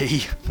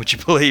 5p, would you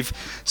believe?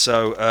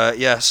 So,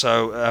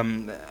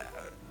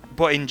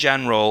 but in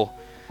general,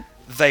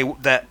 I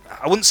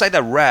wouldn't say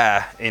they're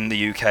rare in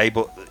the UK,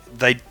 but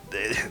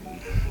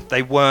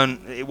they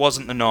weren't. It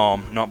wasn't the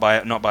norm, not by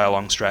a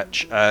long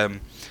stretch.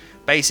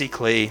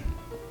 Basically,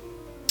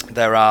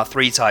 there are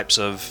 3 types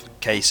of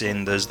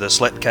casing. There's the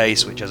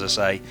slipcase, which, as I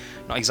say,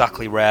 not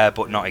exactly rare,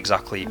 but not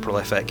exactly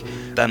prolific.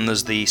 Then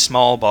there's the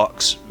small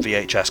box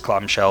VHS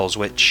clamshells,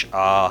 which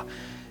are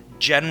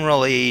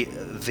generally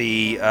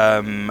the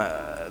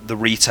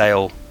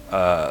retail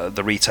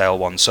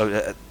ones.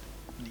 So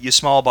your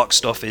small box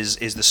stuff is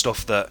the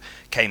stuff that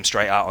came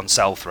straight out on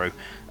sell-through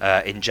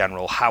in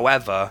general.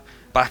 However,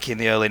 back in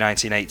the early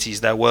 1980s,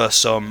 there were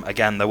some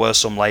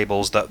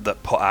labels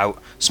that put out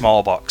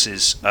small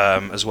boxes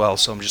as well.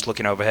 So I'm just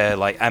looking over here,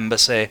 like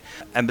Embassy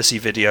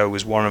Video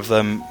was one of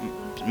them.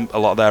 A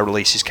lot of their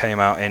releases came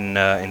out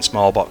in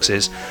small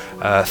boxes.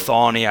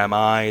 Thorny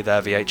MI,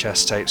 their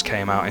VHS tapes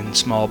came out in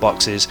small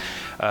boxes.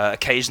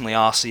 Occasionally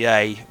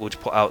RCA would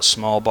put out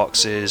small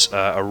boxes.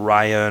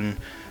 Orion.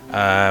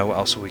 What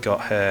else have we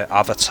got here?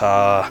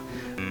 Avatar.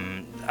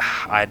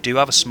 I do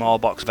have a small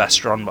box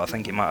Vestron, but I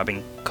think it might have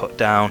been cut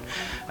down.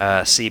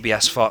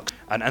 CBS Fox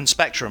and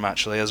Spectrum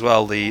actually as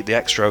well. The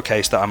Extro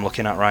case that I'm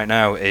looking at right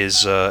now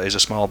is a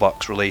small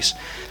box release.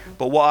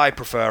 But what I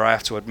prefer, I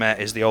have to admit,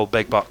 is the old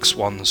big box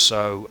ones.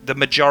 So the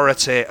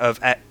majority of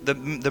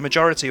the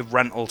majority of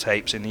rental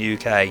tapes in the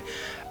UK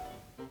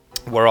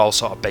were all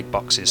sort of big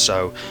boxes.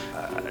 So.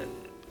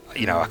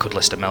 I could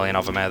list a million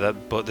of them here,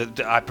 but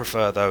I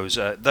prefer those.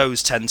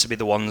 Those tend to be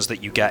the ones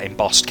that you get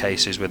embossed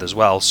cases with as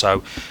well.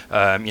 So,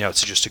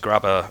 to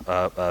grab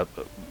a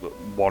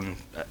one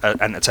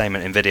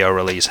entertainment in video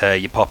release here,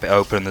 you pop it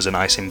open, there's a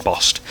nice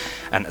embossed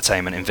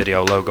entertainment in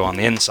video logo on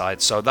the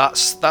inside. So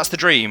that's the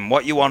dream.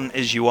 What you want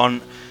is you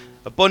want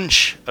a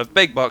bunch of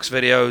big box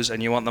videos,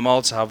 and you want them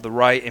all to have the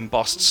right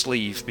embossed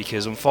sleeve,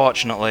 because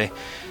unfortunately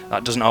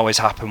that doesn't always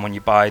happen when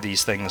you buy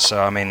these things.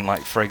 So I mean,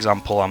 like for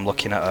example, I'm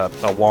looking at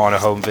a Warner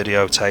home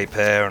video tape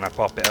here, and I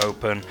pop it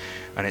open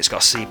and it's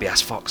got a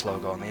CBS Fox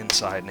logo on the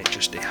inside, and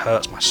it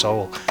hurts my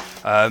soul.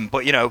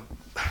 But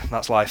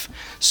that's life.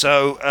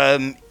 So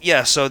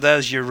so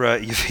there's your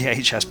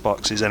VHS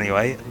boxes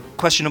anyway.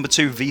 Question number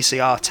 2,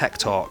 VCR Tech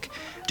Talk.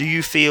 Do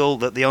you feel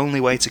that the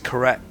only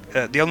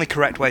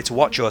correct way to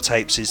watch your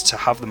tapes is to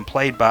have them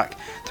played back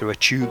through a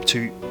tube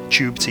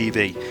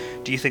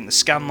TV? Do you think the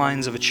scan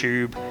lines of a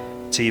tube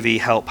TV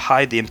help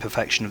hide the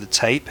imperfection of the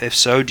tape? If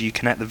so, do you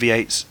connect the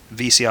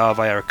VCR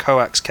via a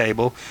coax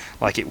cable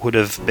like it would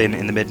have been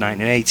in the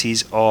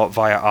mid-1980s, or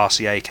via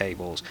RCA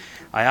cables?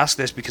 I ask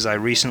this because I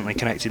recently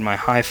connected my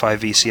Hi-Fi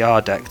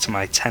VCR deck to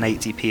my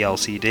 1080p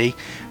LCD,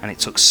 and it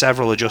took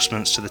several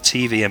adjustments to the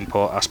TV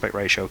input, aspect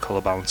ratio,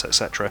 colour balance,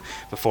 etc.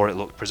 before it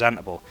looked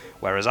presentable,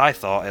 whereas I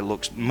thought it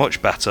looked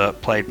much better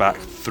played back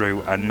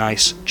through a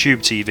nice tube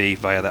TV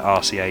via the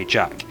RCA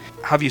jack.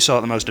 Have you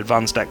sought the most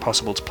advanced deck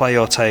possible to play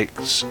your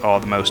takes,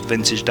 or the most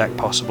vintage deck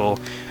possible,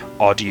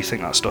 or do you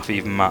think that stuff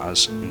even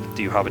matters?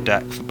 Do you have a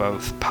deck for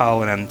both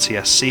PAL and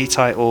NTSC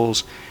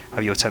titles?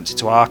 Have you attempted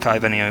to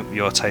archive any of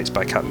your takes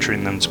by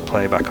capturing them to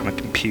play back on a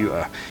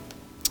computer?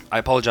 I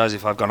apologise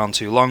if I've gone on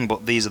too long,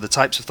 but these are the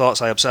types of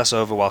thoughts I obsess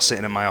over while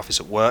sitting in my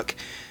office at work.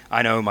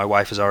 I know my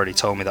wife has already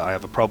told me that I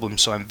have a problem,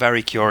 so I'm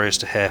very curious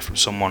to hear from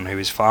someone who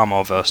is far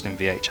more versed in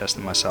VHS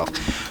than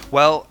myself.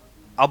 Well,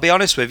 I'll be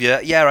honest with you,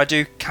 yeah, I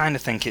do kind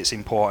of think it's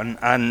important,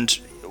 and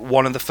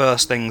one of the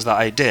first things that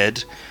I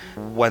did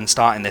when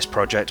starting this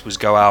project was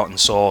go out and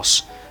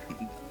source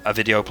a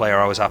video player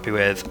I was happy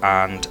with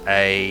and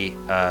a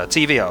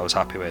TV I was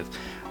happy with.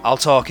 I'll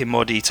talk in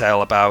more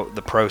detail about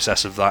the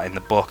process of that in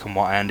the book and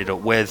what I ended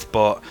up with,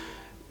 but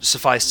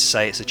suffice to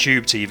say it's a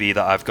tube TV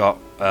that I've got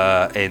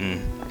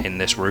in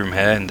this room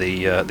here, in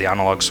the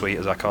analog suite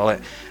as I call it,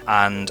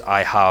 and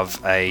I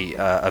have a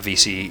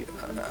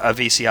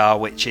VCR,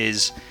 which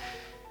is,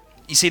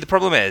 you see, the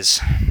problem is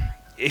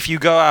if you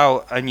go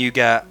out and you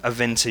get a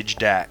vintage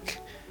deck,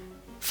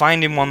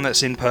 finding one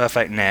that's in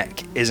perfect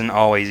nick isn't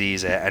always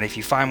easy, and if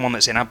you find one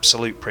that's in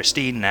absolute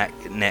pristine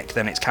nick,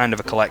 then it's kind of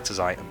a collector's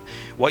item.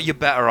 What you're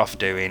better off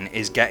doing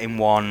is getting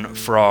one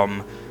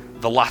from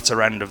the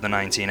latter end of the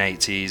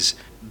 1980s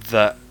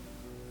that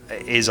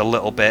is a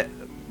little bit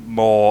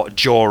more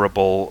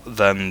durable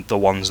than the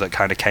ones that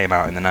kind of came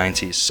out in the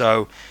 90s.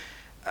 So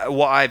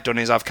what I've done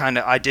is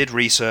I did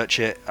research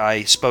it.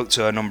 I spoke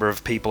to a number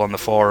of people on the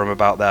forum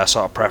about their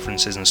sort of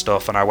preferences and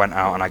stuff, and I went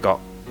out and I got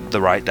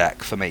the right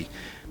deck for me.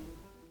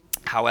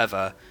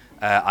 However,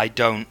 I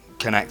don't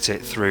connect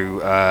it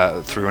through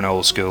an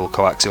old school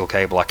coaxial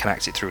cable. I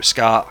connect it through a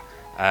SCART,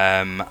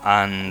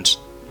 and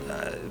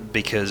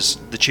because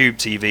the tube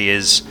TV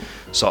is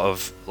sort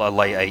of a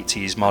late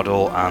 80s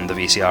model and the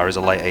VCR is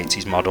a late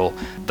 80s model,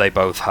 they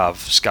both have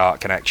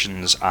SCART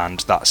connections,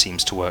 and that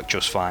seems to work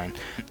just fine.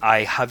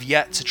 I have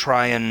yet to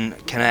try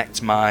and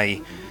connect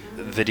my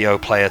video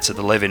player to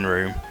the living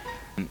room.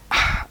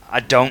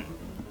 I don't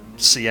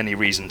see any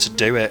reason to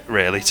do it,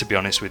 really, to be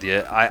honest with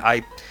you.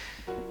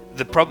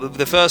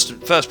 The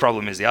first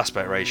problem is the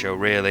aspect ratio,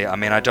 really. I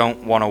mean, I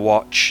don't want to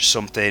watch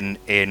something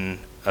in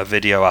a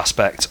video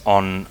aspect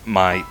on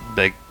my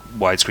big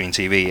widescreen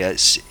TV.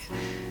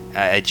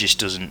 It just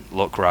doesn't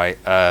look right.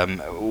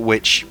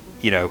 Which,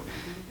 you know,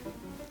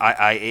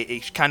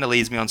 it kind of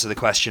leads me on to the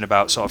question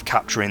about sort of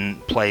capturing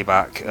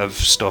playback of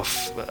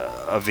stuff,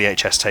 of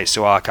VHS tapes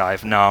to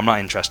archive. No, I'm not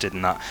interested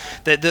in that.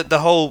 The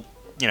whole,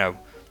 you know,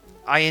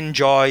 I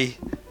enjoy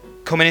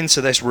coming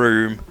into this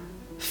room,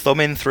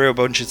 thumbing through a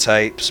bunch of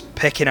tapes,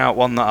 picking out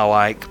one that I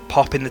like,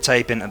 popping the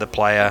tape into the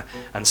player,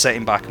 and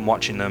sitting back and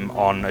watching them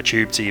on a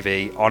tube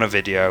TV, on a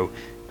video,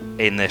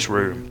 in this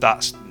room.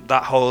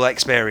 That whole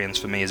experience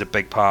for me is a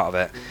big part of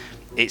it.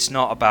 It's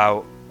not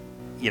about,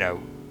 you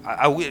know,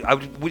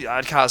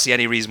 I can't see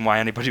any reason why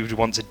anybody would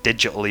want to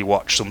digitally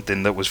watch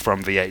something that was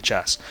from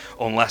VHS,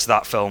 unless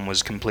that film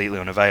was completely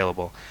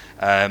unavailable.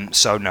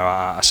 So no,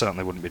 I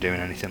certainly wouldn't be doing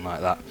anything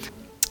like that.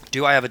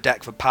 Do I have a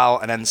deck for PAL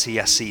and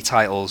NTSC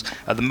titles?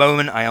 At the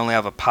moment, I only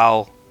have a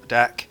PAL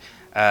deck.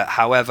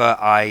 However,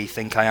 I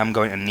think I am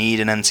going to need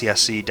an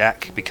NTSC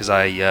deck because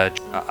I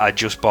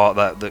just bought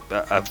a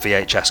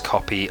VHS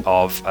copy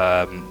of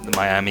the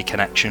Miami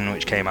Connection,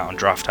 which came out on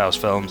Draft House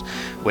Films,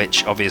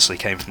 which obviously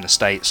came from the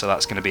States, so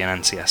that's going to be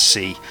an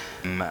NTSC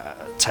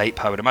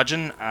tape, I would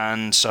imagine,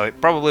 and so it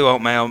probably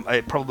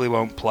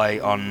won't play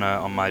on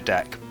my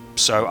deck.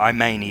 So I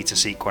may need to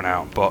seek one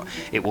out, but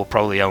it will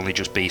probably only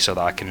just be so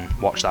that I can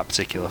watch that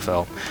particular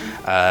film.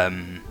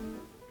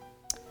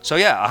 So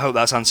yeah, I hope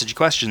that's answered your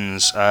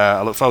questions.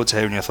 I look forward to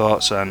hearing your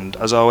thoughts, and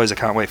as always, I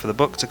can't wait for the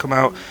book to come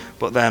out,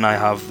 but then I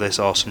have this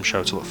awesome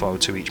show to look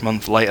forward to each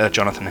month. Later,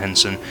 Jonathan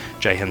Hinson,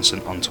 Jay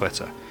Hinson on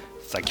Twitter.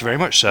 Thank you very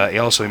much, sir. He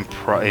also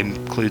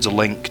includes a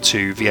link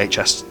to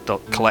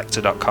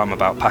vhs.collector.com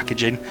about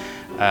packaging.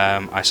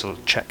 I shall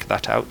check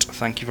that out.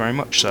 Thank you very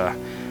much, sir.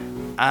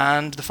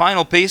 And the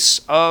final piece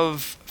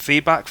of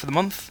feedback for the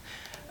month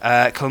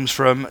comes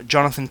from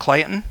Jonathan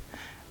Clayton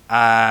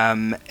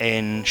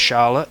in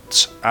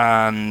Charlotte,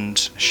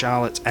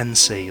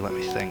 NC. Let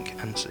me think.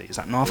 NC. Is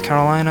that North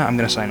Carolina? I'm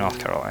going to say North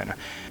Carolina.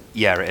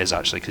 Yeah, it is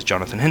actually, because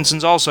Jonathan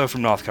Hinson's also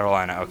from North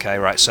Carolina. Okay,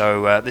 right,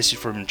 so this is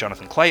from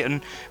Jonathan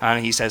Clayton,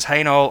 and he says,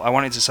 "Hey Noel, I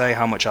wanted to say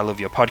how much I love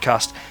your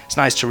podcast. It's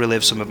nice to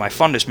relive some of my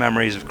fondest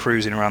memories of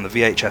cruising around the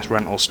VHS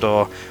rental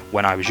store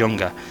when I was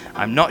younger.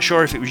 I'm not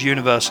sure if it was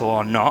Universal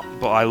or not,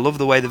 but I love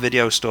the way the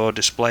video store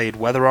displayed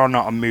whether or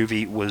not a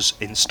movie was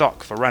in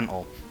stock for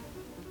rental.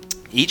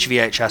 Each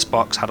VHS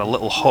box had a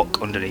little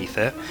hook underneath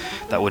it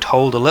that would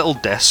hold a little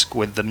disc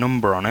with the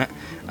number on it,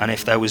 and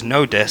if there was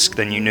no disc,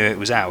 then you knew it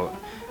was out.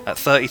 At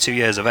 32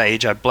 years of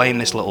age, I blame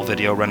this little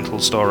video rental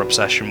store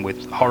obsession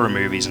with horror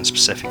movies, and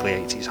specifically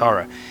 80s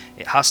horror.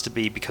 It has to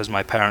be because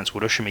my parents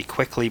would usher me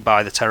quickly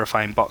by the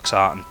terrifying box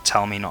art and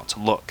tell me not to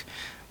look.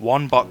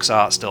 One box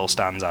art still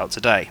stands out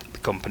today, The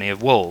Company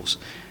of Wolves.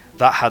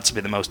 That had to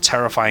be the most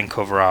terrifying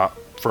cover art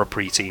for a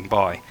preteen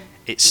boy.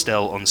 It's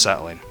still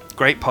unsettling.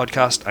 Great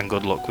podcast and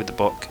good luck with the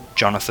book.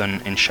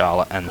 Jonathan in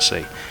Charlotte,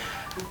 NC.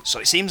 So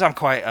it seems I'm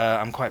quite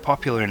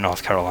popular in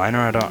North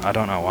Carolina. I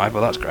don't know why,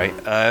 but that's great.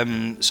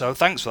 So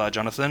thanks for that,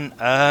 Jonathan.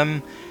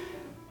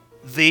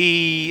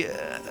 The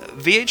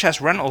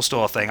VHS rental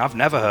store thing, I've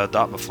never heard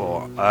that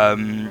before.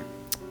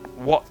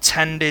 What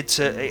tended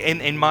to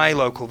in my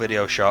local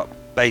video shop,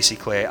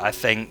 basically, I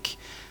think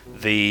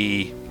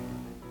the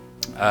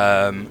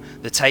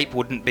tape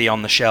wouldn't be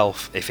on the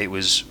shelf if it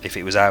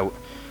was out,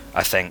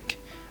 I think.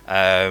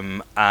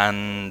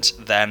 And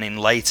then in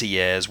later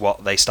years,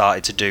 what they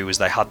started to do was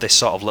they had this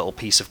sort of little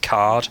piece of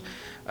card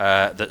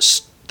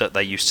that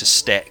they used to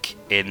stick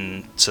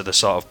into the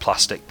sort of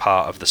plastic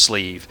part of the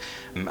sleeve,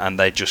 and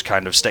they'd just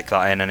kind of stick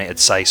that in, and it'd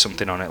say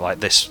something on it like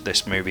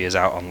this movie is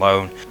out on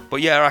loan.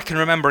 But yeah, I can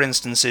remember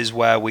instances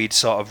where we'd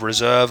sort of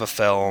reserve a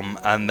film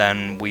and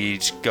then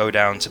we'd go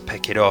down to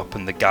pick it up,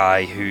 and the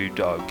guy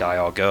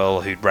or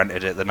girl who'd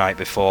rented it the night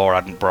before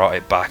hadn't brought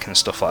it back and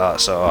stuff like that.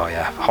 So oh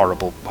yeah,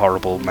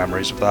 horrible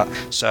memories of that.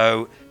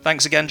 So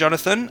thanks again,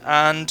 Jonathan,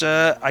 and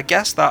I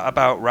guess that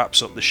about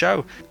wraps up the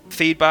show.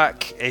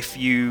 Feedback, if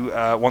you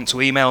want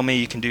to email me,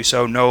 you can do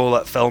so,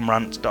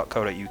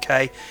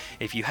 noel@filmrant.co.uk.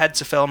 If you head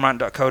to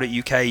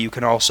filmrant.co.uk, you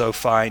can also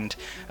find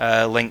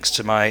links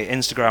to my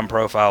Instagram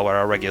profile where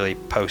I regularly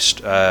post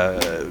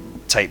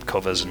tape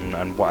covers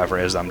and whatever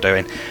it is that I'm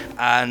doing.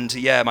 And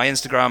yeah, my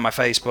Instagram, my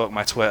Facebook,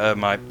 my Twitter,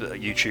 my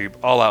YouTube,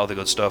 all that other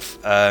good stuff,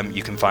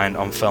 you can find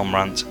on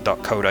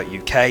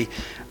filmrant.co.uk.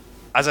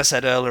 As I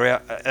said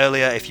earlier,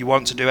 if you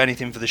want to do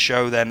anything for the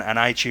show, then an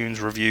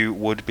iTunes review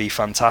would be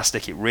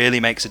fantastic. It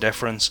really makes a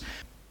difference.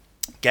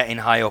 Getting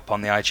high up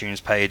on the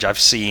iTunes page, I've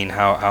seen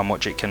how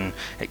much it can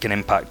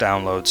impact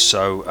downloads.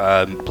 So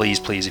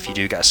please, if you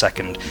do get a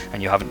second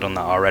and you haven't done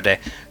that already,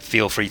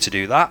 feel free to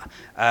do that.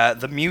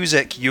 The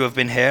music you have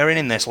been hearing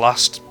in this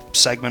last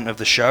segment of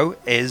the show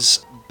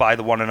is by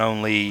the one and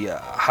only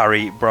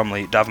Harry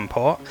Bromley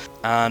Davenport,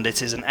 and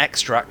it is an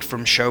extract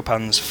from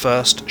Chopin's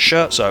first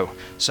scherzo.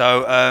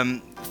 So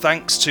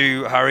thanks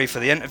to Harry for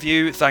the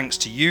interview, thanks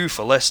to you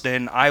for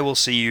listening. I will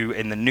see you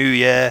in the new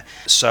year.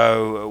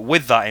 So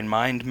with that in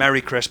mind,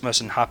 Merry Christmas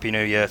and Happy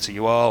New Year to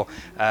you all.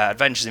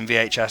 Adventures in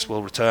VHS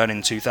will return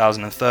in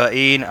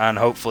 2013, and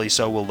hopefully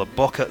so will the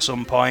book at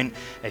some point.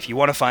 If you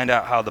want to find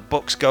out how the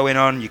book's going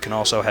on, you can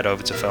also head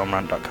over to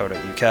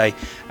filmrant.co.uk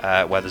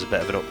where there's a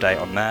bit of an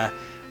update on there.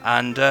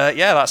 And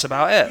yeah, that's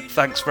about it.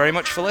 Thanks very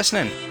much for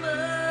listening.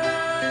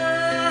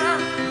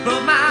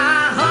 But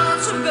my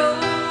heart's of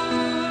gold.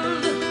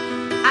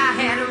 I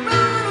had to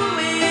run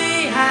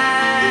away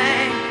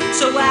high,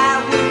 so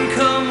I wouldn't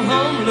come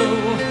home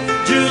low.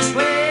 Just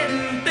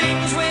when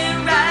things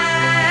went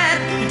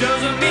right, it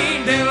doesn't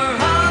mean they were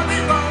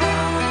always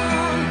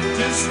wrong.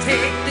 Just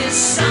take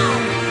this song.